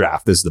in the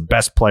draft. This is the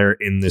best player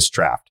in this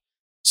draft.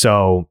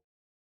 So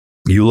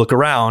you look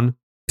around,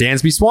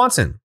 Dansby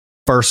Swanson,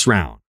 first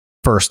round,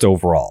 first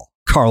overall.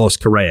 Carlos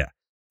Correa,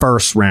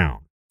 first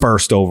round,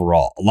 first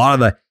overall. A lot of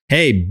the,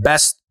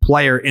 best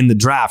player in the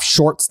draft,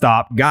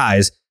 shortstop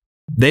guys,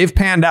 they've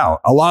panned out.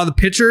 A lot of the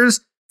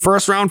pitchers,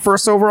 first round,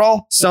 first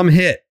overall, some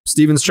hit.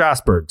 Steven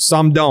Strasburg,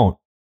 some don't.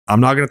 I'm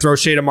not going to throw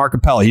shade at Mark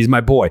Capella. He's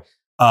my boy.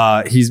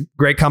 He's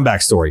great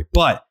comeback story.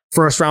 But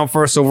first round,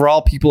 first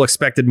overall, people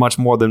expected much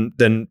more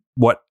than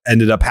what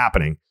ended up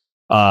happening.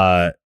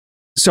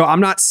 So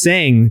I'm not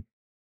saying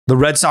the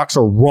Red Sox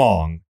are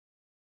wrong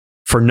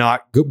for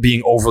not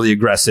being overly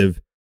aggressive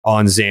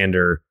on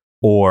Xander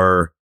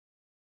or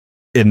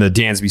in the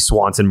Dansby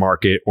Swanson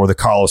market or the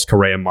Carlos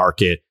Correa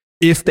market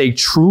if they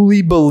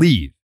truly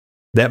believe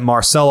that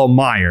Marcelo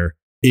Meyer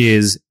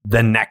is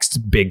the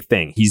next big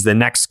thing. He's the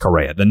next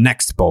Correa, the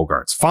next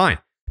Bogaerts. Fine.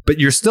 But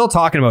you're still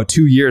talking about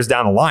 2 years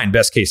down the line,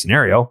 best case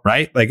scenario,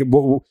 right? Like,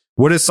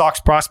 what does Sox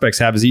prospects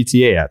have as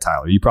ETA at,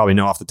 Tyler? You probably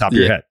know off the top of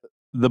your head.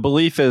 The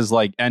belief is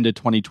like end of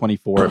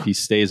 2024, if he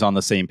stays on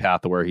the same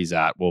path of where he's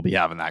at, we'll be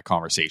having that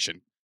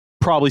conversation.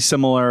 Probably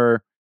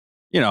similar,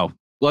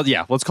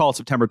 let's call it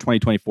September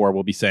 2024.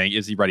 We'll be saying,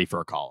 is he ready for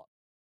a call-up?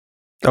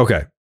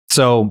 Okay.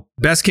 So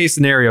best case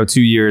scenario,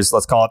 2 years,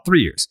 let's call it 3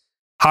 years.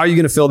 How are you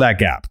going to fill that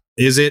gap?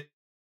 Is it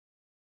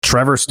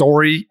Trevor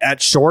Story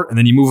at short and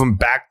then you move him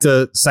back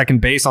to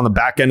second base on the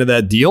back end of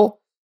that deal?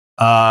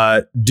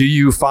 Do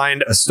you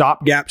find a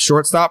stopgap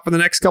shortstop for the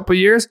next couple of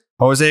years?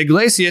 Jose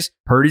Iglesias,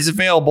 heard he's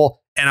available.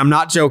 And I'm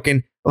not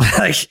joking.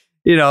 Like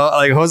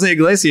Jose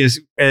Iglesias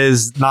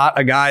is not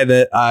a guy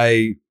that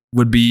I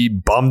would be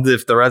bummed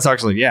if the Red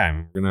Sox are like,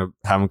 I'm going to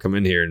have him come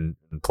in here and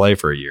play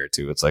for a year or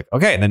two. It's like,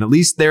 okay, then at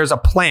least there's a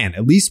plan.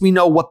 At least we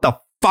know what the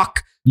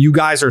fuck you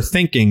guys are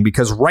thinking.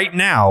 Because right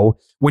now,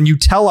 when you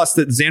tell us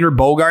that Xander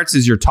Bogaerts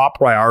is your top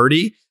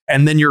priority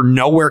and then you're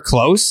nowhere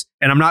close,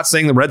 and I'm not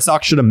saying the Red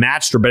Sox should have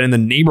matched or been in the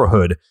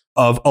neighborhood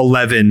of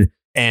 11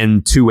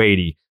 and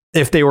 280.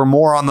 If they were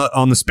more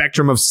on the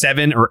spectrum of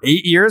 7 or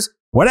 8 years,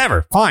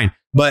 whatever, fine.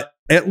 But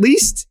at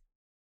least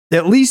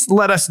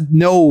let us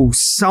know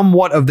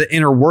somewhat of the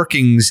inner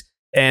workings.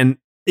 And,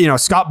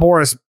 Scott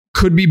Boras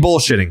could be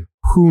bullshitting.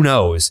 Who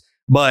knows?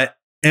 But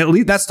at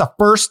least that's the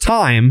first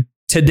time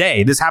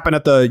today. This happened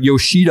at the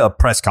Yoshida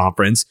press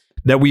conference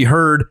that we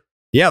heard,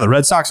 the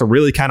Red Sox are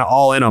really kind of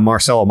all in on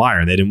Marcelo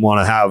Meyer. They didn't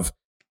want to have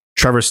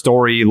Trevor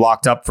Story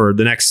locked up for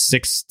the next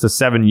 6 to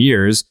 7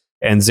 years.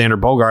 and Xander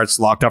Bogaerts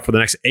locked up for the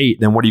next 8,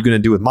 then what are you going to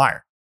do with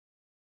Meyer?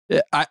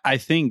 I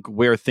think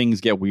where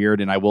things get weird,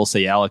 and I will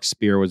say Alex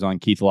Spear was on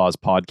Keith Law's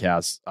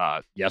podcast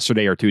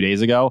yesterday or 2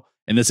 days ago,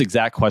 and this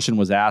exact question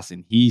was asked,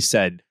 and he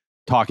said,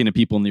 talking to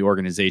people in the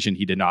organization,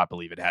 he did not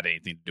believe it had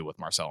anything to do with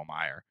Marcelo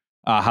Meyer,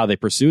 how they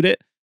pursued it.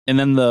 And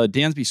then the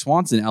Dansby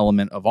Swanson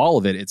element of all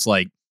of it, it's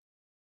like,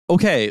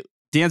 okay,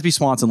 Dansby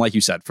Swanson, like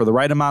you said, for the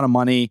right amount of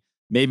money,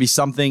 maybe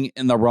something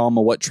in the realm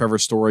of what Trevor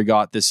Story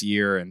got this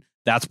year, and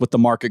that's with the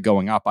market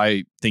going up.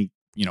 I think,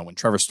 when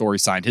Trevor Story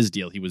signed his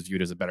deal, he was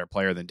viewed as a better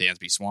player than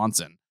Dansby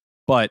Swanson.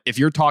 But if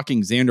you're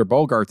talking Xander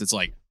Bogaerts, it's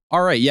like,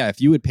 all right, yeah, if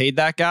you had paid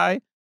that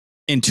guy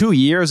in 2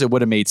 years, it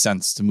would have made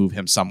sense to move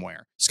him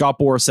somewhere. Scott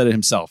Boras said it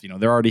himself.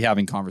 They're already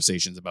having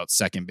conversations about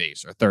second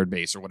base or third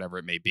base or whatever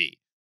it may be.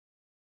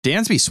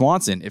 Dansby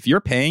Swanson, if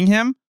you're paying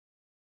him,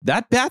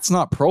 that bat's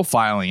not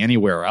profiling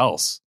anywhere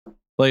else.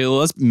 Like,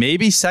 let's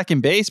maybe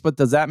second base, but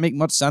does that make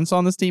much sense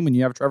on this team when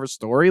you have Trevor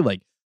Story?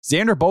 Like,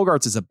 Xander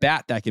Bogaerts is a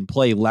bat that can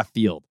play left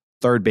field,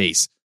 third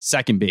base,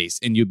 second base,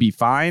 and you'd be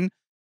fine.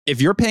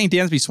 If you're paying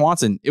Dansby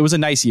Swanson, it was a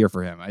nice year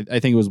for him. I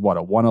think it was a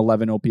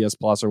 111 OPS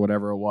plus or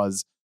whatever it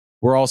was.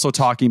 We're also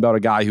talking about a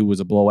guy who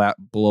was a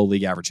below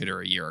league average hitter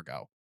a year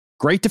ago.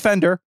 Great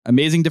defender,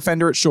 amazing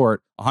defender at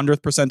short, 100th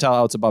percentile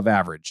outs above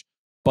average.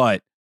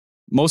 But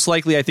most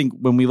likely, I think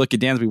when we look at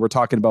Dansby, we're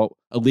talking about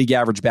a league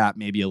average bat,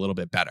 maybe a little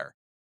bit better.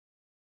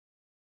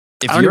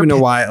 I don't even know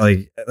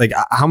why. Like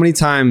how many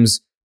times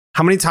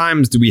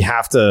do we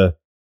have to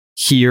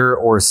hear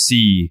or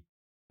see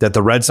that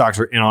the Red Sox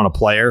are in on a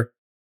player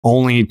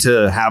only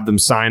to have them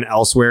sign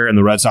elsewhere, and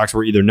the Red Sox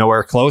were either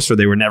nowhere close or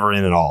they were never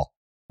in at all?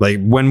 Like,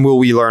 when will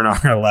we learn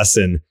our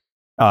lesson?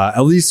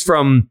 At least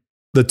from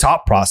the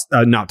top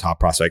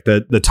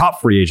the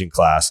top free agent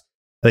class.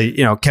 Like,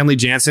 Kenley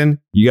Jansen,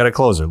 you got a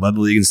closer, led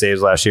the league in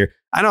saves last year.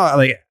 I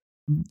know,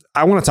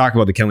 I want to talk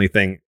about the Kenley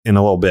thing in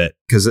a little bit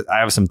because I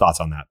have some thoughts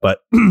on that. But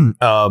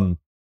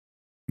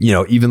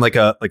even like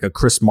a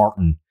Chris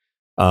Martin,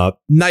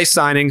 nice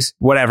signings,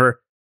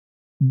 whatever.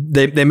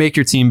 They make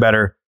your team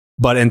better.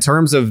 But in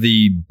terms of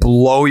the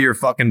blow your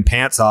fucking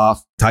pants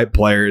off type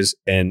players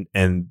and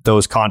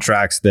those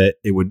contracts that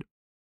it would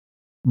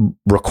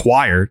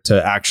require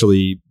to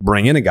actually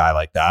bring in a guy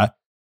like that,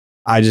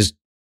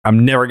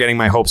 I'm never getting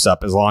my hopes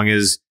up as long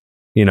as,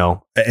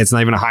 it's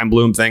not even a Chaim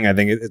Bloom thing. I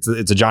think it's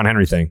a John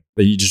Henry thing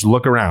that you just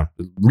look around,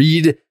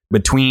 read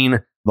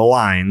between the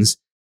lines.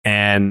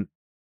 And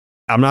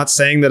I'm not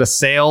saying that a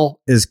sale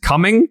is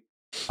coming.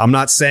 I'm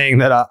not saying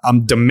that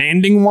I'm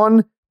demanding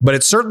one, but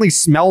it certainly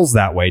smells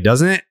that way,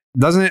 doesn't it?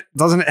 Doesn't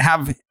it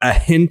have a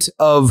hint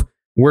of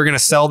we're going to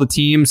sell the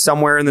team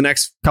somewhere in the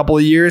next couple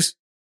of years?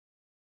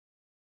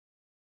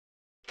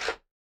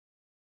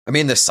 I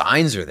mean, the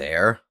signs are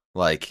there,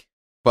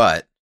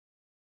 but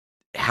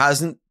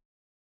hasn't.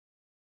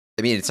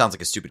 I mean, it sounds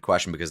like a stupid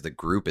question because the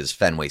group is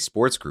Fenway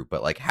Sports Group,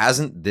 but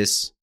hasn't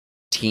this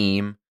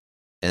team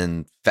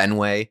and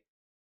Fenway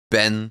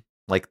been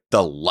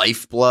the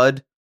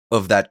lifeblood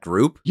of that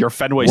group? Your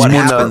Fenway. What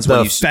happens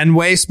when you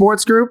Fenway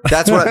Sports Group?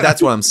 That's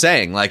what I'm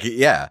saying.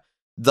 Yeah.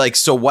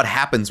 So what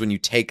happens when you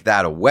take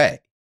that away?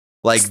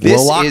 This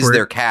is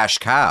their cash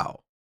cow.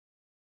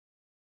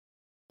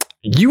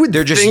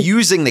 They're just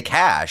using the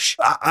cash.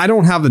 I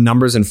don't have the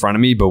numbers in front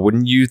of me, but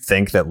wouldn't you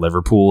think that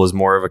Liverpool is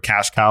more of a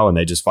cash cow and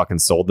they just fucking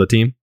sold the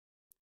team?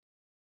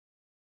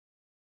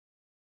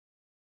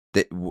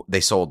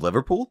 They sold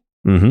Liverpool?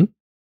 Mm-hmm.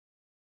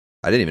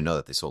 I didn't even know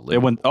that they sold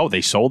Liverpool.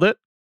 They sold it?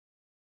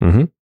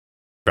 Mm-hmm.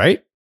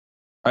 Right?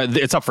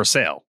 It's up for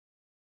sale.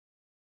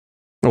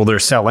 Well, they're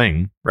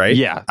selling, right?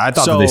 Yeah. I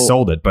thought that they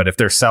sold it, but if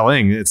they're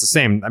selling, it's the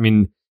same. I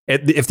mean,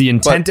 if the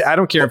intent, I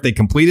don't care if they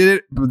completed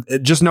it,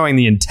 but just knowing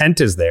the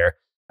intent is there,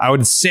 I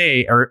would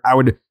say, or I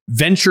would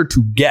venture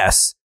to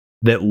guess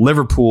that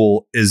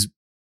Liverpool is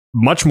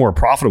much more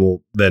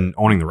profitable than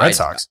owning the Red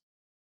Sox.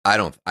 I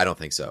don't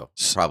think so.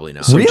 Probably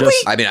not. Really?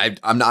 I mean,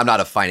 I'm not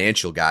a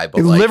financial guy,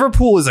 but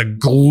Liverpool is a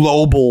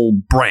global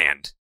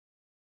brand.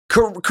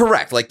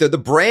 Correct.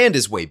 The brand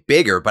is way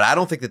bigger, but I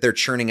don't think that they're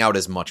churning out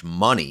as much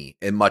money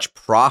and much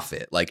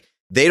profit.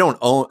 They don't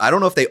own. I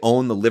don't know if they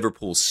own the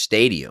Liverpool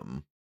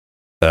Stadium.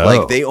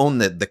 Oh. They own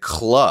the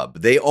club.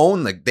 They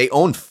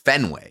own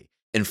Fenway,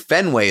 and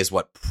Fenway is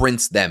what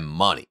prints them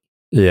money.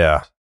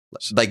 Yeah.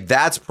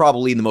 That's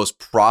probably the most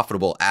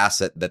profitable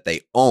asset that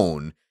they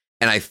own.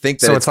 And I think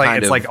that so it's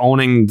like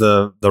owning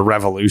the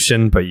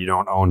Revolution, but you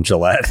don't own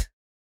Gillette.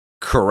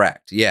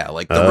 Correct. Yeah.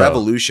 The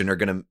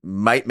Revolution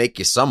might make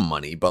you some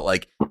money,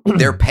 but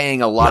they're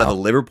paying a lot of the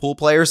Liverpool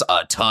players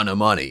a ton of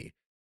money.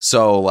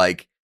 So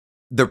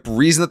the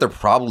reason that they're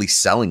probably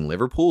selling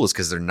Liverpool is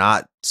because they're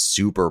not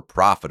super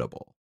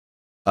profitable.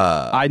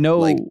 I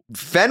know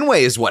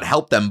Fenway is what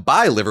helped them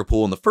buy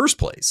Liverpool in the first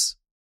place.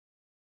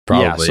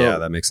 Probably. Yeah,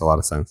 that makes a lot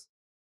of sense.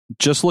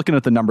 Just looking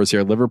at the numbers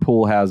here,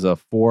 Liverpool has a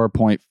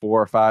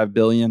 $4.45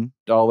 billion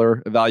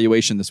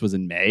evaluation. This was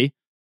in May.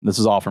 This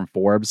is all from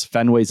Forbes.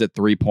 Fenway's at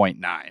 3.9,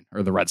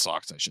 or the Red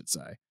Sox, I should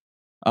say.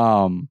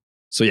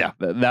 So yeah,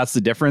 that's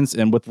the difference.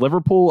 And with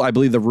Liverpool, I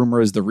believe the rumor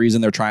is the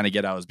reason they're trying to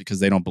get out is because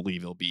they don't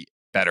believe it'll be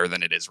better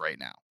than it is right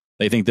now.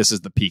 They think this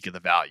is the peak of the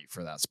value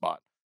for that spot.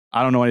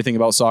 I don't know anything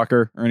about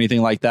soccer or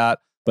anything like that,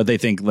 but they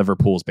think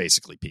Liverpool's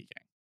basically peaking.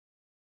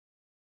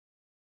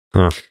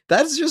 Huh.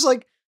 That's just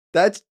like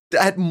that.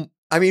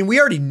 I mean, we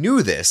already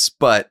knew this,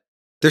 but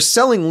they're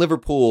selling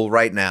Liverpool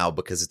right now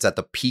because it's at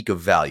the peak of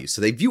value. So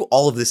they view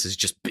all of this as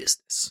just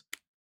business.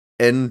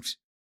 And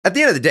at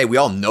the end of the day, we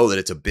all know that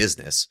it's a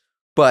business.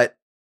 But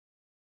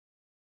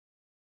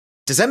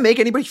does that make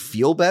anybody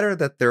feel better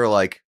that they're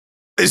like,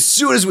 as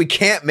soon as we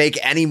can't make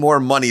any more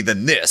money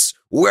than this,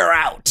 we're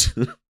out?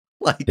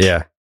 Like,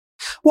 yeah.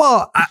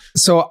 Well,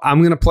 so I'm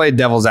going to play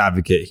devil's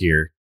advocate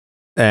here.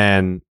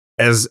 And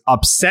as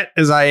upset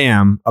as I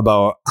am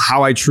about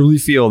how I truly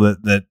feel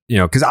that you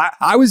know, because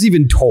I was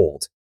even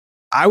told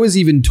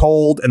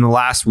in the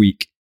last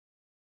week,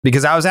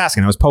 because I was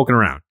asking, I was poking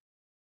around.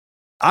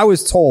 I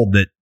was told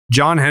that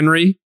John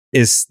Henry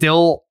is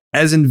still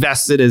as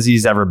invested as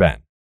he's ever been,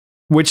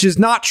 which is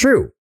not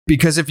true.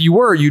 Because if you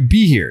were, you'd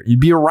be here, you'd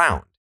be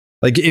around.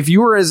 Like if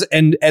you were as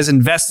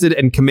invested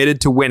and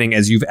committed to winning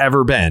as you've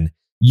ever been,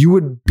 you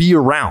would be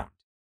around.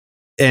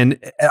 And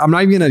I'm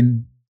not even going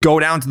to go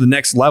down to the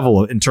next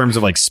level in terms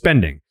of like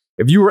spending.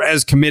 If you were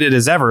as committed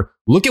as ever,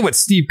 look at what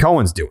Steve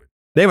Cohen's doing.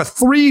 They have a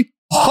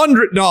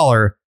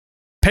 $300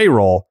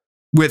 payroll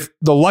with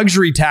the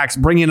luxury tax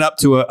bringing it up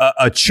to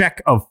a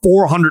check of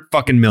 $400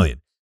 fucking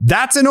million.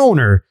 That's an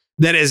owner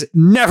that has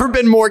never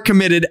been more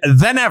committed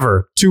than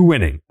ever to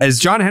winning. Is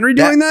John Henry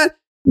doing that?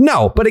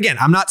 No. But again,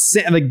 I'm not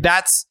saying like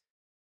that's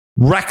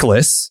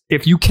reckless.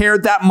 If you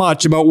cared that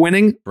much about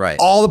winning, right,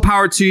 all the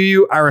power to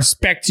you. I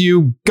respect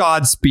you.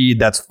 Godspeed.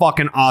 That's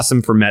fucking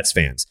awesome for Mets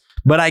fans.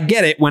 But I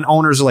get it when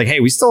owners are like, hey,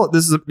 this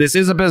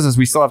is a business.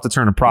 We still have to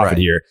turn a profit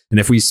here. And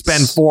if we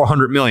spend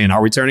 $400 million,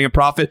 are we turning a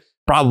profit?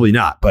 Probably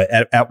not. But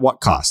at what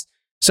cost?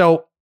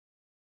 So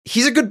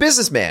he's a good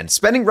businessman.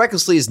 Spending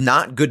recklessly is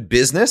not good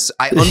business.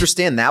 I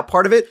understand that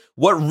part of it.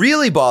 What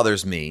really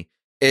bothers me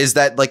is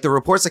that like the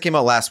reports that came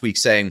out last week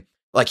saying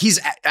like he's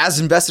as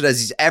invested as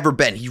he's ever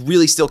been. He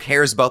really still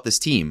cares about this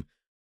team.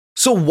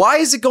 So why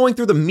is it going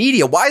through the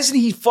media? Why isn't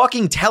he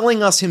fucking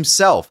telling us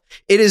himself?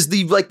 It is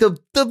the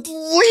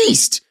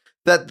least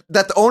that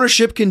the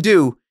ownership can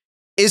do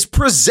is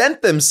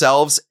present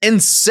themselves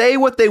and say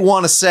what they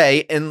want to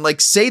say and like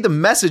say the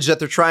message that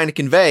they're trying to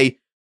convey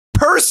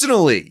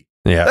personally.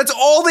 Yeah. That's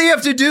all they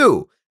have to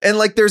do. And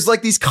like there's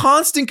like these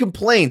constant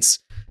complaints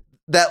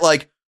that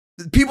like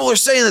people are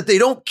saying that they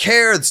don't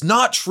care. It's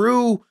not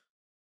true.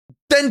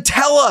 Then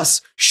tell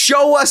us,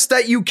 show us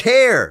that you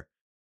care.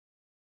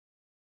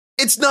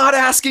 It's not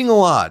asking a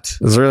lot.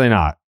 It's really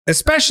not.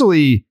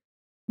 Especially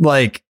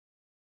like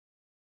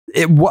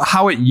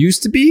how it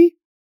used to be.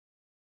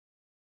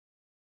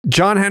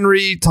 John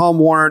Henry, Tom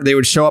Warner, they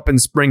would show up in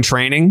spring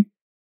training.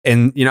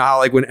 And you know how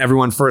like when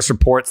everyone first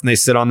reports and they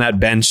sit on that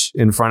bench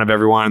in front of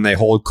everyone and they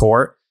hold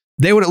court,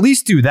 they would at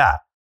least do that.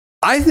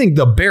 I think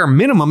the bare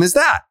minimum is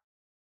that.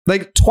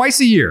 Like twice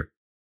a year.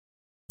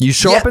 You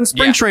show up in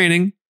spring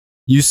training.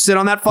 You sit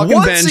on that fucking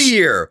bench. Once a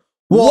year.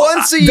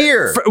 Once a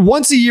year.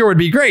 Once a year would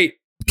be great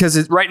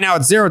because right now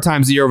it's 0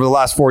 times a year over the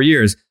last 4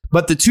 years.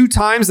 But the 2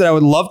 times that I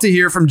would love to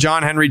hear from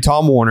John Henry,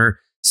 Tom Warner,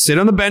 sit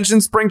on the bench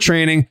in spring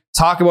training,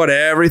 talk about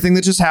everything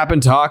that just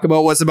happened, talk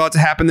about what's about to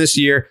happen this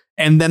year,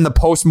 and then the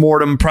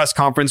post-mortem press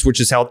conference, which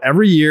is held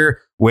every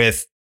year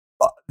with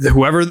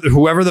whoever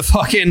the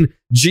fucking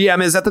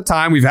GM is at the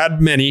time. We've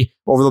had many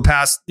over the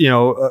past,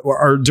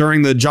 or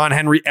during the John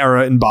Henry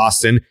era in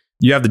Boston.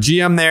 You have the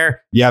GM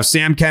there, you have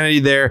Sam Kennedy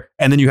there,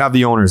 and then you have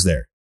the owners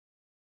there.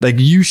 Like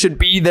you should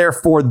be there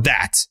for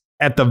that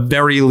at the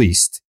very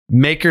least.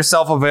 Make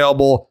yourself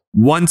available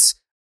once.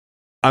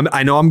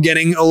 I know I'm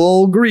getting a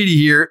little greedy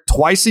here.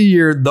 Twice a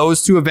year,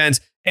 those 2 events.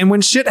 And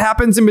when shit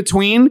happens in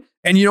between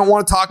and you don't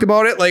want to talk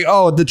about it, like,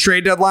 oh, the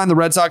trade deadline, the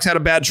Red Sox had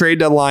a bad trade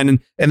deadline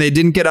and they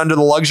didn't get under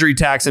the luxury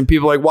tax. And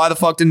people are like, why the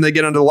fuck didn't they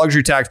get under the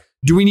luxury tax?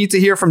 Do we need to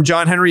hear from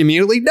John Henry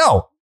immediately?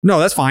 No,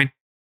 that's fine.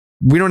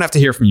 We don't have to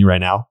hear from you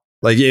right now.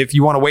 Like if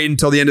you want to wait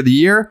until the end of the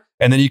year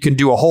and then you can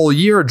do a whole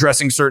year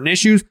addressing certain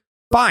issues,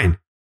 fine.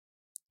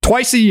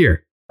 Twice a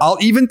year. I'll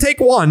even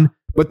take 1,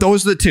 but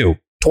those are the 2.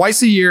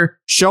 Twice a year,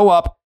 show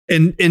up.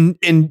 And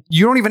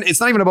you don't even, it's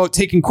not even about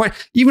taking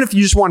questions. Even if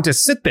you just want to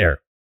sit there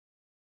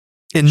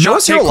and show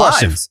not take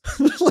questions.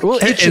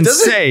 and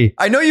say,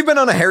 I know you've been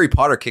on a Harry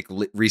Potter kick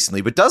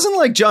recently, but doesn't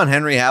like John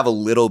Henry have a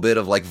little bit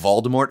of like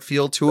Voldemort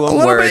feel to him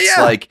where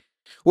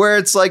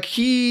it's like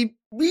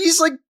he's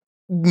like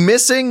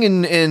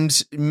missing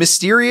and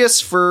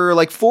mysterious for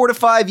like 4 to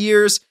 5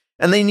 years.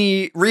 And then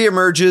he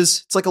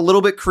reemerges. It's like a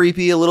little bit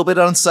creepy, a little bit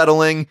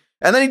unsettling.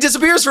 And then he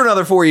disappears for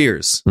another 4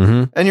 years.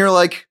 Mm-hmm. And you're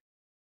like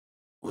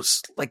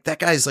that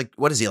guy's like,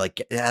 what is he like?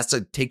 It has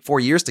to take 4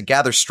 years to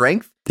gather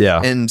strength.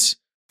 Yeah. And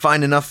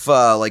find enough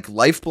like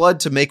lifeblood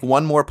to make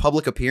one more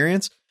public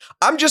appearance.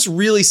 I'm just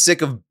really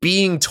sick of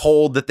being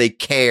told that they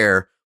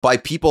care by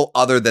people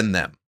other than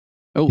them.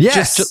 Oh,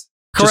 yes.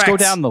 Just go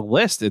down the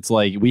list. It's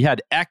like we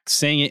had X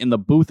saying it in the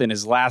booth in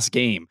his last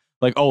game.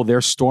 Like, oh,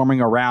 they're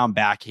storming around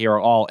back here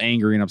all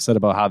angry and upset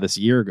about how this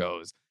year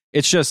goes.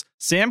 It's just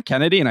Sam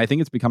Kennedy, and I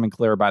think it's becoming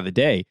clearer by the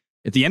day.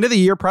 At the end of the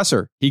year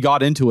presser, he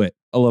got into it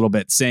a little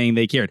bit, saying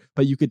they cared.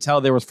 But you could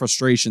tell there was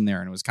frustration there,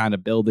 and it was kind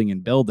of building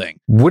and building.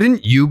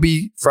 Wouldn't you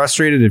be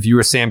frustrated if you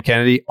were Sam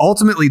Kennedy?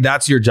 Ultimately,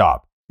 that's your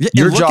job. Yeah,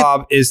 your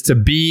job is to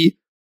be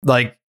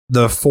like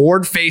the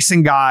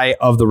forward-facing guy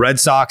of the Red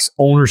Sox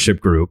ownership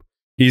group.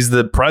 He's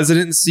the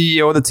president and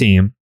CEO of the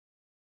team.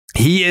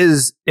 He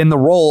is in the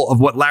role of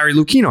what Larry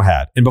Lucchino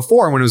had. And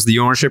before, when it was the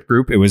ownership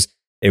group, it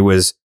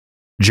was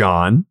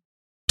John,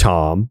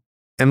 Tom,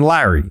 and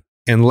Larry.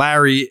 And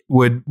Larry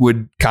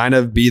would kind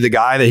of be the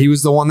guy that he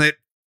was the one that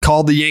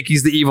called the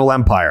Yankees the evil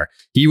empire.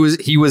 He was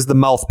the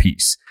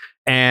mouthpiece.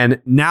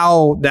 And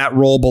now that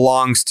role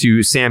belongs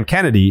to Sam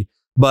Kennedy.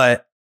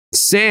 But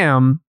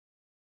Sam,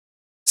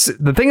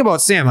 the thing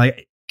about Sam,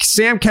 like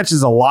Sam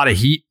catches a lot of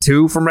heat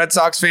too from Red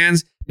Sox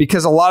fans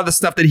because a lot of the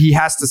stuff that he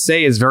has to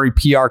say is very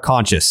PR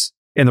conscious.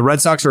 And the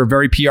Red Sox are a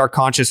very PR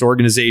conscious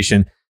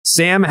organization.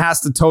 Sam has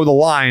to toe the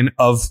line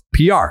of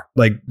PR.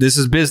 Like, this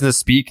is business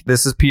speak.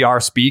 This is PR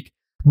speak.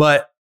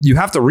 But you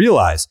have to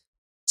realize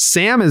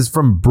Sam is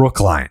from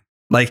Brookline.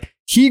 Like,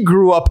 he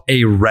grew up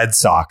a Red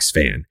Sox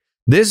fan.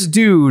 This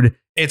dude,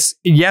 it's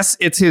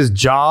his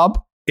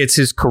job. It's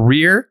his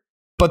career.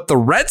 But the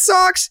Red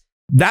Sox,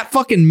 that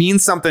fucking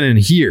means something in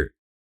here.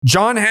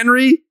 John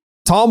Henry,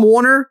 Tom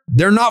Warner,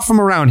 they're not from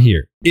around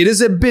here. It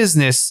is a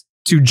business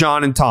to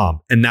John and Tom,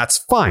 and that's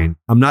fine.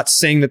 I'm not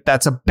saying that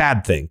that's a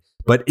bad thing,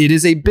 but it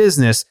is a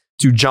business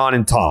to John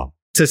and Tom.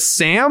 To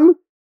Sam,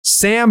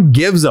 Sam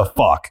gives a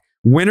fuck.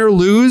 Win or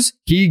lose,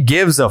 he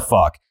gives a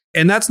fuck.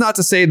 And that's not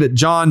to say that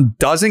John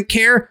doesn't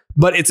care,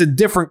 but it's a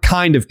different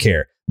kind of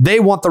care. They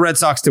want the Red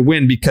Sox to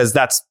win because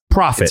that's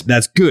profit.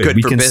 That's good.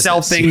 We can business.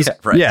 Sell things. Yeah,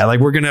 right. Yeah,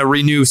 like we're going to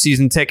renew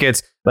season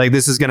tickets. Like,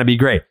 this is going to be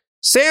great.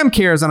 Sam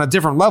cares on a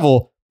different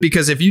level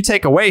because if you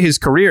take away his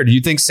career, do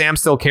you think Sam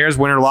still cares,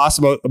 win or loss,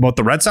 about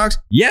the Red Sox?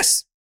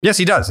 Yes. Yes,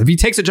 he does. If he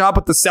takes a job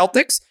with the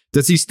Celtics,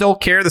 does he still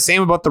care the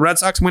same about the Red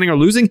Sox winning or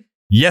losing?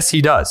 Yes,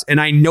 he does. And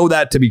I know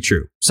that to be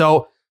true.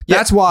 So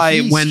that's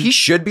why he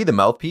should be the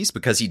mouthpiece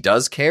because he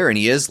does care and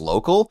he is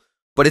local.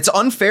 But it's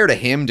unfair to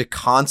him to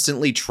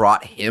constantly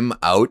trot him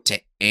out to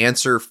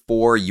answer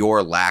for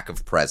your lack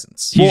of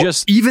presence.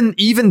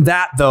 Even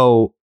that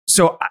though.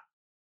 So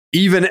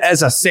even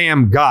as a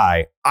Sam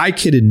guy, I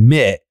could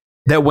admit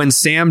that when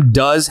Sam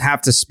does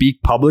have to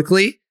speak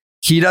publicly,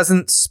 he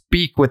doesn't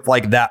speak with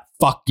like that,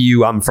 fuck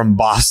you, I'm from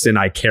Boston,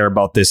 I care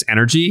about this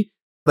energy.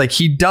 Like,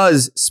 he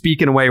does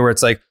speak in a way where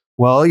it's like,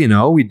 well, you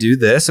know, we do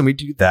this and we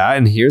do that,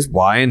 and here's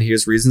why, and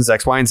here's reasons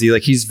X, Y, and Z.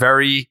 Like, he's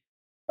very,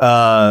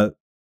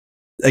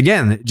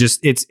 again, just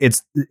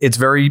it's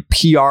very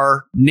PR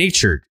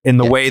natured in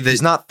the way that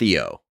he's not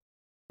Theo.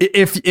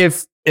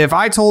 If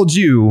I told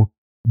you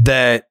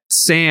that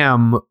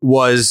Sam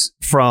was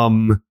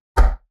from,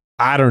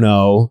 I don't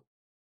know,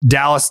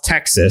 Dallas,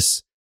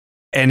 Texas,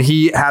 and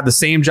he had the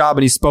same job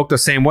and he spoke the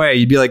same way,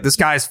 you'd be like, this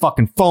guy's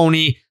fucking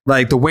phony.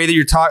 Like, the way that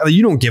you're talking, like,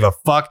 you don't give a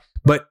fuck.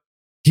 But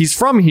he's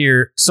from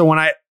here. So when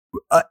I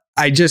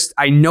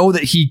know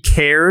that he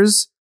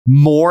cares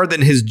more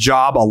than his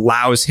job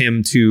allows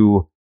him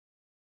to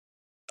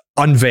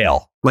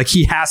unveil. Like,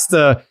 he has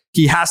to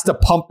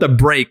pump the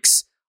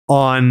brakes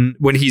on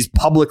when he's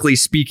publicly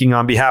speaking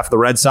on behalf of the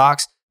Red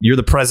Sox. You're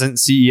the president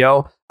and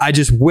CEO. I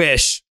just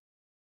wish,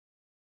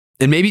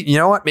 and maybe, you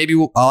know what? Maybe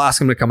I'll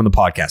ask him to come on the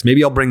podcast.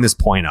 Maybe I'll bring this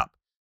point up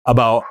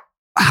about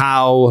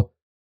how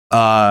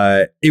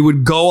it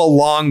would go a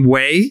long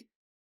way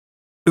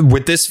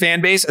with this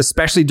fan base,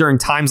 especially during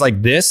times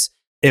like this,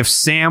 if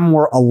Sam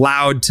were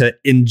allowed to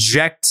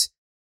inject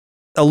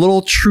a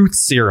little truth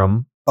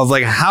serum of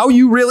like how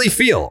you really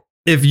feel.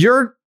 If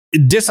you're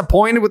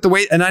disappointed with the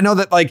way, and I know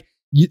that like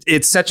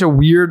it's such a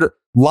weird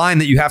line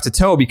that you have to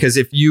toe, because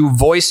if you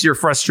voice your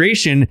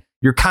frustration,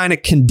 you're kind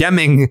of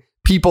condemning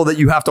people that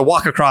you have to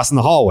walk across in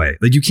the hallway.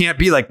 Like, you can't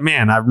be like,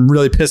 man, I'm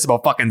really pissed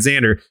about fucking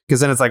Xander, because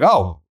then it's like,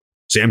 oh,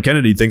 Sam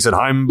Kennedy thinks that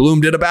Chaim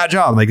Bloom did a bad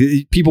job. Like,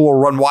 people will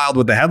run wild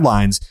with the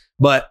headlines.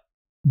 But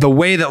the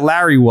way that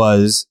Larry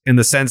was, in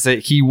the sense that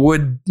he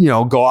would, you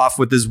know, go off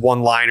with his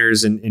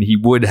one-liners and he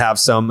would have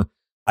some,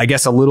 I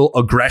guess, a little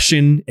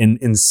aggression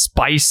and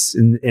spice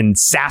and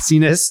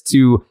sassiness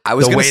to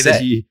the way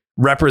that he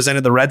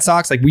represented the Red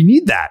Sox. Like, we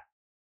need that.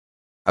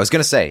 I was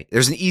going to say,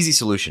 there's an easy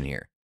solution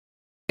here.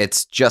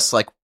 It's just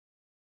like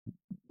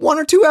one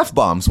or two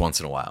F-bombs once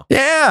in a while.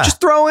 Yeah. Just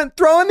throw in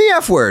the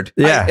F word.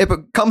 Yeah. It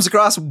comes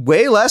across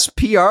way less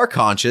PR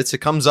conscious. It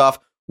comes off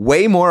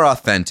way more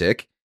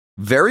authentic.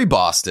 Very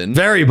Boston.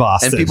 Very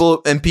Boston.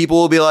 And people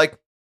will be like,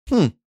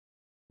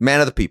 man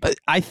of the people.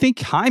 I think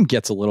Chaim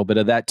gets a little bit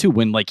of that too.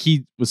 When like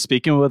he was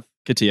speaking with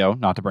Catillo,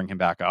 not to bring him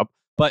back up,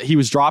 but he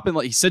was dropping,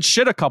 like, he said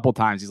shit a couple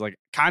times. He's like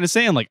kind of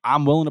saying like,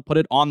 I'm willing to put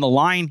it on the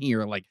line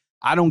here. Like,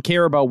 I don't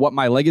care about what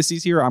my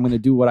legacy's here. I'm going to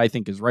do what I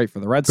think is right for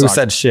the Red Sox. Who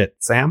said shit?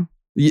 Sam?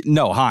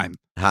 No, Chaim.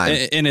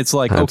 And it's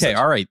like, Chaim, okay,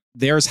 all right.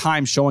 There's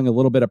Chaim showing a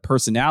little bit of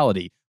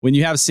personality. When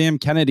you have Sam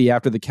Kennedy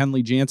after the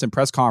Kenley Jansen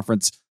press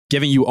conference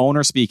giving you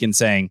owner speak and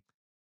saying,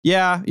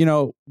 yeah, you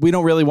know, we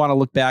don't really want to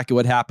look back at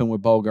what happened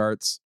with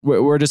Bogaerts.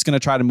 We're just going to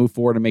try to move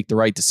forward and make the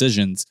right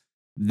decisions.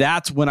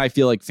 That's when I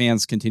feel like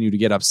fans continue to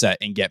get upset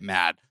and get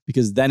mad,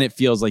 because then it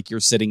feels like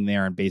you're sitting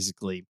there and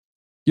basically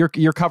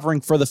you're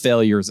covering for the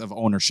failures of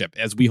ownership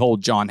as we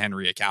hold John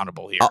Henry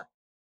accountable here.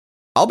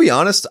 I'll be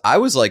honest. I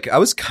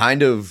was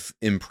kind of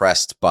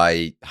impressed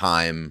by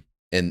Heim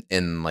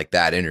in like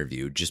that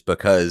interview, just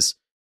because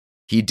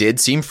he did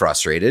seem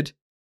frustrated.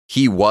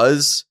 He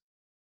was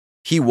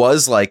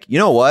like, you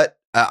know what?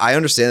 I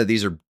understand that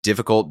these are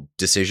difficult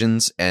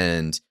decisions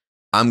and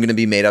I'm going to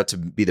be made out to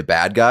be the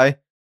bad guy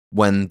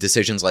when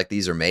decisions like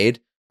these are made,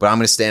 but I'm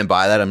going to stand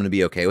by that. I'm going to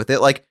be okay with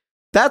it. Like,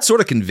 that sort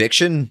of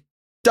conviction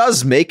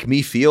does make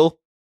me feel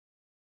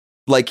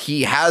like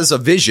he has a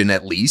vision,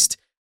 at least.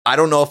 I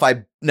don't know if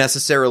I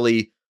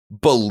necessarily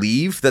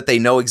believe that they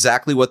know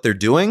exactly what they're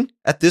doing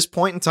at this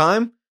point in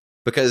time,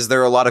 because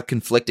there are a lot of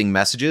conflicting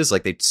messages.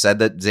 Like, they said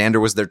that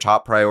Xander was their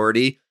top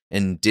priority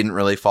and didn't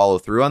really follow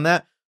through on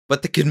that.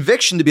 But the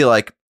conviction to be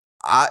like,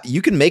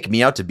 you can make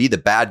me out to be the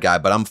bad guy,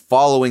 but I'm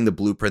following the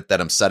blueprint that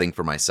I'm setting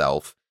for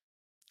myself.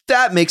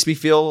 That makes me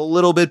feel a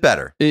little bit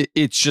better.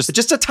 It's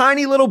just a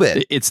tiny little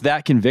bit. It's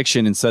that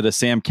conviction instead of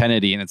Sam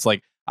Kennedy. And it's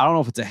like, I don't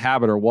know if it's a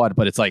habit or what,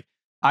 but it's like,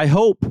 I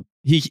hope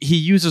he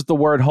uses the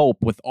word hope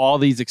with all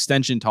these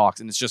extension talks.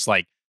 And it's just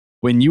like,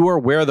 when you are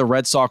where the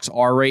Red Sox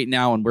are right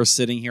now, and we're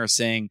sitting here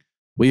saying,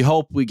 we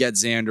hope we get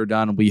Xander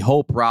done, we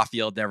hope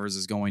Rafael Devers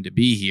is going to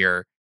be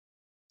here,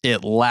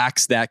 it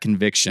lacks that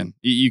conviction.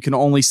 You can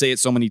only say it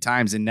so many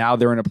times. And now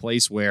they're in a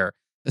place where,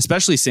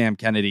 especially Sam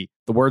Kennedy,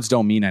 the words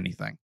don't mean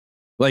anything.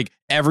 Like,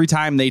 every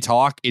time they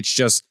talk, it's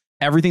just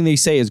everything they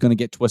say is going to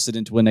get twisted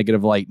into a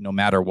negative light no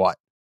matter what.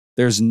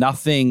 There's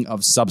nothing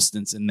of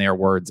substance in their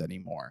words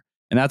anymore.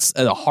 And that's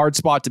a hard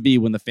spot to be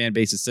when the fan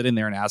base is sitting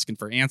there and asking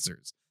for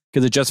answers,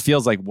 because it just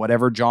feels like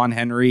whatever John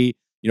Henry,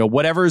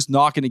 whatever is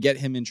not going to get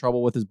him in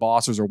trouble with his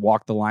bosses or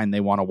walk the line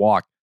they want to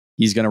walk,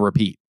 he's going to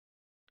repeat.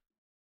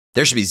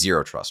 There should be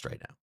zero trust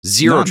right now.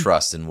 Zero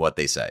trust in what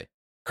they say.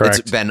 Correct.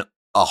 It's been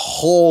a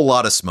whole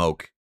lot of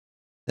smoke,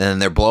 and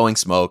they're blowing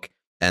smoke,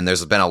 and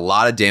there's been a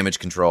lot of damage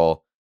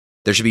control.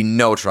 There should be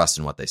no trust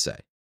in what they say.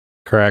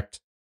 Correct.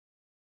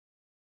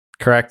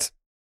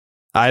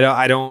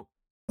 I don't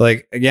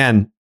like,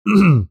 again,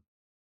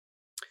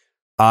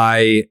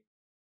 I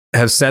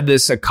have said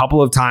this a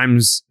couple of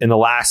times in the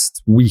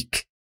last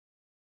week.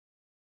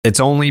 It's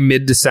only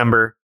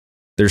mid-December.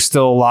 There's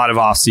still a lot of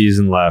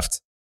offseason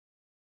left.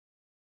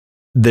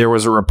 There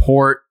was a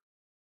report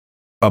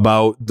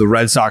about the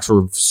Red Sox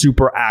were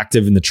super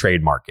active in the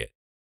trade market.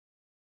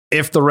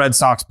 If the Red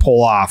Sox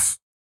pull off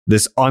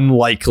this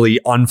unlikely,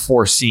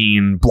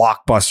 unforeseen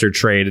blockbuster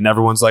trade, and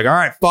everyone's like, all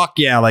right, fuck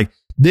yeah, like,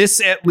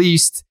 this at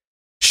least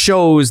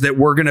shows that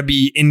we're going to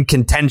be in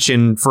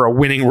contention for a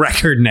winning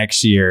record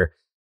next year,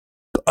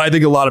 I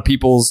think a lot of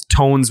people's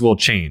tones will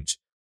change.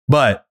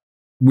 But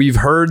we've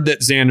heard that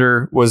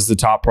Xander was the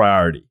top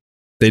priority.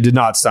 They did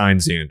not sign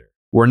Xander.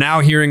 We're now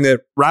hearing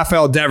that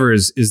Rafael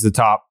Devers is the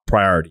top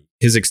priority,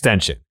 his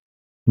extension.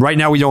 Right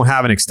now, we don't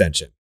have an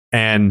extension.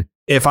 And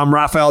if I'm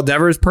Rafael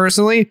Devers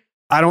personally,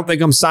 I don't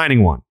think I'm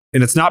signing one.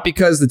 And it's not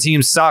because the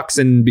team sucks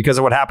and because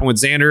of what happened with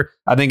Xander.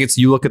 I think it's,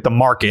 you look at the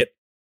market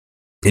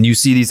and you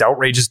see these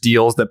outrageous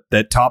deals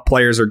that top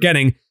players are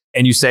getting,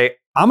 and you say,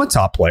 I'm a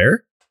top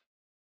player.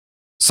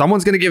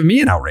 Someone's going to give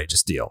me an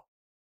outrageous deal.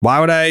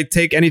 Why would I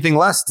take anything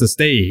less to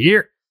stay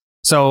here?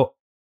 So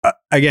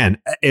again,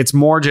 it's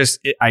more just,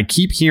 I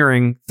keep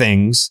hearing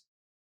things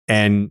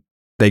and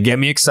they get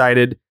me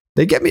excited.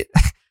 They get me.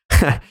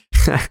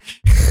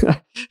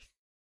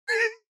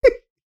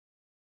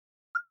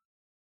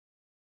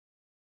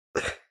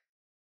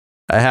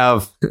 I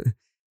have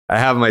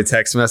my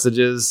text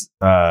messages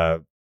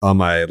on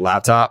my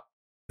laptop,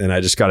 and I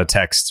just got a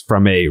text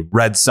from a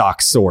Red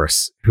Sox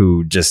source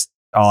who just,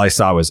 all I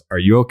saw was, "Are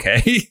you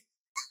okay?"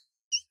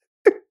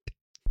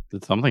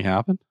 Did something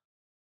happen?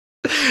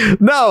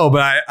 No,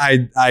 but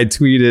I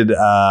tweeted,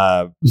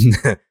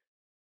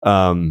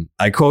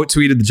 I quote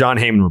tweeted the John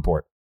Heyman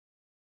report.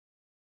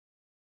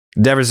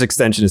 Devers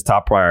extension is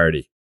top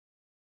priority.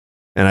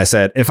 And I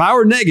said, if I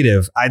were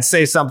negative, I'd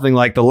say something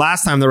like, the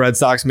last time the Red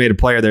Sox made a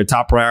player their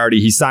top priority,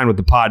 he signed with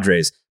the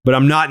Padres. But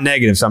I'm not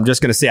negative, so I'm just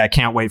going to say I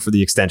can't wait for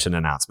the extension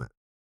announcement.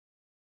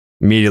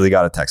 Immediately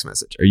got a text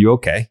message. Are you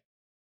okay?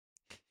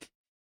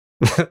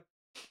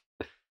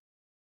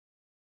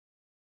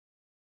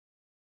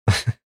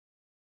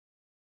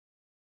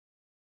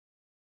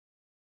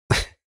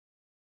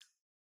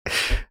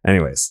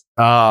 Anyways,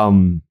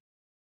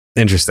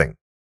 interesting.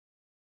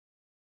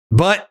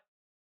 But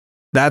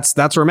that's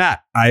where I'm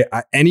at.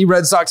 I any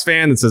Red Sox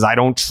fan that says I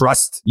don't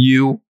trust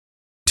you,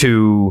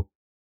 to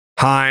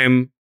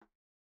Heim,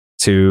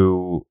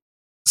 to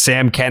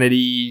Sam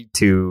Kennedy,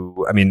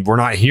 to, I mean, we're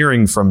not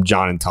hearing from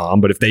John and Tom,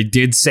 but if they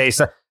did say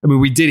so, I mean,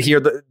 we did hear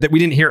that we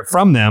didn't hear it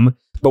from them,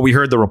 but we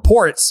heard the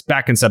reports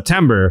back in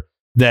September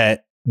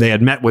that they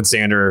had met with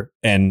Xander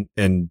and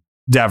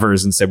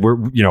Devers and said, we're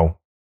going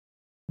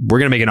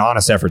to make an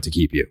honest effort to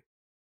keep you.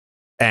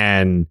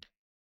 And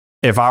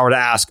if I were to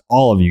ask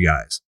all of you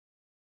guys,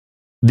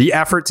 the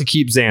effort to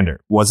keep Xander,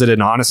 was it an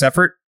honest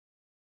effort?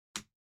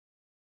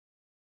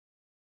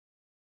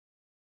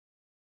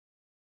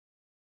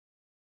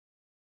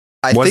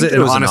 I Was think it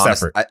that an honest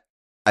effort?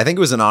 I think it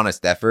was an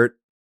honest effort.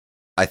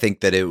 I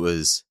think that it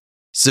was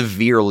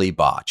severely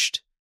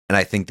botched. And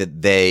I think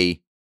that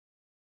they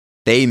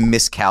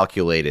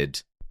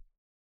miscalculated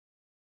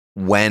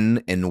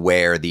when and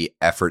where the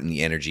effort and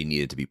the energy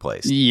needed to be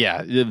placed.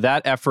 Yeah,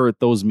 that effort,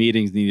 those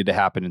meetings needed to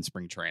happen in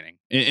spring training.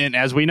 And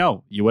as we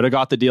know, you would have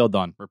got the deal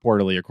done,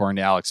 reportedly, according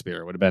to Alex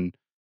Spear. It would have been,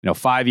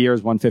 5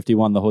 years,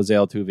 151, the Jose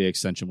Altuve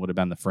extension would have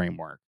been the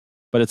framework.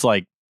 But it's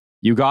like,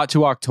 you got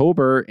to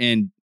October,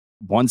 and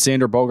once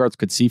Xander Bogaerts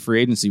could see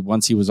free agency,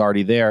 once he was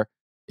already there,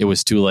 it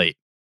was too late.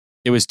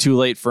 It was too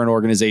late for an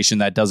organization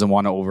that doesn't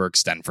want to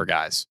overextend for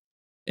guys.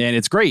 And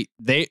it's great.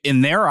 They,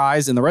 in their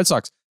eyes, in the Red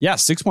Sox,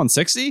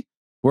 6-1-60,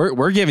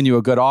 we're giving you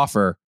a good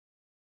offer.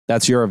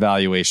 That's your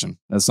evaluation.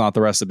 That's not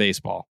the rest of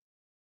baseball.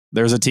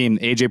 There's a team,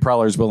 AJ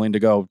Preller is willing to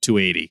go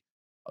 280.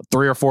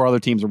 3 or 4 other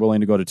teams are willing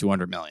to go to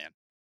 200 million.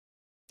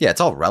 Yeah, it's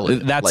all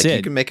relative. That's it.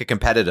 You can make a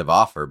competitive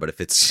offer, but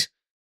if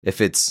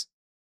it's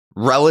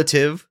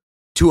relative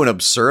to an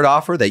absurd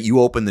offer that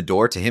you open the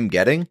door to him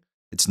getting,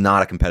 it's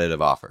not a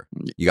competitive offer.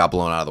 You got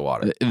blown out of the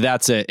water.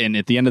 That's it. And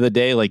at the end of the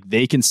day,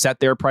 they can set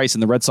their price,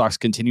 and the Red Sox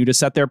continue to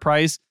set their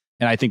price.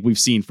 And I think we've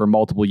seen for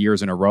multiple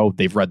years in a row,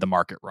 they've read the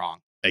market wrong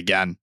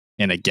again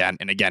and again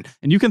and again.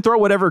 And you can throw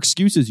whatever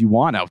excuses you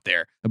want out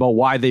there about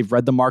why they've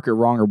read the market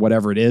wrong or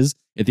whatever it is.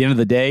 At the end of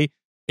the day,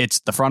 it's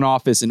the front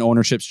office and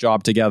ownership's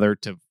job together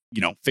to,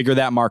 figure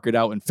that market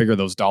out and figure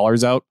those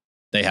dollars out.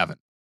 They haven't.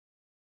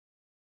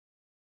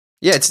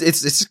 Yeah,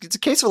 it's a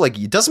case of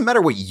it doesn't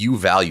matter what you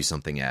value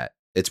something at.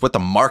 It's what the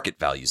market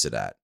values it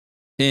at.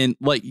 And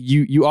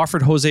you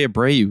offered Jose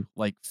Abreu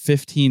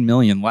 $15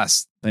 million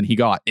less than he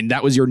got. And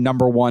that was your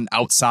number one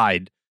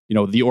outside,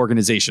 the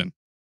organization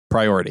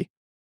priority.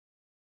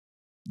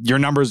 Your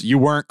numbers, you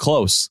weren't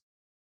close.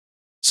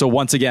 So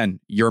once again,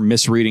 you're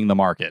misreading the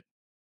market.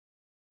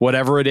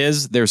 Whatever it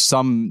is, there's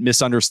some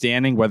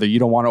misunderstanding, whether you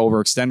don't want to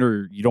overextend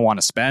or you don't want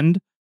to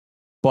spend,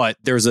 but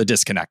there's a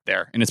disconnect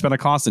there. And it's been a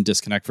constant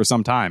disconnect for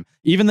some time.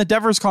 Even the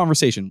Devers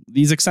conversation,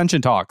 these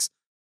extension talks,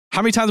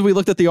 how many times have we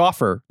looked at the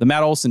offer, the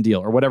Matt Olson deal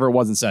or whatever it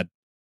was and said,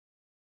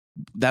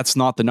 that's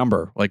not the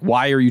number.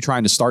 Why are you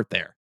trying to start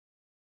there?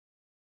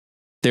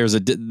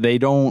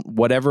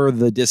 Whatever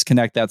the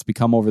disconnect that's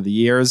become over the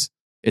years,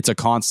 it's a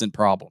constant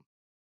problem.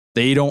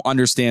 They don't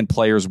understand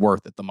players'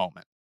 worth at the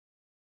moment.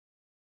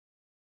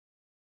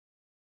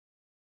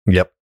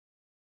 Yep.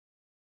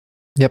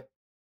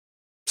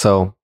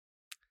 So,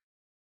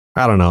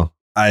 I don't know.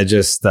 I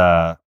just,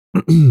 to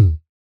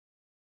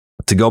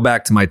go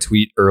back to my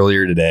tweet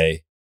earlier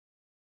today,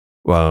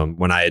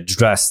 when I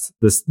addressed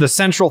the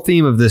central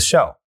theme of this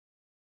show,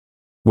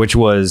 which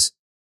was,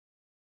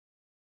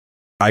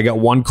 I got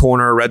one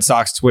corner of Red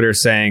Sox Twitter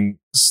saying,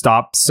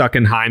 stop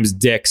sucking Heim's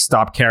dick,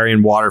 stop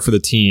carrying water for the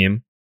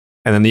team.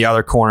 And then the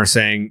other corner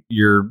saying,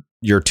 you're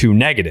too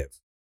negative.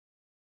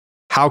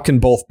 How can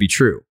both be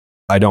true?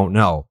 I don't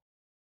know.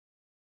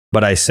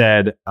 But I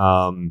said,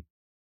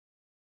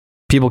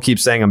 people keep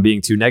saying I'm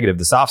being too negative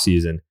this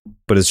offseason,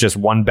 but it's just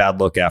one bad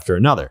look after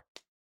another.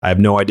 I have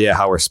no idea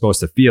how we're supposed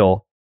to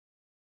feel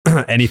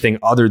anything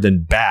other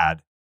than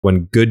bad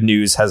when good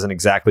news hasn't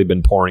exactly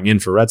been pouring in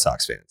for Red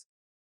Sox fans.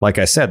 Like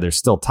I said, there's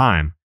still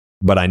time,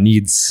 but I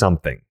need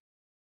something.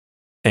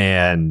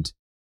 And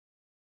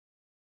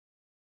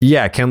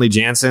yeah, Kenley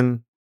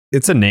Jansen,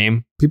 it's a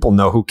name. People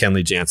know who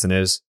Kenley Jansen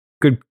is.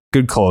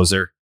 Good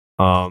closer.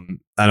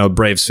 I know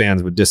Braves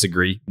fans would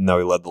disagree, even though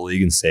he led the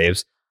league in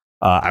saves.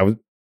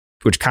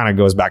 Which kind of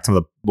goes back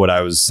to what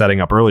I was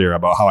setting up earlier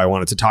about how I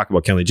wanted to talk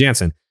about Kenley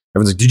Jansen.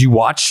 Everyone's like, did you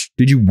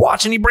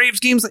watch any Braves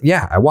games?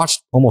 Yeah, I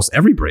watched almost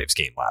every Braves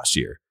game last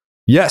year.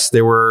 Yes,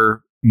 there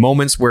were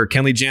moments where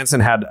Kenley Jansen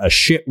had a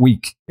shit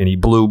week and he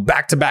blew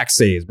back-to-back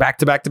saves.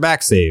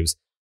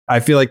 I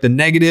feel like the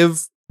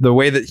negative, the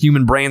way that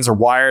human brains are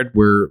wired,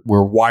 we're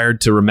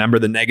wired to remember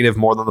the negative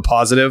more than the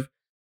positive.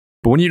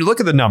 But when you look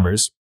at the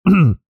numbers,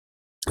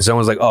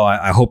 someone's like, oh,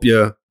 I hope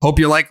you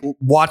like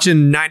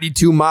watching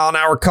 92 mile an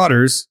hour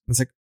cutters. It's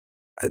like,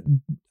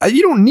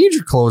 you don't need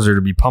your closer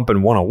to be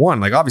pumping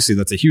 101. Obviously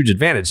that's a huge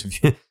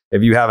advantage.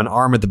 If you have an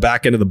arm at the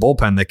back end of the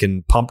bullpen that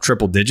can pump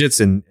triple digits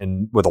and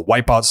with a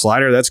wipeout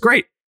slider, that's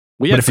great.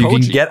 But if you can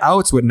get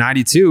outs with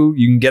 92,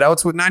 you can get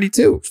outs with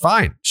 92.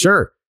 Fine.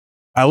 Sure.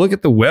 I look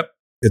at the whip.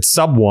 It's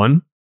sub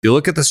 1. You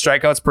look at the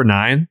strikeouts per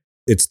 9.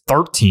 It's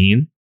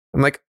 13.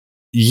 I'm like,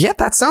 yeah,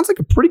 that sounds like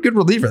a pretty good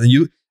reliever.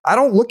 I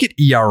don't look at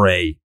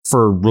ERA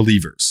for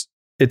relievers.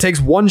 It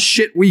takes one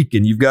shit week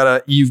and you've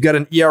got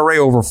an ERA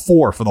over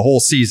 4 for the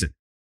whole season.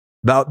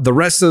 The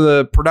rest of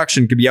the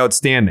production could be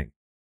outstanding.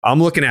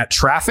 I'm looking at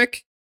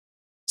traffic,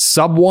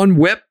 sub 1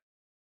 whip,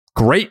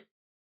 great.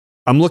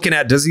 I'm looking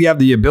at, does he have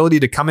the ability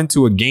to come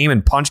into a game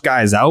and punch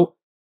guys out?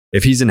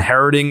 If he's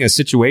inheriting a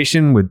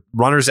situation with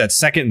runners at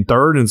second and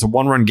third and it's a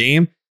 1-run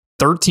game,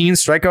 13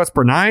 strikeouts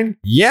per 9,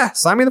 yeah,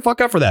 sign me the fuck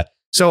up for that.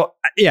 So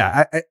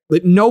yeah,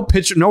 no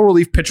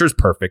relief pitcher is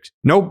perfect.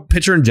 No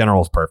pitcher in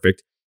general is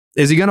perfect.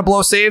 Is he going to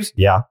blow saves?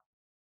 Yeah.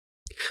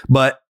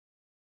 But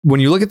when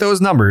you look at those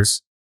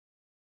numbers,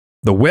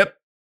 the whip,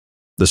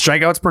 the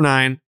strikeouts per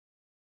 9,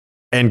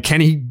 And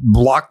can he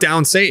block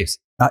down saves?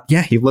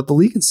 Yeah, he led the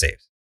league in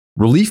saves.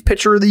 Relief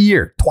pitcher of the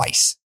year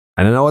twice.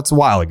 I know it's a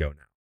while ago now.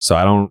 So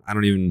I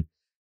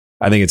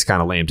think it's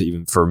kind of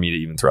lame for me to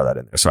even throw that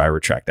in there. So I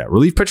retract that.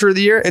 Relief pitcher of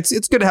the year.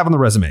 It's good to have on the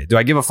resume. Do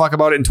I give a fuck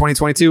about it in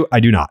 2022? I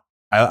do not.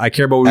 I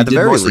care about what we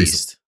did most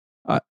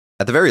recently.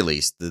 At the very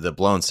least, the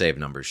blown save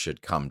numbers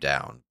should come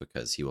down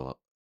because he will,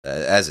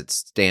 as it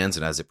stands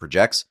and as it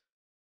projects,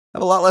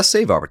 have a lot less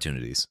save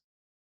opportunities.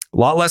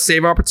 But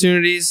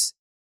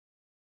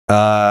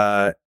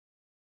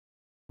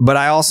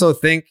I also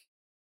think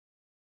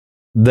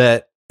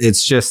that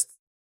it's just,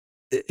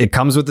 it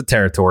comes with the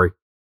territory.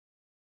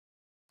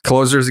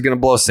 Closers are going to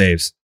blow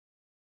saves.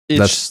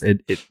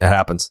 It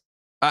happens.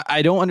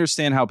 I don't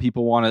understand how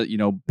people want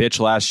to, bitch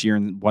last year.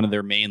 And one of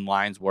their main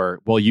lines were,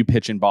 well, you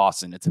pitch in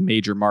Boston. It's a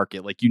major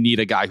market. Like, you need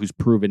a guy who's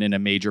proven in a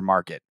major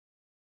market.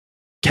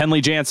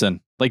 Kenley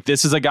Jansen, like,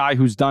 this is a guy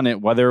who's done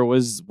it, whether it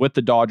was with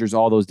the Dodgers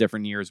all those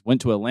different years,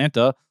 went to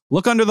Atlanta,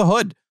 look under the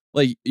hood.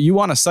 Like, you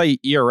want to cite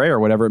ERA or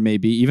whatever it may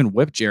be, even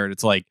whip Jared.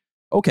 It's like,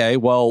 okay,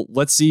 well,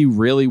 let's see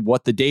really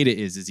what the data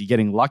is. Is he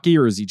getting lucky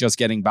or is he just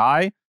getting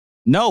by?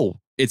 No,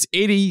 it's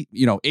 80th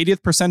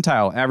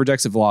percentile average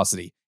exit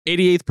velocity,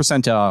 88th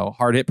percentile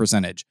hard hit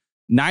percentage,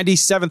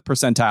 97th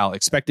percentile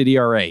expected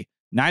ERA,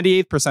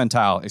 98th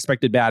percentile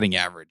expected batting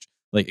average,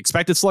 like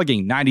expected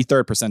slugging,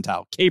 93rd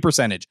percentile, K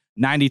percentage,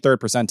 93rd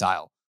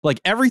percentile,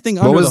 like everything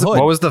under the hood.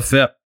 What was the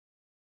FIP?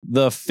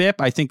 The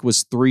FIP, I think,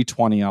 was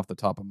 320 off the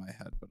top of my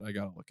head, but I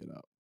got to look it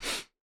up. I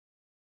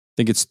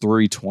think it's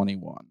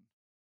 321.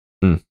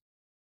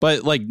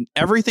 But like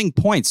everything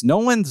points. No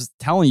one's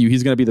telling you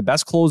he's going to be the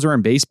best closer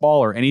in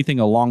baseball or anything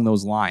along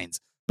those lines,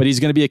 but he's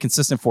going to be a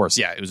consistent force.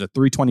 Yeah, it was a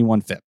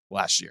 321 FIP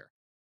last year.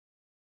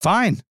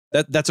 Fine.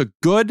 That's a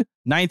good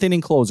ninth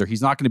inning closer.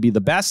 He's not going to be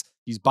the best.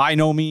 He's by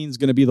no means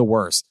going to be the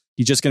worst.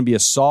 He's just going to be a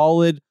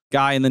solid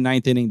guy in the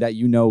ninth inning that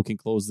can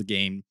close the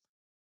game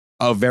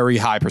a very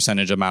high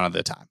percentage amount of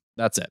the time.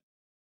 That's it.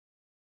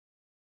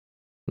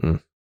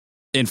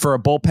 And for a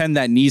bullpen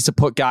that needs to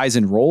put guys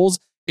in roles,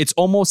 it's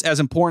almost as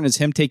important as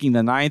him taking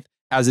the ninth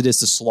as it is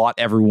to slot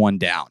everyone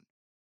down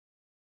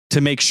to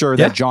make sure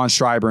that John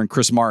Schreiber and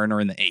Chris Martin are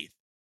in the eighth,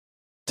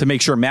 to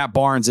make sure Matt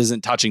Barnes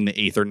isn't touching the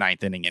eighth or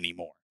ninth inning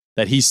anymore,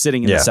 that he's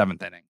sitting in the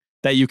seventh inning,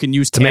 that you can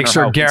use to make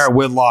sure Garrett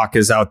Whitlock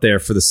is out there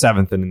for the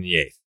seventh and in the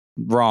eighth.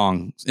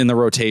 Wrong. In the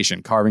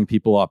rotation, carving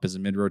people up as a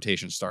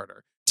mid-rotation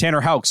starter. Tanner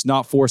Houck's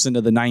not forced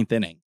into the ninth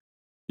inning.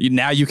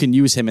 Now you can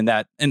use him in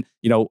that. And,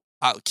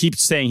 I'll keep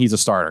saying he's a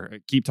starter.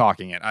 Keep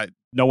talking it.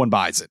 No one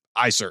buys it.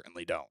 I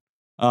certainly don't.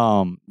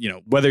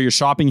 Whether you're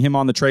shopping him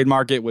on the trade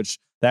market, which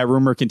that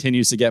rumor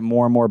continues to get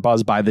more and more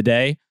buzz by the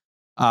day,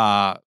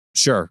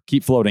 sure,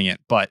 keep floating it.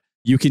 But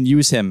you can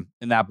use him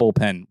in that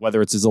bullpen,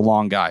 whether it's as a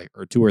long guy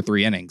or 2 or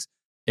 3 innings.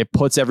 It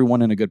puts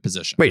everyone in a good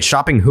position. Wait,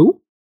 shopping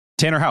who?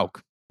 Tanner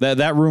Houck.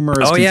 That rumor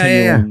is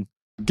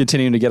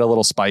continuing to get a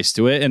little spice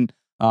to it. And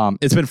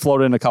it's been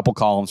floated in a couple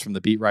columns from the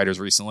beat writers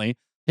recently.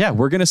 Yeah,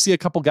 we're going to see a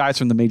couple guys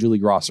from the major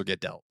league roster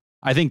get dealt.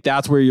 I think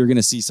that's where you're going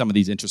to see some of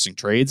these interesting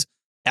trades.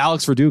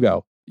 Alex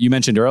Verdugo, you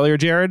mentioned earlier,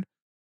 Jared.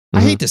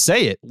 I hate to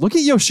say it. Look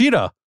at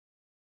Yoshida.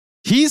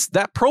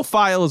 That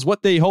profile is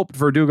what they hoped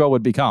Verdugo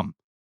would become.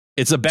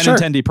 It's a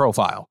Benintendi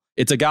profile.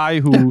 It's a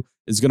guy who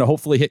is going to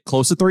hopefully hit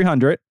close to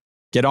 300,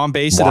 get on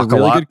base at a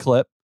really good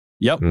clip.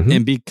 Yep.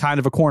 And be kind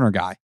of a corner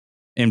guy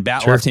and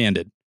bat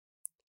left-handed.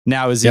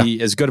 Now, is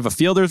he as good of a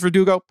fielder as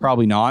Verdugo?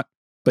 Probably not.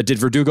 But did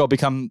Verdugo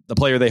become the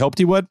player they hoped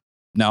he would?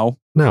 No.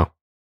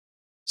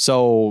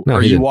 So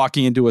are you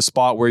walking into a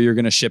spot where you're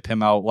going to ship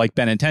him out like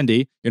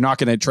Benintendi? You're not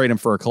going to trade him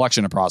for a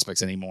collection of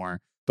prospects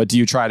anymore. But do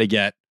you try to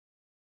get,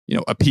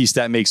 a piece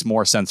that makes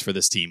more sense for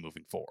this team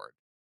moving forward?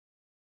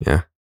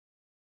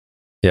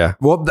 Yeah.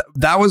 Well,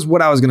 that was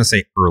what I was going to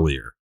say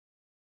earlier.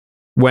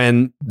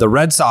 When the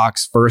Red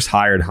Sox first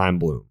hired Chaim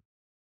Bloom,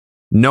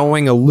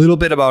 knowing a little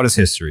bit about his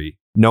history,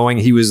 knowing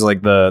he was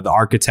like the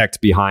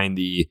architect behind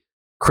the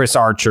Chris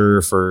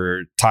Archer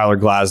for Tyler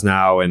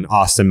Glasnow and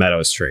Austin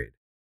Meadows trade.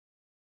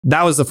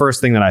 That was the first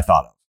thing that I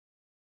thought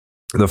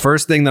of. The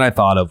first thing that I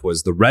thought of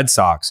was the Red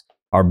Sox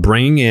are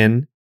bringing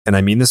in, and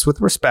I mean this with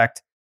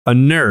respect, a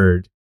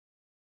nerd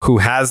who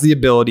has the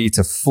ability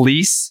to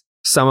fleece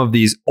some of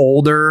these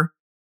older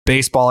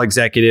baseball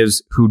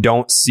executives who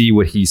don't see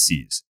what he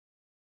sees.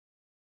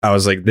 I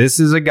was like, this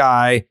is a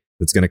guy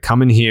that's going to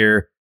come in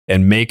here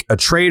and make a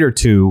trade or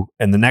two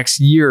in the next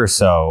year or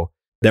so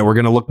that we're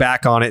going to look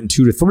back on it in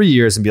 2 to 3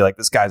 years and be like,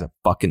 this guy's a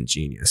fucking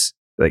genius.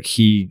 Like,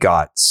 he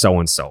got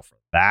so-and-so for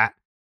that.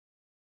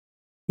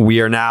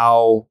 We are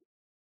now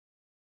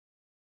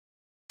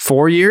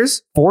 4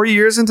 years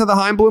into the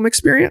Chaim Bloom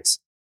experience.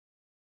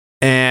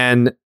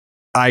 And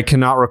I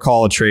cannot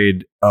recall a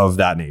trade of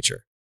that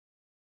nature.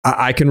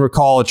 I can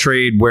recall a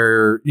trade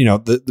where,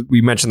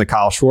 we mentioned the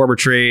Kyle Schwarber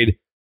trade.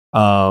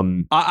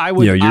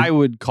 I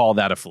would call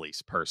that a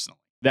fleece personally.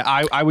 That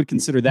I would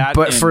consider that,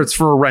 but it's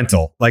for a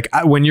rental. Like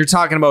when you're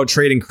talking about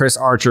trading Chris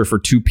Archer for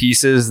 2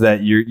 pieces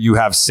that you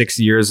have 6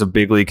 years of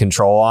big league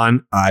control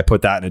on, I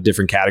put that in a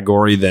different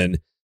category than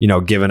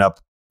giving up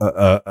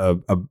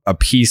a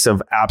piece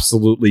of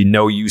absolutely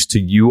no use to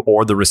you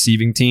or the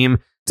receiving team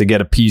to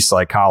get a piece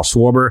like Kyle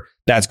Schwarber,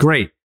 that's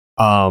great.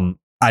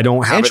 I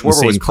don't have and it in the Schwarber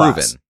same was class.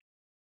 proven.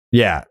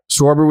 Yeah,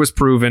 Schwarber was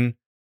proven.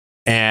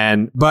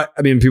 But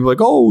I mean, people are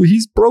like, oh,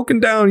 he's broken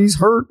down, he's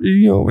hurt.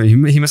 He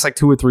missed like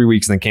 2 or 3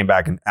 weeks and then came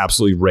back and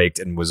absolutely raked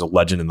and was a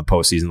legend in the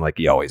postseason like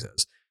he always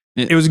is.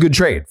 It was a good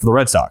trade for the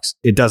Red Sox.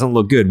 It doesn't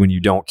look good when you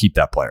don't keep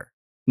that player.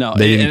 No,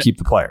 they didn't keep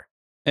the player.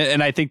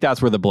 And I think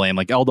that's where the blame,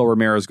 like Aldo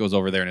Ramirez goes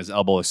over there and his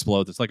elbow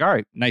explodes. It's like, all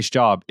right, nice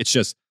job. It's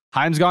just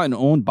Heim's gotten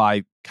owned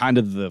by kind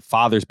of the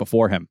fathers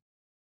before him.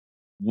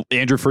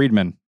 Andrew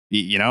Friedman,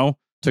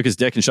 took his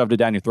dick and shoved it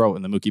down your throat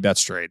in the Mookie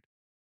Betts trade.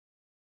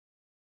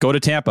 Go to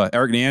Tampa,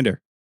 Eric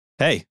Neander.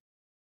 Hey,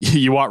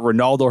 you want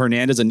Ronaldo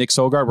Hernandez and Nick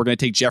Sogard? We're going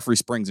to take Jeffrey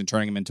Springs and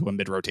turning him into a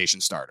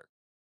mid-rotation starter.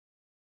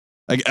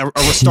 Like a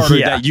starter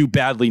that you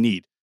badly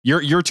need.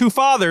 Your two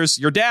fathers,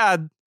 your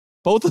dad,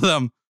 both of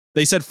them,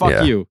 they said,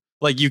 fuck you.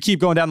 Like, you keep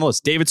going down the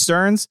list. David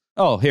Stearns.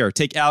 Oh, here,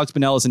 take Alex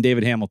Binelas and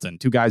David Hamilton,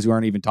 2 guys who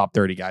aren't even top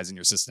 30 guys in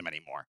your system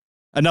anymore.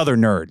 Another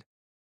nerd.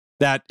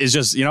 That is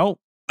just,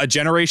 a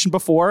generation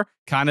before,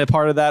 kind of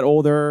part of that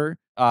older,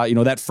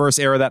 that first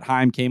era that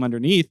Heim came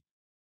underneath.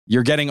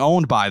 You're getting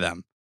owned by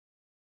them.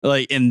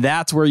 Like, and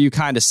that's where you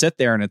kind of sit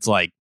there and it's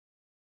like,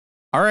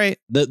 all right,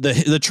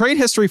 the trade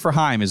history for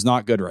Heim is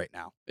not good right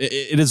now.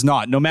 It is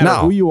not. No matter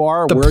who you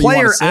are, the where player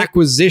you want to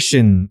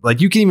acquisition, like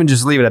you can even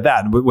just leave it at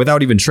that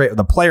without even trade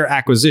the player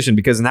acquisition,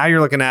 because now you're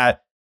looking at,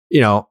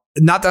 not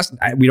that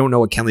we don't know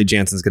what Kenley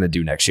Jansen's going to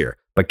do next year,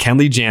 but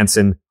Kenley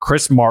Jansen,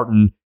 Chris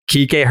Martin,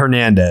 Kike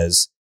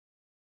Hernandez,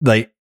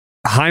 like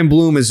Heim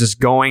Bloom is just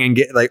going and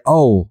get like,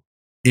 oh,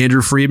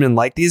 Andrew Friedman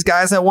liked these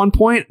guys at one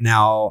point.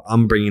 Now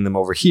I'm bringing them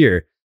over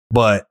here.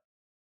 But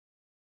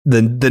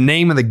the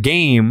name of the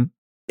game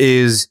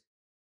is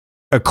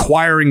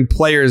acquiring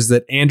players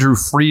that Andrew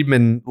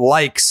Friedman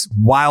likes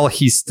while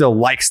he still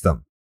likes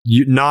them.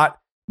 You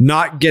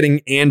not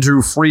getting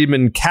Andrew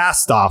Friedman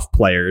cast off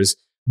players,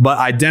 but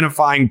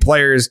identifying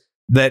players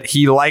that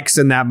he likes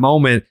in that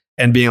moment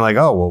and being like,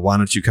 oh, well, why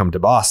don't you come to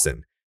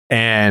Boston?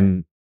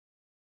 And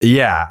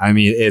yeah, I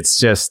mean, it's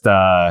just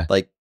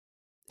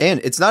and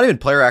it's not even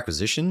player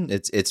acquisition.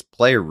 It's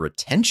player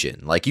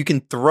retention. Like, you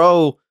can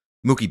throw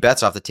Mookie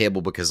Betts off the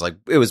table because like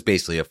it was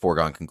basically a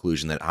foregone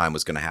conclusion that Heim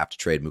was going to have to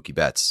trade Mookie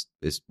Betts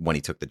is when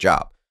he took the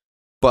job.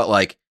 But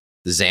like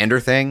the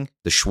Xander thing,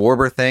 the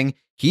Schwarber thing,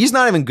 he's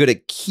not even good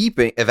at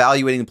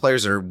evaluating the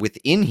players that are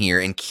within here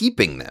and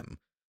keeping them.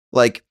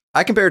 Like,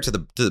 I compare it to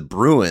the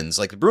Bruins.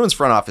 Like, the Bruins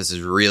front office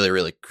is really,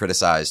 really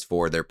criticized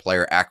for their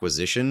player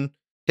acquisition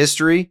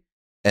history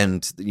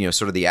and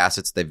sort of the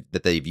assets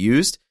that they've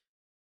used.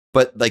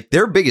 But like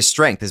their biggest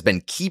strength has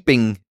been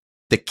keeping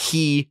the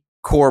key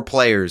core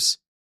players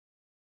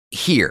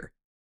here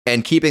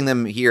and keeping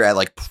them here at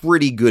like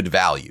pretty good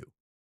value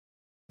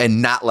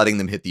and not letting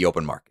them hit the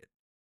open market.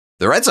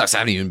 The Red Sox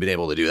haven't even been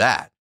able to do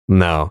that.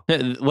 No.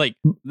 Like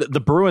the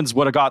Bruins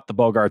would have got the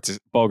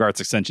Bogarts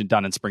extension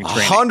done in spring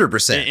training.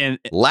 100%. And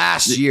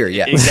last year,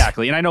 yeah.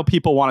 Exactly. And I know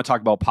people want to talk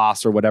about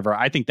Post or whatever.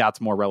 I think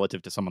that's more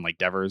relative to someone like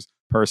Devers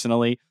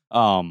personally.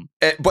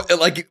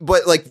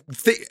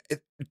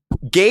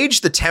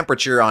 Gauge the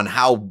temperature on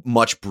how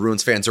much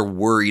Bruins fans are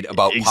worried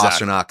about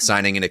Pastrnak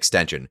signing an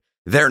extension.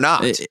 They're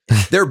not.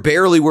 They're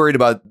barely worried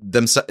about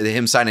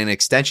him signing an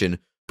extension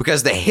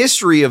because the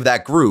history of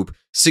that group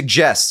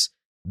suggests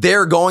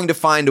they're going to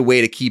find a way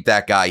to keep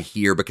that guy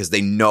here because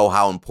they know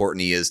how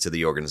important he is to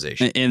the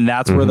organization. And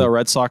that's where the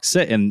Red Sox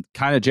sit. And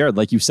kind of, Jared,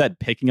 like you said,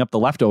 picking up the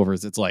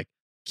leftovers. It's like,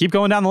 keep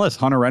going down the list.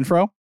 Hunter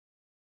Renfroe,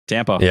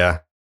 Tampa. Yeah.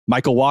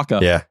 Michael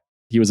Wacha. Yeah.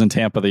 He was in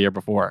Tampa the year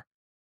before.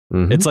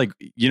 Mm-hmm. It's like,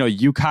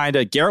 you kind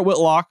of, Garrett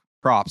Whitlock,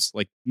 props,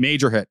 like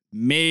major hit.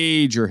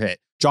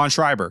 John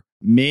Schreiber,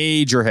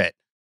 major hit.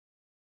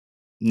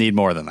 Need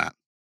more than that.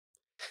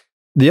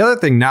 The other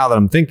thing now that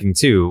I'm thinking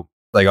too,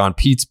 like on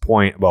Pete's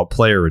point about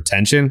player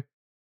retention,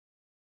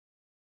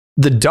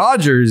 the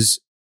Dodgers,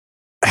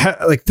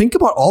 think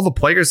about all the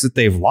players that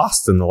they've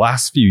lost in the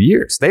last few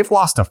years. They've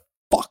lost a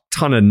fuck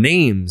ton of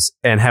names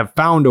and have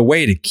found a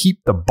way to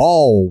keep the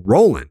ball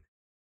rolling.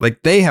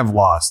 Like, they have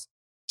lost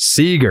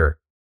Seager,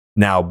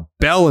 now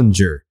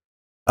Bellinger,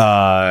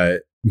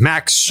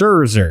 Max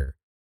Scherzer,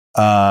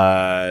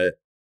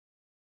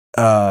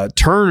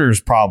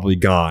 Turner's probably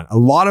gone. A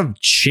lot of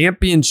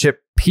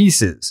championship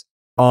pieces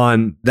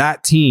on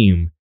that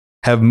team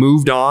have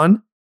moved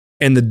on,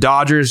 and the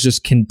Dodgers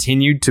just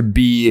continued to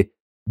be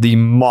the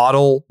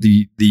model,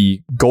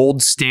 the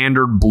gold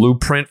standard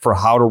blueprint for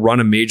how to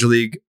run a major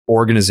league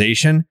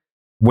organization,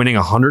 winning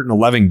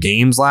 111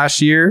 games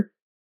last year.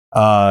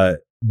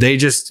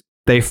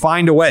 They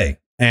find a way.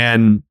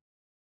 And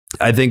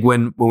I think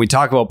when we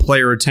talk about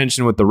player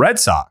retention with the Red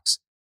Sox,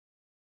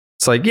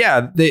 it's like,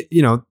 yeah,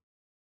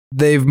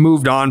 they've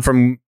moved on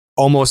from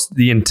almost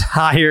the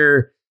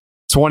entire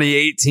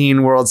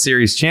 2018 World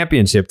Series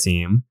championship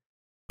team,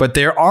 but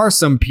there are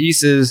some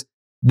pieces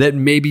that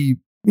maybe,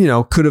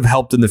 could have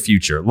helped in the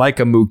future, like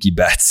a Mookie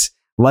Betts,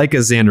 like a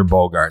Xander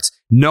Bogaerts,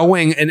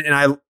 knowing, and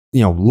I,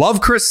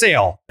 love Chris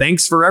Sale.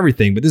 Thanks for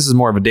everything. But this is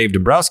more of a Dave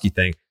Dombrowski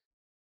thing.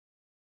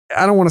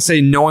 I don't want to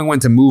say knowing when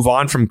to move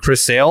on from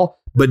Chris Sale,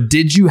 but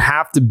did you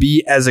have to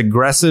be as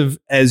aggressive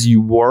as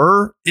you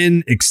were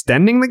in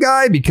extending the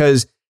guy?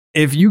 Because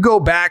if you go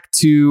back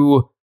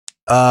to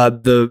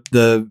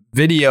the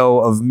video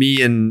of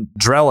me and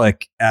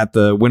Drellick at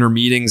the winter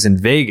meetings in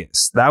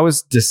Vegas, that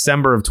was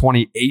December of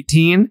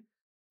 2018.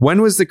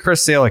 When was the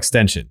Chris Sale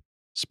extension?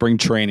 Spring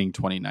training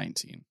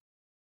 2019.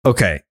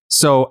 Okay,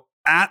 so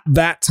at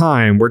that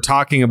time, we're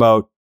talking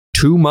about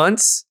 2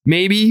 months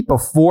maybe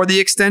before the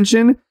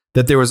extension,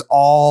 that there was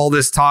all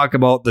this talk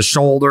about the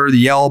shoulder,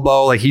 the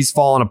elbow, like he's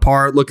falling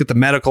apart. Look at the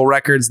medical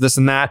records, this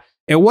and that.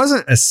 It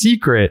wasn't a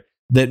secret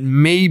that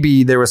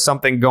maybe there was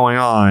something going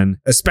on,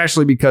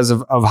 especially because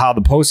of how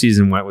the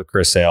postseason went with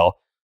Chris Sale,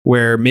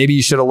 where maybe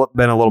you should have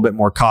been a little bit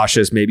more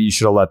cautious. Maybe you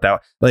should have let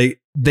that,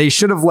 like they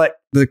should have let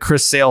the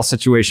Chris Sale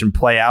situation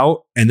play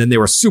out. And then they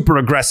were super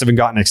aggressive and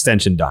got an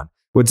extension done.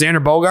 With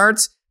Xander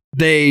Bogaerts,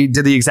 they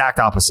did the exact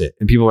opposite.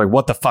 And people were like,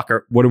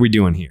 what are we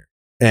doing here?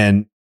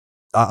 And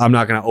I'm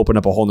not going to open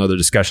up a whole nother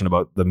discussion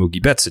about the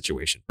Mookie Betts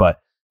situation, but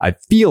I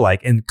feel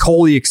like, and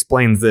Coley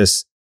explains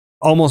this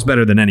almost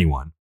better than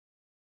anyone,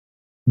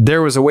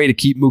 there was a way to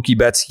keep Mookie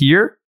Betts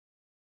here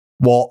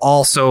while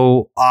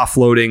also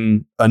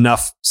offloading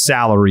enough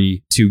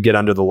salary to get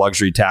under the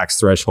luxury tax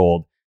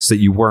threshold so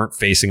that you weren't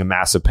facing a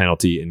massive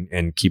penalty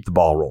and keep the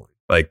ball rolling.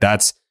 Like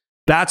that's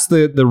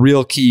the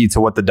real key to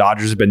what the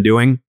Dodgers have been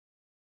doing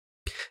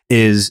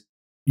is,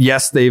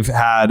 yes, they've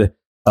had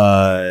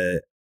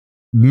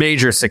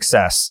major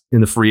success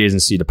in the free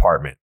agency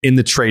department, in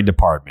the trade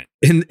department,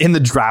 in the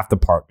draft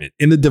department,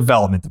 in the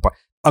development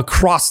department,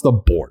 across the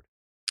board.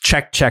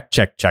 Check, check,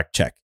 check, check,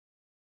 check.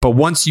 But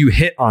once you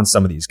hit on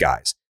some of these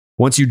guys,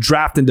 once you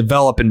draft and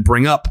develop and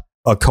bring up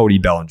a Cody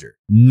Bellinger,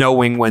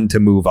 knowing when to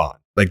move on.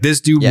 Like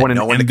this dude won an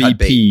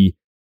MVP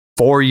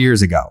 4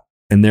 years ago.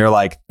 And they're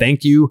like,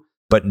 thank you,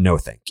 but no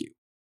thank you.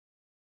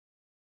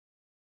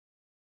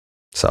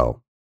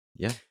 So,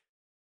 yeah.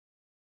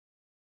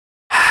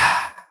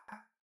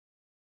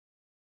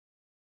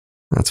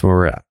 That's where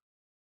we're at.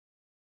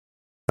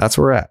 That's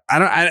where we're at.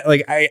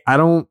 I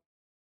don't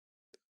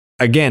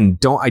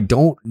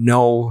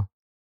know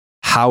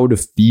how to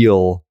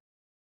feel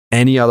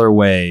any other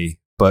way,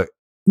 but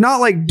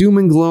not like doom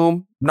and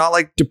gloom, not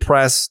like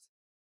depressed,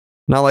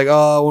 not like,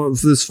 oh,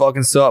 this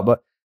fucking sucks,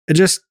 but it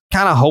just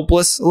kind of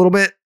hopeless a little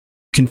bit,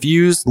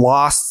 confused,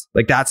 lost.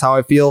 Like that's how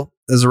I feel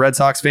as a Red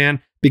Sox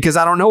fan, because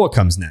I don't know what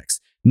comes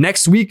next.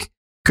 Next week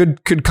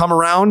could come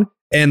around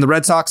and the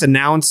Red Sox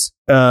announce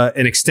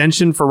an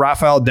extension for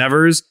Rafael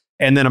Devers,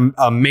 and then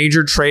a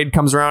major trade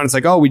comes around. It's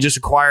like, oh, we just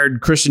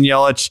acquired Christian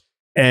Yelich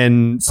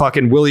and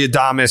fucking Willy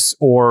Adames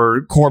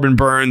or Corbin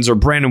Burns or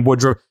Brandon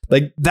Woodruff.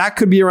 Like that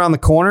could be around the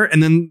corner,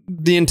 and then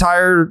the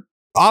entire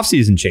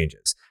offseason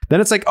changes. Then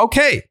it's like,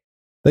 okay,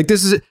 like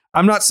this is,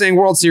 I'm not saying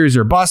World Series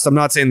are bust. I'm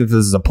not saying that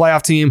this is a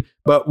playoff team,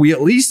 but we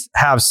at least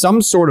have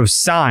some sort of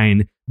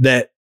sign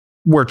that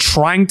we're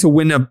trying to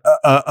win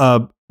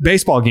a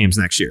baseball games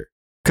next year.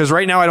 Because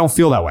right now I don't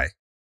feel that way.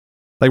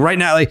 Like right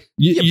now, like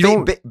you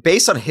don't.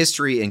 Based on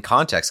history and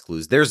context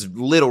clues, there's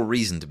little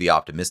reason to be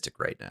optimistic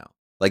right now.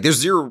 Like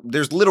there's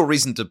little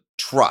reason to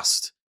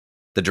trust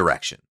the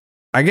direction.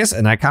 I guess,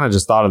 and I kind of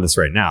just thought of this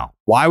right now.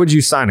 Why would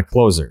you sign a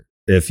closer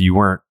if you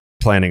weren't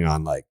planning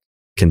on like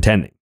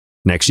contending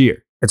next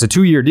year? It's a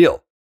 2-year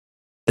deal.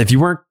 If you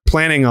weren't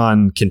planning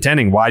on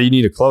contending, why do you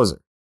need a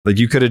closer? Like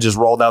you could have just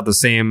rolled out the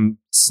same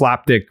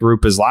slapdick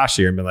group as last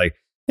year and been like,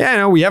 yeah,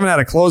 no, we haven't had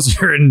a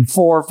closer in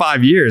 4 or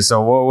 5 years.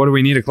 So what do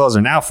we need a closer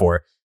now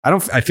for?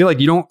 I feel like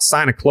you don't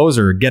sign a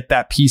closer or get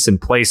that piece in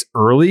place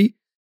early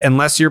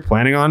unless you're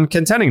planning on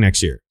contending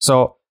next year.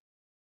 So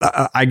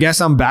I guess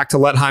I'm back to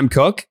let Heim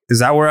cook. Is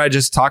that where I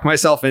just talk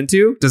myself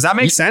into? Does that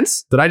make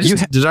sense? Did I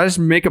just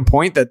make a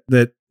point that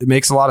it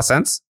makes a lot of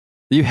sense?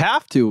 You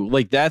have to.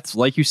 Like that's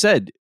like you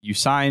said, you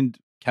signed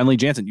Kenley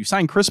Jansen, you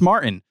signed Chris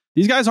Martin.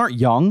 These guys aren't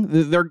young.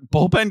 They're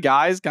bullpen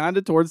guys kind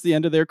of towards the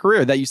end of their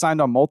career that you signed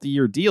on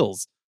multi-year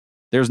deals.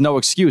 There's no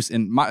excuse.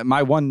 And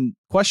my one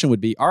question would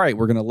be, all right,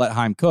 we're going to let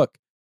Heim cook.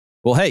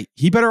 Well, hey,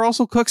 he better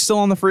also cook still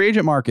on the free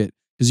agent market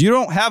because you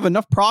don't have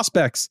enough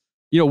prospects.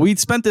 You know, we'd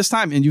spent this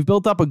time and you've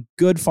built up a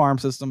good farm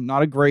system,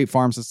 not a great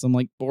farm system,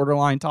 like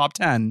borderline top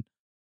 10.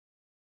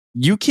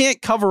 You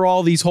can't cover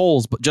all these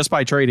holes but just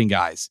by trading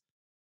guys.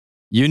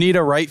 You need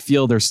a right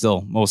fielder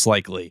still, most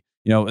likely,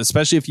 you know,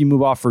 especially if you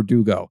move off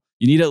Verdugo.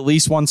 You need at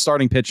least one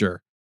starting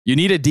pitcher. You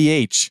need a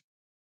DH.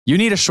 You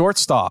need a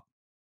shortstop.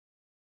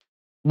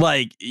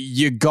 Like,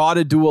 you got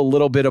to do a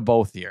little bit of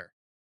both here.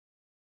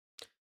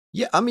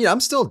 Yeah, I mean, I'm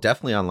still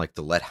definitely on like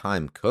the let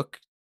Heim cook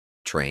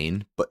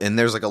train, and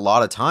there's like a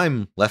lot of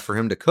time left for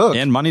him to cook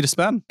and money to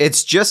spend.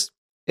 It's just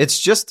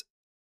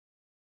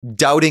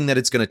doubting that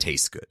it's going to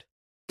taste good.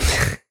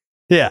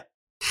 Yeah.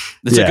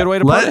 That's a good way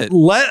to put it.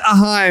 Let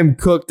Heim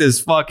cook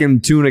this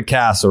fucking tuna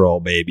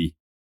casserole, baby.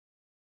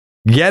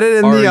 Get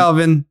it in the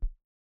oven.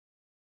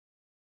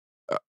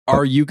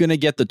 Are you going to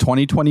get the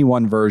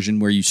 2021 version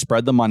where you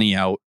spread the money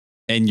out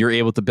and you're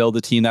able to build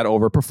a team that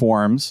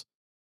overperforms?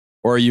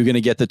 Or are you going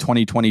to get the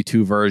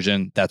 2022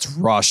 version that's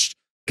rushed,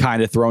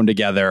 kind of thrown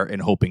together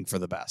and hoping for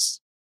the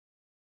best.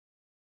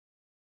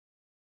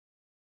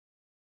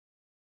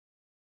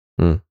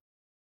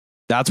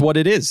 That's what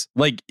it is.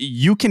 Like,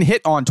 you can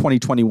hit on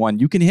 2021,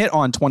 you can hit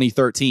on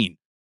 2013,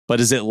 but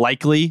is it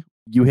likely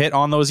you hit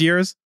on those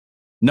years?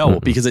 No,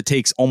 because it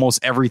takes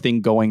almost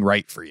everything going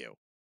right for you.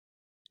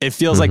 It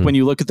feels like when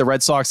you look at the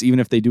Red Sox, even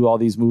if they do all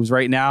these moves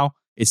right now,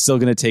 it's still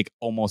going to take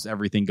almost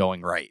everything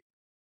going right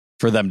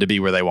for them to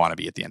be where they want to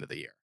be at the end of the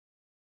year.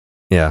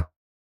 Yeah.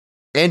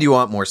 And you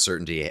want more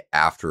certainty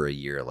after a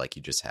year like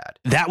you just had.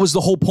 That was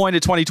the whole point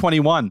of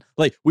 2021.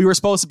 Like, we were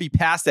supposed to be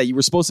past that. You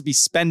were supposed to be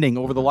spending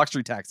over the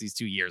luxury tax these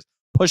 2 years,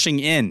 pushing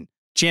in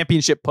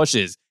championship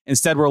pushes.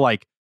 Instead, we're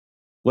like,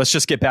 let's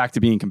just get back to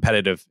being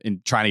competitive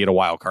and trying to get a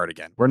wild card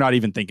again. We're not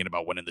even thinking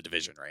about winning the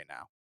division right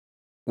now.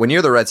 When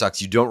you're the Red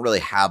Sox, you don't really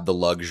have the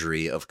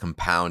luxury of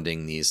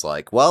compounding these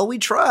like, well, we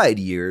tried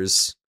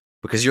years,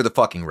 because you're the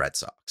fucking Red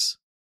Sox.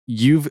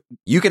 You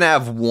can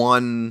have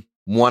one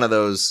of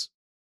those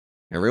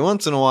every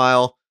once in a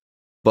while,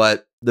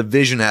 but the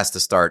vision has to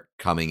start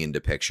coming into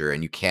picture,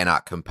 and you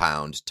cannot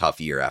compound tough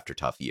year after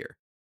tough year.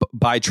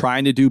 By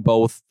trying to do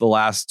both the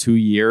last 2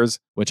 years,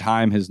 which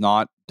Heim has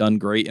not done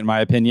great, in my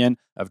opinion,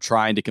 of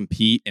trying to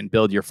compete and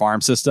build your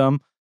farm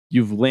system,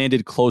 you've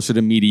landed closer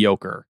to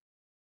mediocre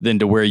than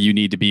to where you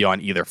need to be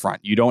on either front.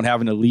 You don't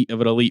have an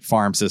elite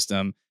farm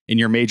system, and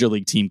your major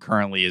league team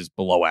currently is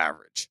below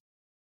average.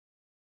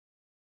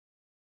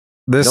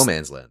 No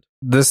man's land.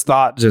 This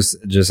thought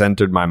just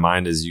entered my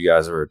mind as you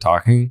guys were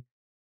talking.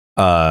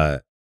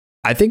 I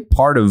think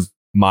part of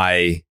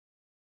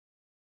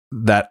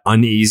that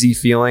uneasy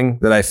feeling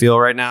that I feel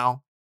right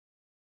now,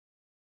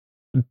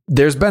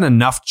 there's been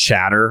enough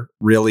chatter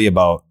really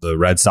about the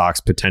Red Sox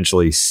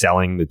potentially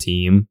selling the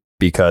team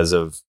because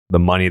of the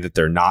money that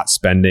they're not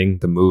spending,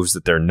 the moves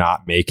that they're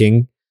not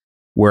making,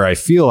 where I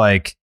feel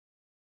like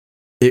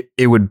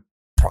it would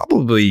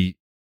probably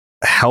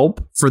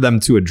help for them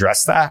to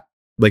address that.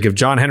 Like, if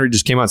John Henry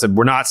just came out and said,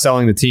 we're not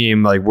selling the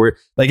team,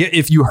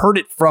 if you heard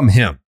it from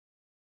him,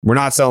 we're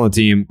not selling the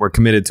team, we're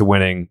committed to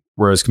winning,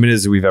 we're as committed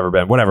as we've ever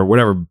been,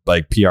 whatever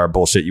like PR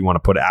bullshit you want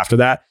to put after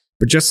that,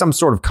 but just some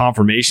sort of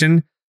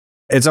confirmation.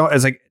 It's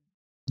like,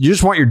 you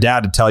just want your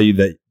dad to tell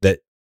you that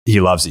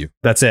he loves you.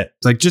 That's it.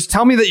 It's like, just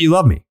tell me that you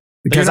love me.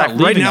 Because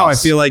right now I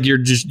feel like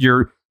you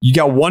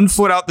got 1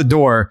 foot out the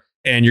door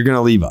and you're going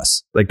to leave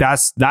us. Like,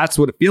 that's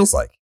what it feels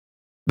like.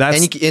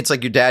 It's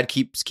like your dad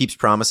keeps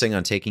promising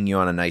on taking you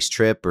on a nice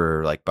trip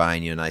or like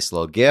buying you a nice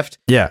little gift.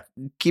 Yeah.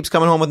 Keeps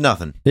coming home with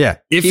nothing. Yeah.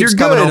 If you're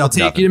good, I'll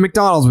take you to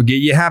McDonald's. We'll get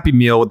you a Happy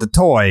Meal with the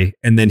toy.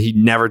 And then he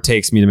never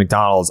takes me to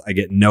McDonald's. I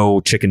get no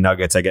chicken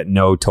nuggets. I get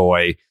no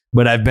toy.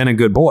 But I've been a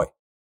good boy.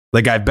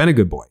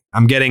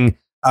 I'm getting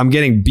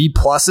B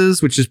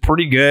pluses, which is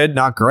pretty good.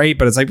 Not great,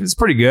 but it's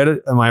pretty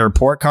good. On my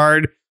report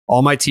card,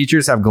 all my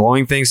teachers have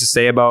glowing things to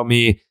say about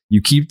me.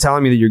 You keep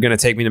telling me that you're going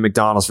to take me to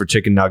McDonald's for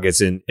chicken nuggets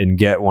and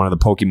get one of the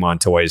Pokemon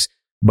toys,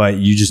 but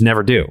you just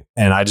never do.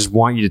 And I just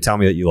want you to tell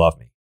me that you love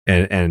me.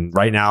 And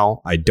right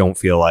now, I don't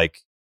feel like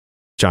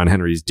John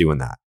Henry's doing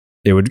that.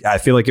 I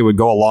feel like it would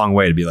go a long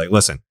way to be like,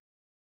 listen,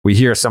 we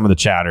hear some of the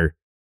chatter.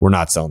 We're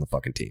not selling the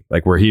fucking team.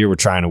 Like, we're here. We're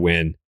trying to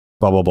win.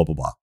 Blah, blah, blah, blah,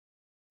 blah.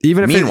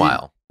 Even if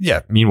meanwhile,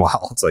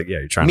 it's like, yeah,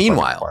 you're trying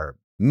to.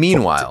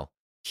 Meanwhile,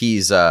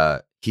 he's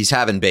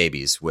having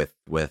babies with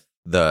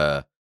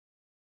a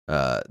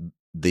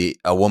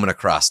woman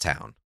across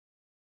town.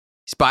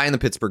 He's buying the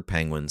Pittsburgh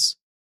Penguins.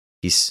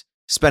 He's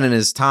spending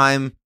his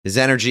time, his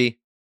energy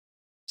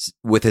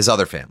with his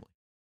other family.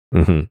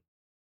 Mm-hmm.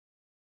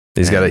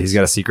 He's got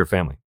a secret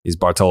family. He's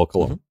Bartolo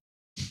Colon.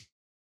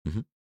 Mm-hmm. Mm-hmm.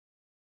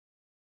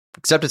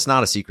 Except it's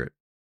not a secret.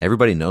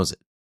 Everybody knows it.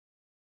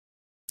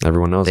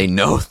 Everyone knows.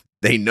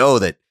 They know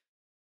that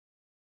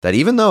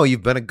even though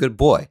you've been a good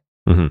boy,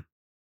 mm-hmm.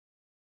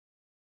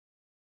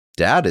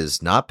 Dad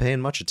is not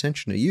paying much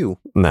attention to you.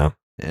 No.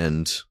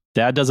 And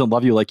Dad doesn't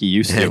love you like he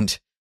used to.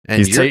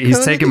 And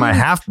he's taking my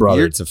half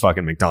brother to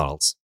fucking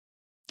McDonald's.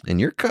 And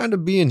you're kind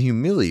of being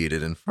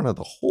humiliated in front of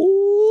the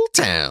whole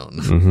town.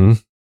 Mm-hmm.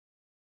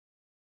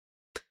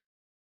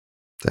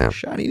 Damn.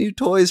 Shiny new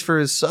toys for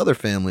his other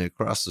family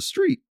across the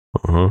street.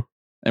 Uh-huh.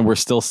 And we're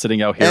still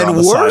sitting out here on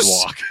the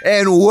sidewalk.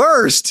 And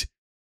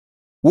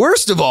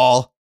worst of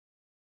all,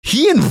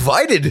 he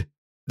invited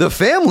the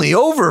family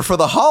over for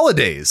the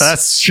holidays.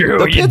 That's true.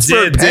 The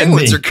Pittsburgh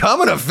Penguins are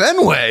coming to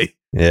Fenway.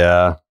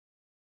 Yeah.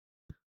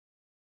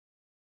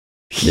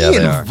 He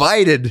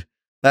invited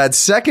that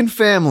second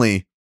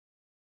family,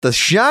 the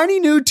shiny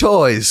new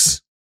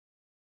toys,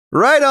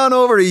 right on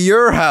over to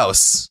your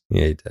house.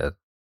 Yeah, he did.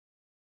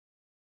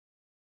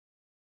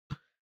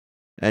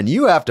 And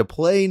you have to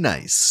play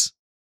nice.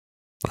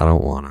 I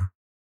don't want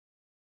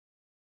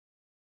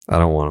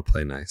to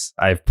play nice.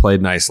 I've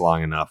played nice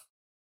long enough.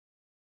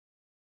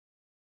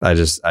 I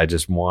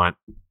just want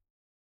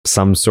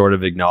some sort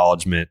of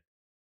acknowledgement,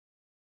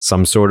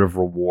 some sort of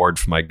reward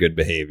for my good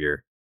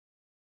behavior.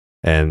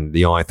 And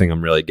the only thing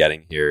I'm really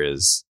getting here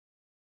is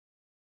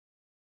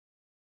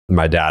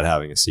my dad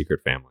having a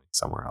secret family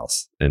somewhere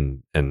else.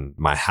 And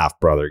my half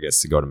brother gets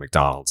to go to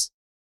McDonald's.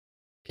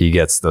 He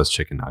gets those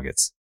chicken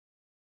nuggets.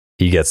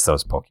 He gets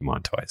those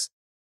Pokemon toys.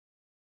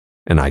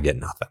 And I get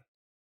nothing.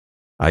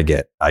 I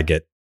get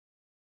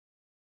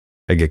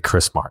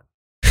Chris Martin.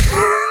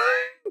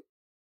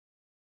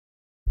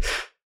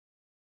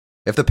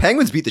 If the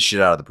Penguins beat the shit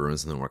out of the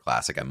Bruins in the Winter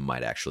Classic, I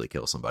might actually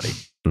kill somebody.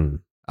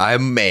 I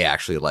may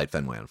actually light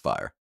Fenway on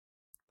fire.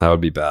 That would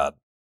be bad.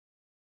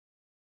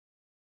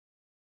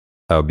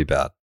 That would be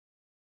bad.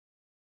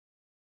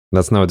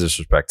 That's no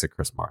disrespect to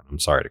Chris Martin. I'm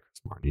sorry to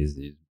Chris Martin. He's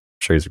I'm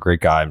sure he's a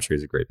great guy. I'm sure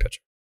he's a great pitcher.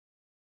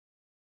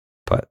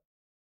 But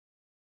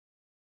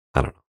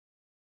I don't know.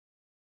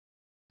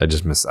 I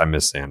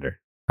miss Xander.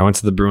 I went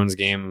to the Bruins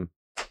game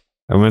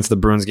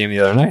the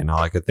other night, and all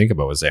I could think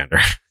about was Xander.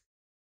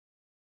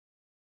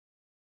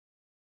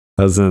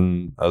 I was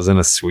in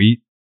a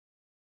suite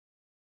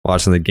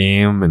watching the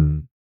game,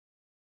 and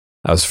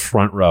I was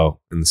front row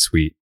in the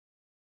suite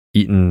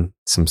eating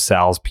some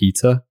Sal's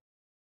pizza.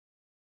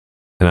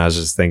 And I was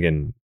just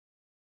thinking,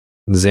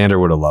 Xander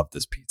would have loved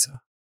this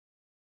pizza.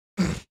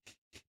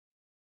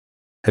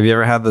 Have you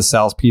ever had the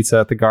Sal's pizza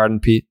at the Garden,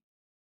 Pete?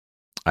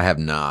 I have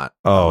not.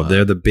 Oh,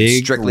 they're the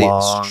big,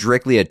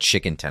 strictly a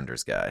chicken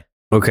tenders guy.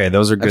 Okay,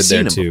 those are good I've seen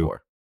there them too.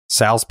 before.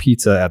 Sal's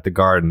Pizza at the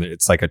Garden.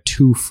 It's like a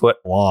 2-foot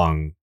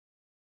long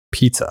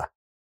pizza,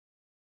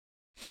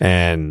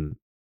 and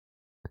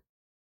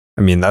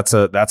I mean that's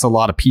a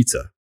lot of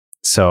pizza.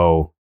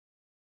 So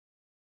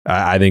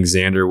I think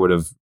Xander would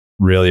have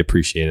really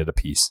appreciated a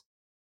piece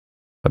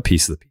of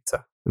the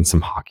pizza and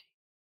some hockey.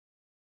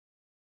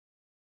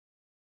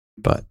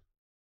 But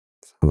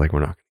sounds like we're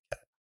not going to get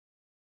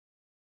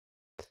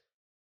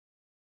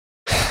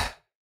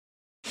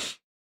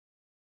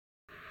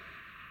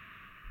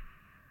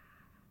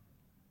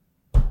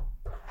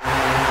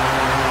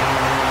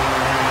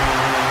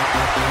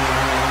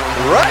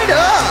Right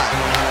on!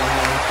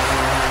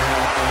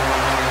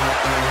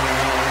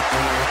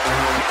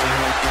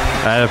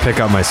 I had to pick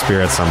up my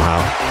spirit somehow.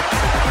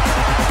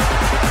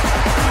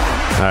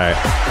 All right.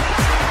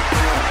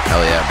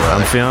 Hell yeah,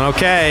 brother. I'm feeling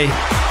okay.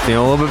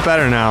 Feeling a little bit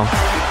better now.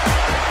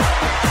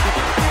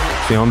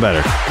 Feeling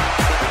better.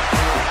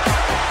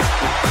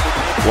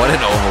 What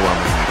an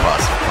overwhelmingly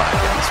positive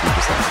podcast we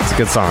just had. It's a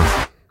good song.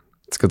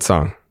 It's a good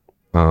song.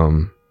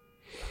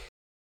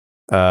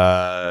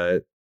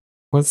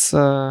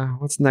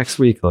 What's next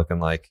week looking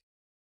like?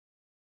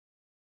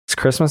 Is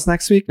Christmas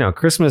next week? No,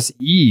 Christmas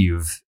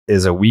Eve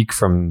is a week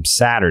from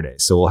Saturday.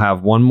 So we'll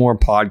have one more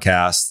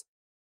podcast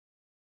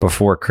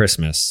before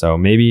Christmas. So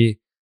maybe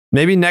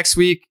next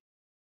week,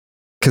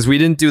 because we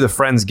didn't do the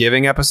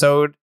Friendsgiving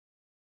episode.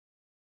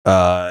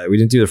 We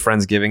didn't do the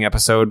Friendsgiving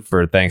episode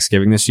for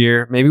Thanksgiving this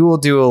year. Maybe we'll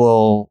do a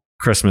little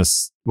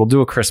Christmas. We'll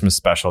do a Christmas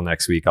special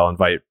next week. I'll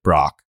invite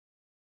Brock.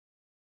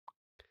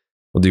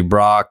 We'll do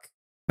Brock.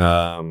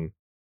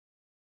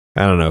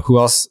 I don't know. Who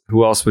else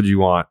would you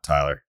want,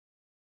 Tyler?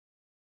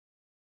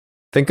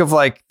 Think of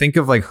like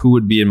who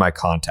would be in my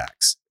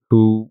contacts.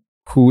 Who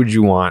would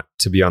you want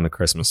to be on the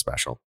Christmas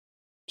special?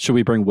 Should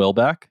we bring Will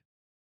back?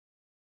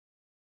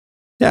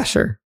 Yeah,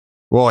 sure.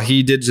 Well,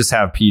 he did just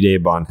have Pete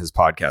Abe on his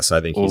podcast, so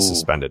I think he's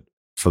suspended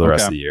for the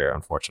rest of the year,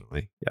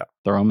 unfortunately. Yeah.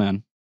 Throw him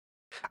in.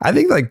 I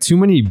think like too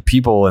many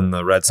people in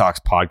the Red Sox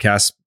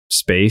podcast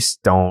space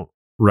don't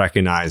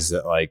recognize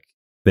that like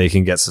they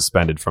can get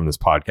suspended from this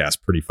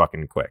podcast pretty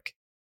fucking quick.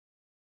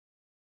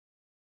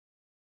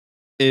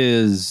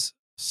 Is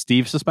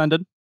Steve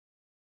suspended?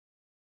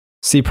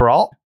 Steve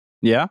Peralt?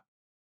 Yeah.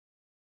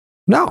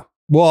 No.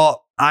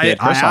 Well, I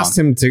asked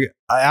him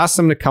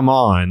to come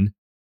on,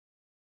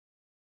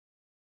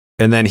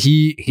 and then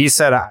he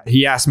said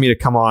he asked me to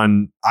come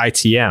on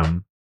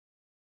ITM.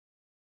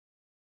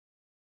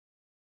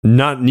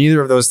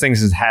 Neither of those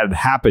things had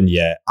happened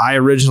yet. I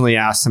originally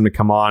asked him to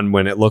come on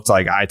when it looked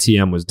like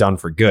ITM was done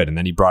for good, and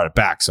then he brought it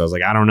back. So I was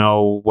like, I don't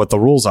know what the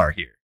rules are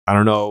here. I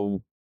don't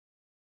know.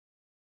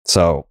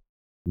 So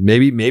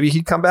maybe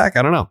he'd come back.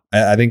 I don't know.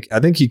 I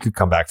think he could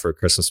come back for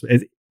Christmas.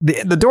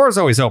 The door is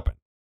always open.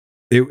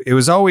 It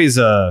was always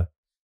a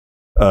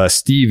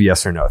Steve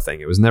yes or no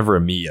thing. It was never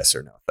a me yes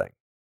or no thing.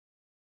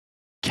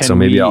 So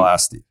maybe I'll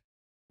ask Steve.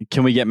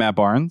 Can we get Matt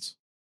Barnes?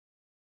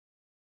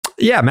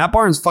 Yeah, Matt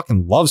Barnes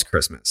fucking loves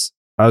Christmas.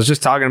 I was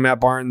just talking to Matt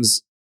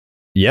Barnes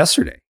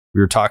yesterday. We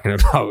were talking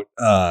about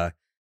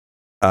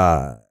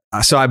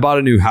so I bought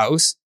a new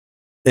house,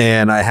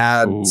 and I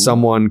had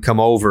someone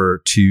come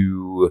over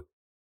to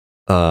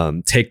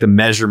take the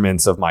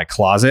measurements of my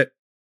closet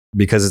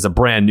because it's a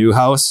brand new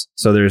house.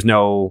 So there's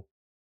no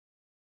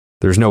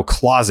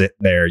closet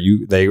there.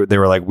 They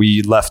were like,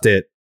 we left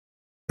it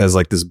as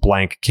like this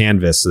blank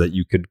canvas so that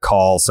you could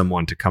call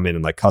someone to come in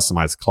and like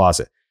customize the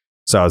closet.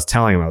 So I was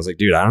telling him, I was like,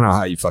 dude, I don't know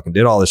how you fucking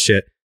did all this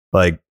shit.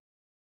 Like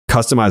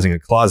customizing a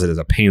closet is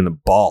a pain in the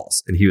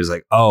balls. And he was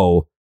like,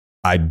 oh,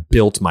 I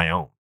built my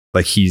own.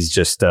 Like he's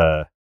just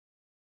a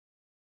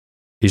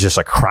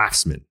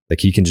craftsman. Like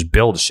he can just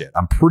build shit.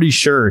 I'm pretty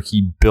sure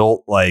he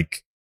built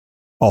like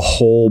a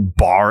whole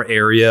bar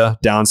area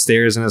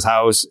downstairs in his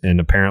house.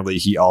 And apparently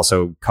he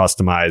also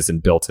customized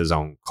and built his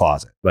own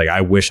closet. Like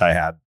I wish I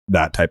had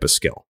that type of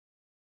skill.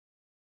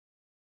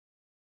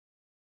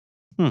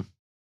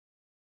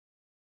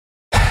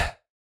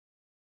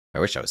 I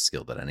wish I was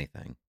skilled at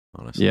anything,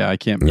 honestly. Yeah, I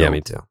can't. Yeah,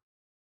 me too.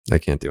 I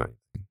can't do anything.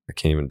 I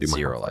can't even do my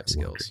Zero life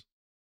skills.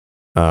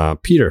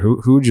 Peter,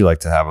 who would you like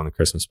to have on the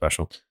Christmas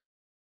special?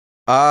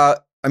 I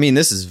mean,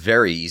 this is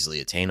very easily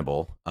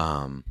attainable.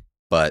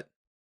 But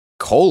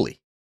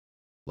Coley,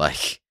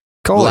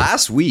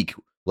 last week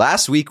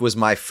was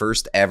my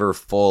first ever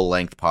full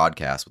length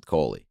podcast with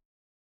Coley,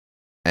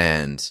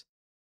 and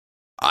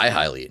I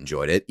highly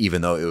enjoyed it,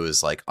 even though it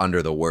was like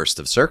under the worst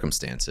of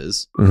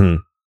circumstances.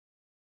 Mm-hmm.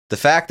 The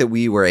fact that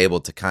we were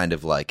able to kind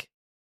of like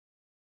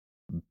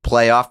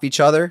play off each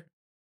other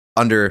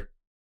under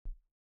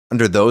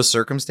those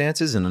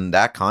circumstances and in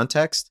that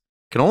context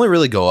can only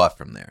really go up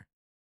from there.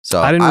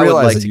 So I didn't would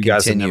realize like that to you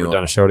guys had continue. never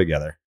done a show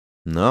together.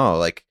 No,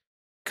 like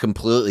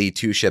completely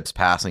two ships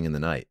passing in the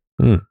night.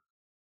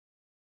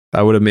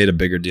 I would have made a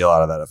bigger deal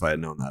out of that if I had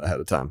known that ahead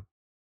of time.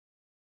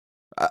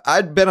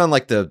 I'd been on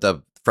like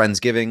the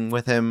Friendsgiving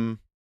with him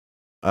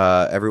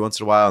every once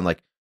in a while and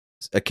like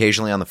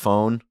occasionally on the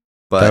phone,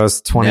 but that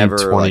was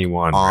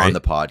 2021 never, like, on right?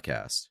 the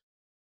podcast.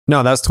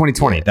 No, that was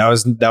 2020. Yeah. That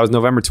was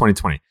November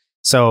 2020.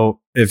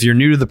 So if you're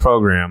new to the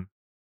program,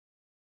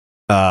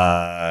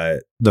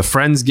 the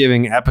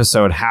Friendsgiving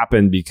episode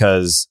happened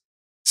because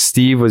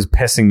Steve was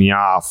pissing me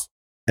off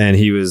and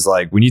he was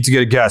like, we need to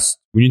get a guest.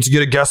 We need to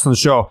get a guest on the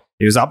show.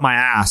 He was up my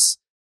ass.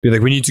 Be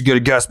like, we need to get a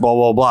guest, blah,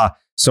 blah, blah.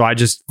 So I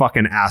just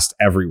fucking asked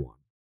everyone.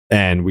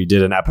 And we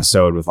did an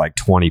episode with like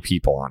 20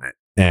 people on it.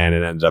 And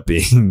it ended up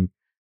being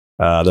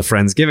the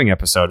Friendsgiving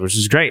episode, which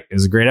is great. It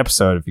was a great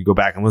episode. If you go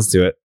back and listen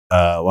to it,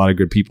 a lot of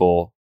good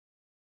people,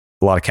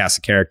 a lot of cast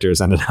of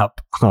characters ended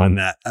up on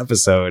that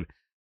episode.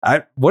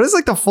 What is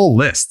like the full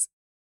list?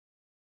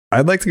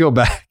 I'd like to go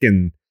back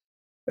and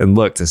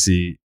look to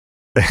see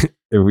if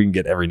we can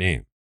get every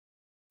name.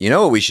 You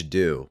know what we should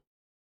do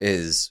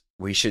is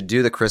we should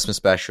do the Christmas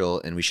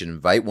special and we should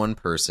invite one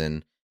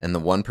person, and the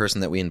one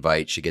person that we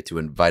invite should get to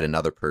invite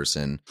another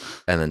person,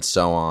 and then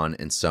so on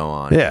and so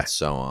on and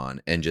so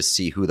on, and just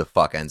see who the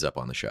fuck ends up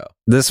on the show.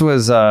 This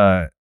was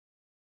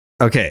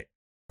okay.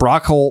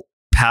 Brock Holt,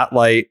 Pat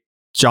Light,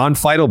 John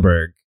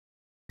Feidelberg,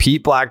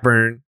 Pete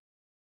Blackburn,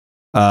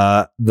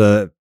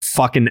 the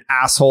fucking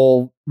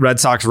asshole Red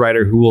Sox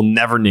writer who we'll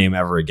never name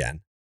ever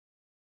again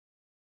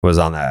was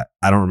on that.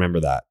 I don't remember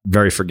that.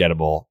 Very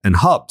forgettable. And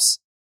Hubs.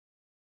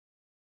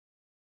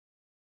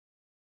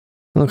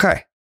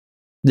 Okay.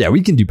 Yeah,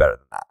 we can do better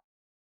than that.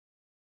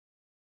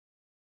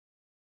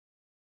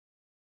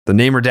 The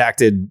name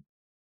redacted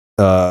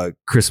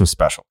Christmas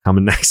special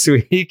coming next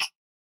week.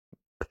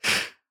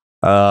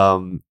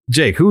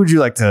 Jake, who would you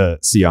like to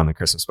see on the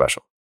Christmas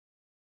special?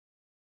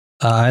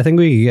 I think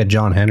we could get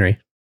John Henry.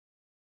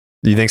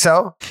 Do you think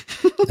so?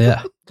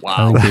 Yeah.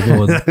 Wow. I think people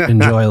would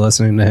enjoy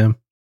listening to him.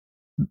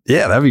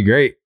 Yeah, that'd be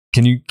great.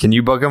 Can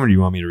you book him or do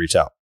you want me to reach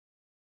out?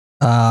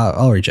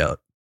 I'll reach out.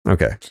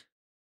 Okay.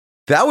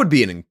 That would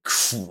be an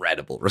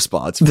incredible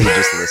response if he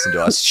just listened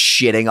to us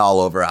shitting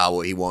all over how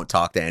he won't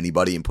talk to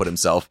anybody and put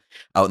himself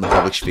out in the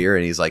public sphere.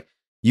 And he's like,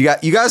 you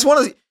guys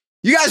want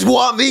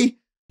me?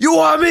 You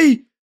want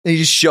me? And he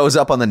just shows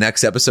up on the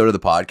next episode of the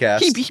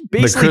podcast. He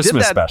basically the Christmas did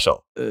that,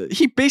 special.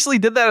 He basically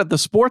did that at the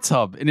Sports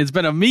Hub, and it's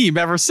been a meme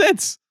ever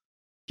since.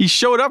 He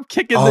showed up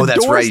kicking the doors down. Oh,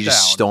 that's right. He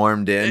just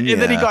stormed in.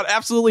 And then he got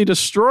absolutely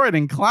destroyed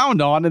and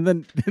clowned on. And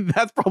then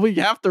that's probably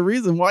half the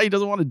reason why he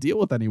doesn't want to deal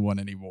with anyone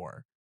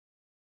anymore.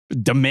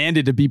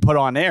 Demanded to be put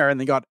on air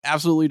and they got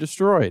absolutely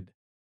destroyed.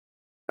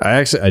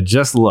 I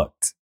just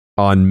looked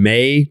on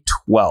May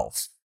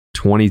 12th,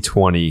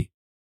 2020.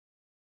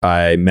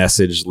 I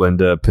messaged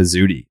Linda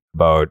Pizzuti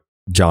about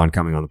John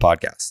coming on the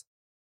podcast.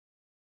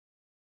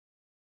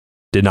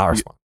 Did not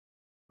respond.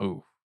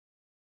 Oh.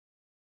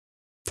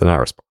 Did not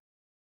respond.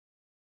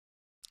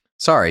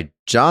 Sorry,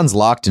 John's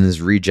locked in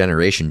his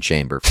regeneration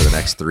chamber for the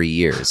next 3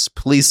 years.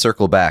 Please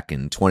circle back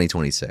in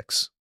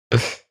 2026.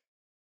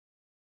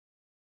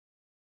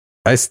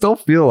 I still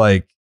feel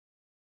like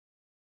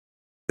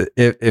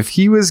if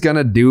he was going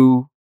to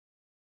do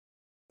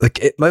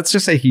let's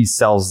just say he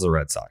sells the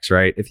Red Sox,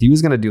 right? If he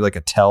was going to do like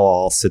a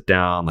tell-all sit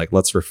down, like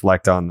let's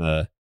reflect on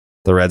the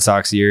Red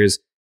Sox years,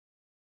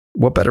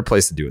 what better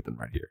place to do it than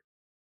right here?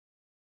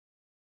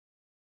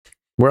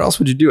 Where else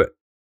would you do it?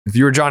 If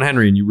you were John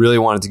Henry and you really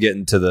wanted to get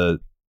into the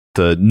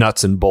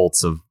nuts and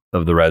bolts of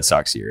the Red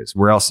Sox years,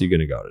 where else are you going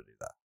to go to do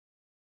that?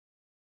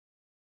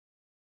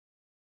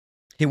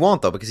 He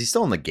won't, though, because he's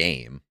still in the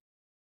game.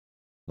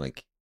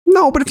 Like,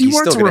 no, but if you he's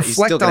wanted still to gonna- he's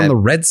reflect still on gonna- the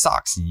Red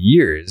Sox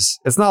years,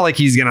 it's not like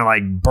he's going to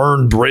like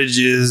burn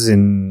bridges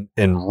and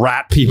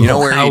rat people. You know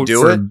where out he'd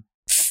do for- it?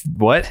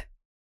 What?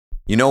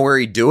 You know where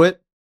he'd do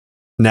it?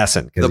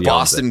 Nesson. 'cause The he owns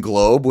Boston it.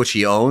 Globe, which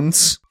he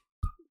owns.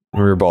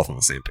 We were both on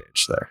the same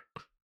page there.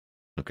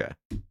 Okay.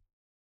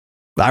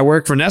 I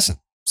work for Nesson,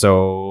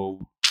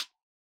 so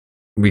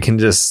we can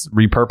just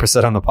repurpose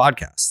it on the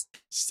podcast.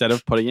 Instead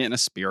of putting it in a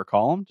spear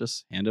column,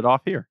 just hand it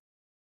off here.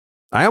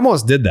 I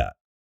almost did that.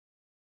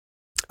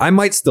 I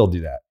might still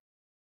do that.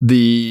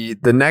 The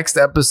next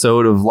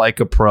episode of Like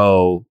a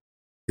Pro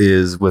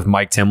is with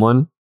Mike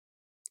Timlin,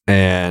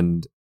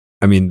 and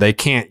I mean, they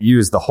can't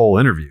use the whole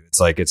interview. It's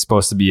like it's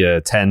supposed to be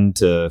a 10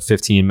 to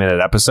 15 minute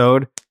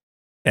episode.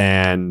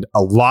 And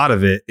a lot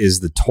of it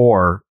is the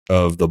tour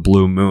of the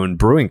Blue Moon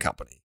Brewing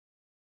Company.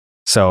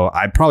 So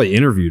I probably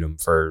interviewed him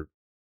for,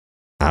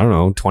 I don't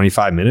know,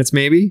 25 minutes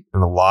maybe.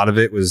 And a lot of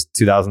it was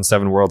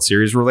 2007 World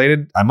Series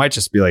related. I might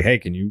just be like, hey,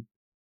 can you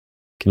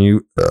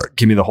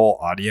give me the whole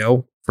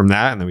audio from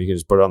that? And then we can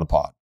just put it on the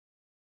pod.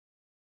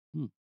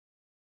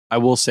 I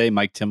will say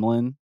Mike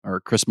Timlin or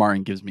Chris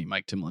Martin gives me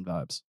Mike Timlin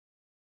vibes.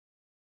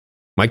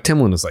 Mike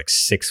Timlin is like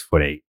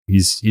 6'8".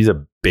 He's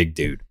a big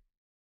dude.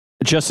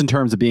 Just in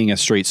terms of being a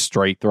straight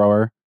strike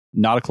thrower,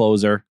 not a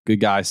closer, good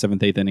guy, 7th,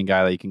 8th inning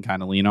guy that you can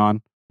kind of lean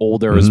on.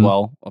 Older as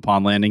well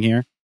upon landing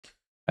here.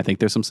 I think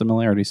there's some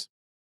similarities.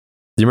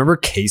 Do you remember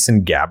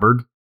Kaysen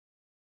Gabbard?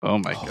 Oh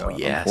my God.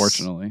 Yes.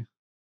 Unfortunately.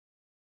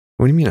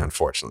 What do you mean,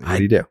 unfortunately? What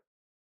did he do?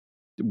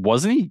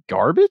 Wasn't he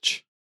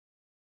garbage?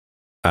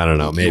 I don't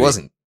know. Maybe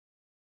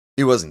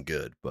He wasn't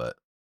good, but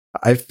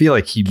I feel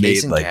like he made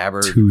Kaysen like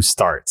Gabbard. 2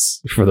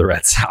 starts for the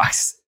Red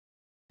Sox.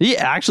 He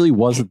actually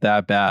wasn't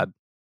that bad.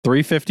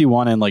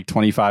 351 in like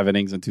 25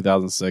 innings in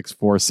 2006,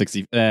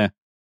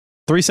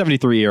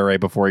 373 ERA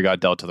before he got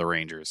dealt to the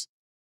Rangers.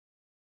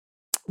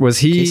 Was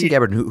he Kaysen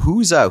Gabbard?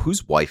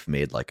 Whose wife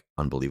made like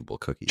unbelievable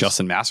cookies?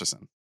 Justin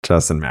Masterson.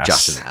 Justin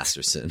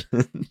Masterson.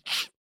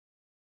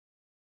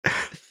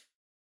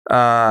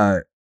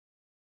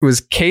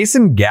 Was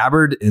Kaysen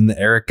Gabbard in the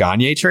Eric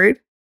Gagne trade?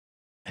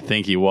 I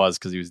think he was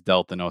because he was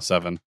dealt in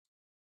 07.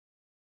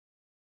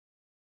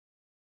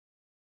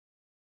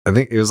 I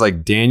think it was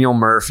like Daniel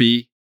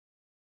Murphy,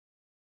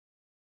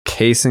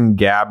 Kaysen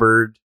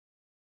Gabbard,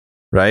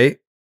 right?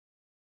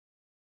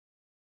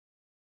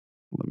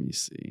 Let me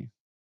see.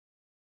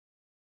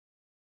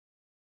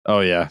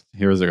 Oh yeah,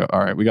 here's a go. All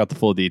right, we got the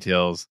full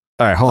details.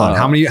 All right, hold on.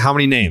 How many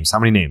names? How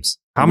many names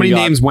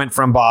went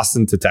from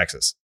Boston to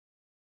Texas?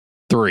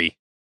 3.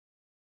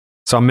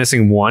 So I'm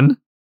missing 1.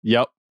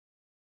 Yep.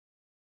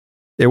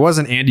 It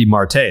wasn't Andy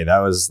Marte. That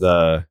was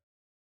a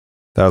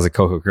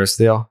Coco Chris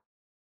deal.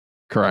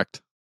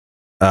 Correct.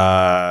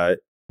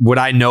 Would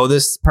I know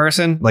this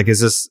person? Like, is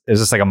this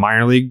like a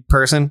minor league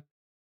person?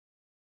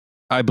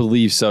 I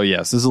believe so.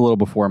 Yes, this is a little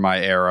before my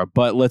era.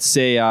 But let's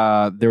say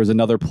there was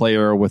another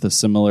player with the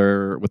same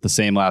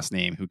last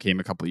name who came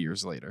a couple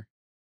years later.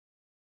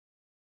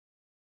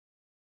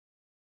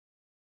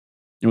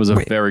 It was a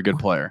very good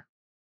player.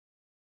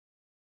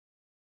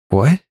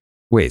 What?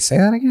 Wait, say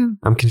that again?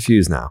 I'm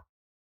confused now.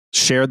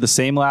 Shared the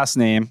same last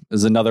name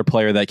as another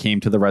player that came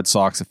to the Red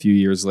Sox a few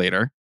years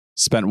later.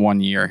 Spent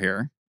 1 year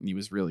here. And he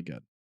was really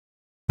good.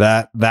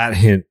 That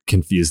hint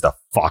confused the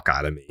fuck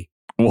out of me.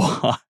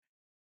 What?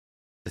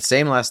 The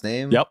same last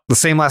name? Yep. The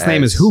same last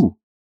name is who?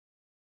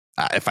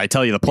 If I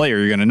tell you the player,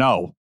 you're going to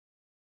know.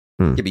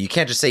 Yeah, but you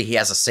can't just say he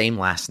has the same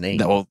last name.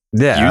 Well,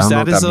 yeah, use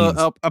that as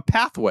a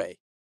pathway.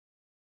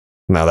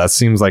 No, that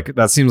seems like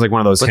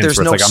one of those hints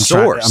where it's like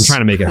I'm trying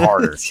to make it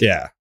harder.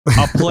 Yeah.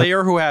 A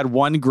player who had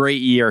 1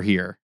 great year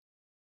here.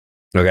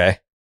 Okay.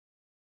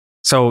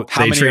 So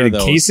they traded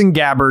Kaysen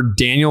Gabbard,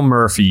 Daniel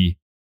Murphy,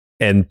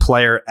 and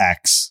player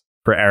X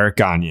for Eric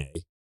Gagne.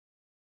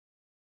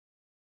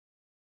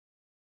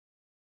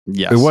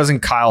 Yes. It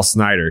wasn't Kyle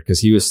Snyder because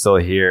he was still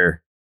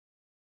here.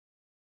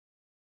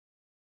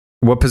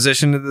 What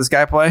position did this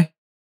guy play?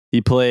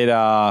 He played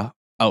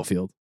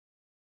outfield.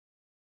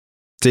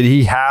 Did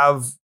he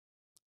have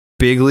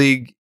big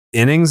league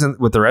innings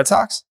with the Red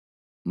Sox?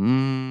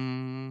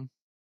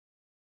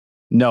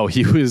 No,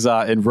 he was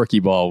in rookie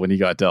ball when he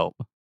got dealt.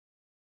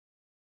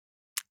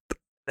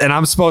 And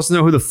I'm supposed to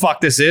know who the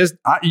fuck this is?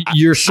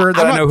 You're sure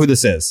that I know who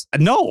this is?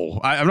 No,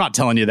 I'm not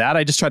telling you that.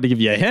 I just tried to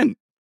give you a hint.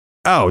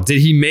 Oh, did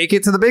he make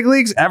it to the big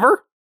leagues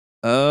ever?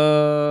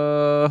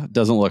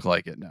 Doesn't look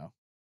like it, no.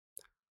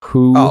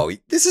 Who? Oh,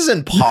 this is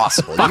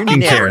impossible. You're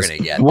never going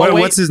to get it.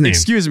 What's his name?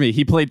 Excuse me.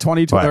 He played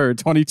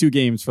 22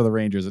 games for the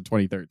Rangers in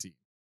 2013.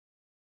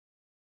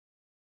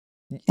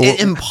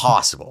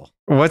 Impossible.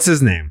 What's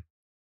his name?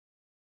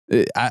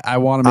 I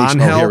want to make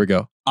sure. Oh, here we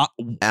go.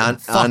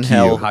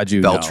 Angel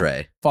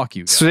Beltre. Fuck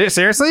you.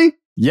 Seriously?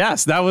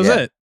 Yes, that was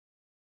it.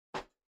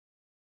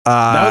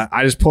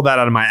 I just pulled that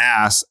out of my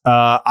ass.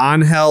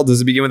 Angel,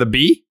 does it begin with a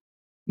B?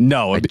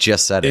 No, I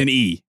just said it. An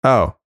E.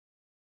 Oh.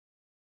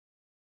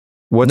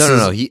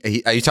 No. Are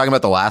you talking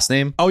about the last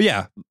name? Oh,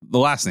 yeah. The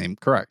last name.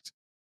 Correct.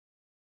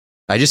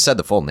 I just said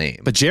the full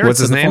name. But Jared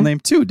said the full name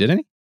too, didn't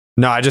he?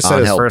 No, I just said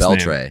his first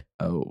Beltre. name.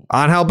 Oh.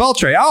 Angel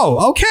Beltre.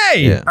 Oh,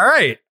 okay. Yeah. All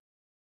right.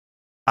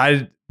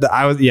 I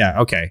was,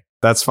 yeah, okay.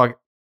 That's fuck.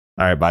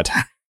 All right, bye.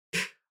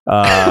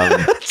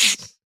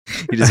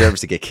 He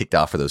deserves to get kicked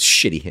off for those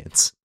shitty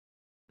hints.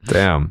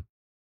 Damn.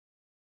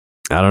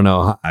 I don't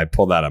know. I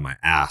pulled that out of my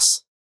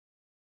ass.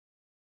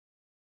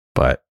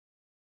 But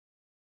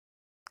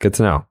good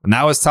to know. And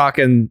that was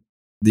talking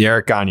the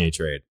Eric Gagne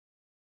trade.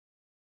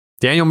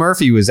 Daniel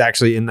Murphy was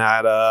actually in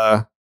that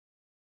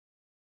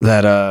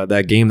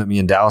game that me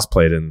and Dallas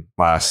played in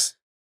last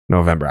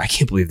November. I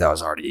can't believe that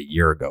was already a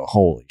year ago.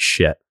 Holy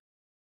shit.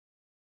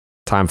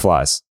 Time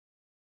flies.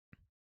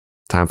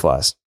 Time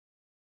flies.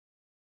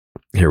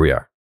 Here we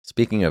are.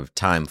 Speaking of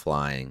time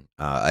flying,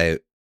 I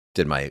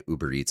did my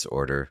Uber Eats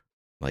order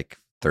like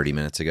 30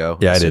 minutes ago.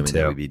 Yeah, I did assuming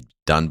that too. we'd be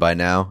done by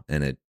now,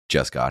 and it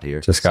just got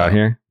here. Just got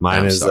here.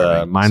 Mine's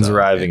starving,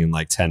 arriving in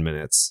like 10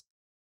 minutes.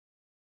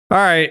 All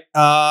right.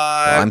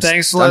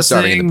 Thanks for listening. I'm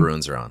starving, and the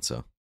Bruins are on.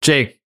 So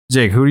Jake,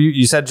 who do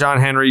you said John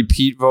Henry?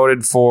 Pete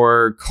voted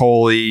for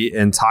Coley,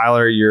 and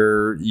Tyler,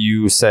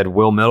 you said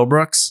Will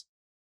Middlebrooks.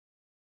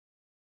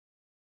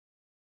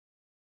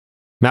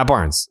 Matt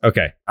Barnes.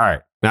 Okay. All right.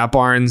 Matt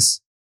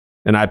Barnes,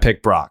 and I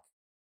picked Brock.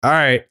 All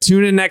right.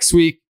 Tune in next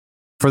week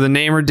for the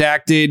Name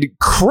Redacted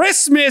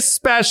Christmas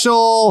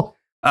special.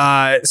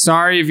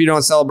 Sorry if you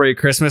don't celebrate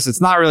Christmas. It's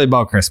not really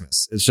about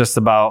Christmas. It's just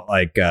about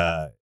like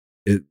the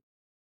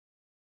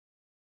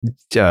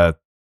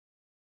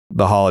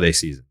holiday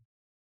season.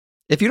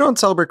 if you don't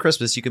celebrate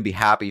Christmas, you can be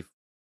happy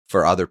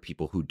for other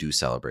people who do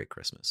celebrate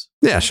Christmas.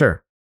 Yeah,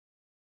 sure.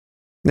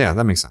 Yeah,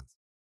 that makes sense.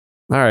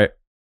 All right.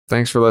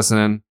 Thanks for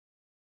listening.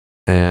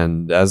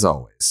 And as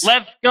always,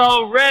 let's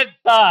go Red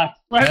Sox.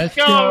 Let's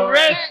go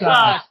Red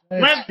Sox.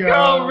 Let's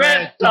go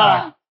Red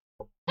Sox.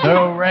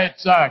 Go Red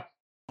Sox.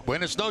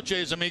 Buenas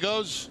noches,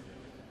 amigos.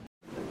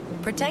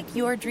 Protect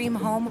your dream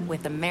home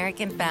with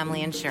American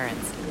Family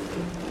Insurance.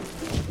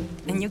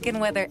 And you can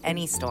weather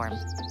any storm.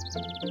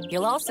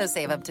 You'll also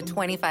save up to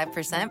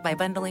 25% by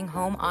bundling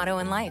home, auto,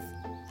 and life.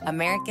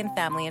 American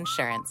Family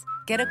Insurance.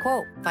 Get a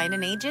quote. Find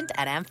an agent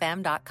at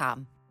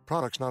amfam.com.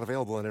 Products not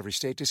available in every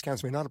state.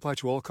 Discounts may not apply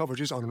to all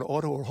coverages on an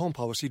auto or home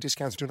policy.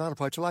 Discounts do not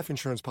apply to life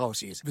insurance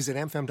policies. Visit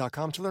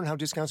amfam.com to learn how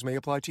discounts may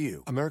apply to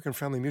you. American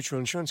Family Mutual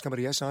Insurance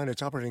Company, SI, and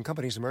its operating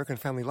companies, American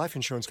Family Life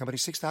Insurance Company,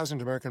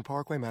 6000 American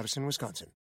Parkway, Madison, Wisconsin.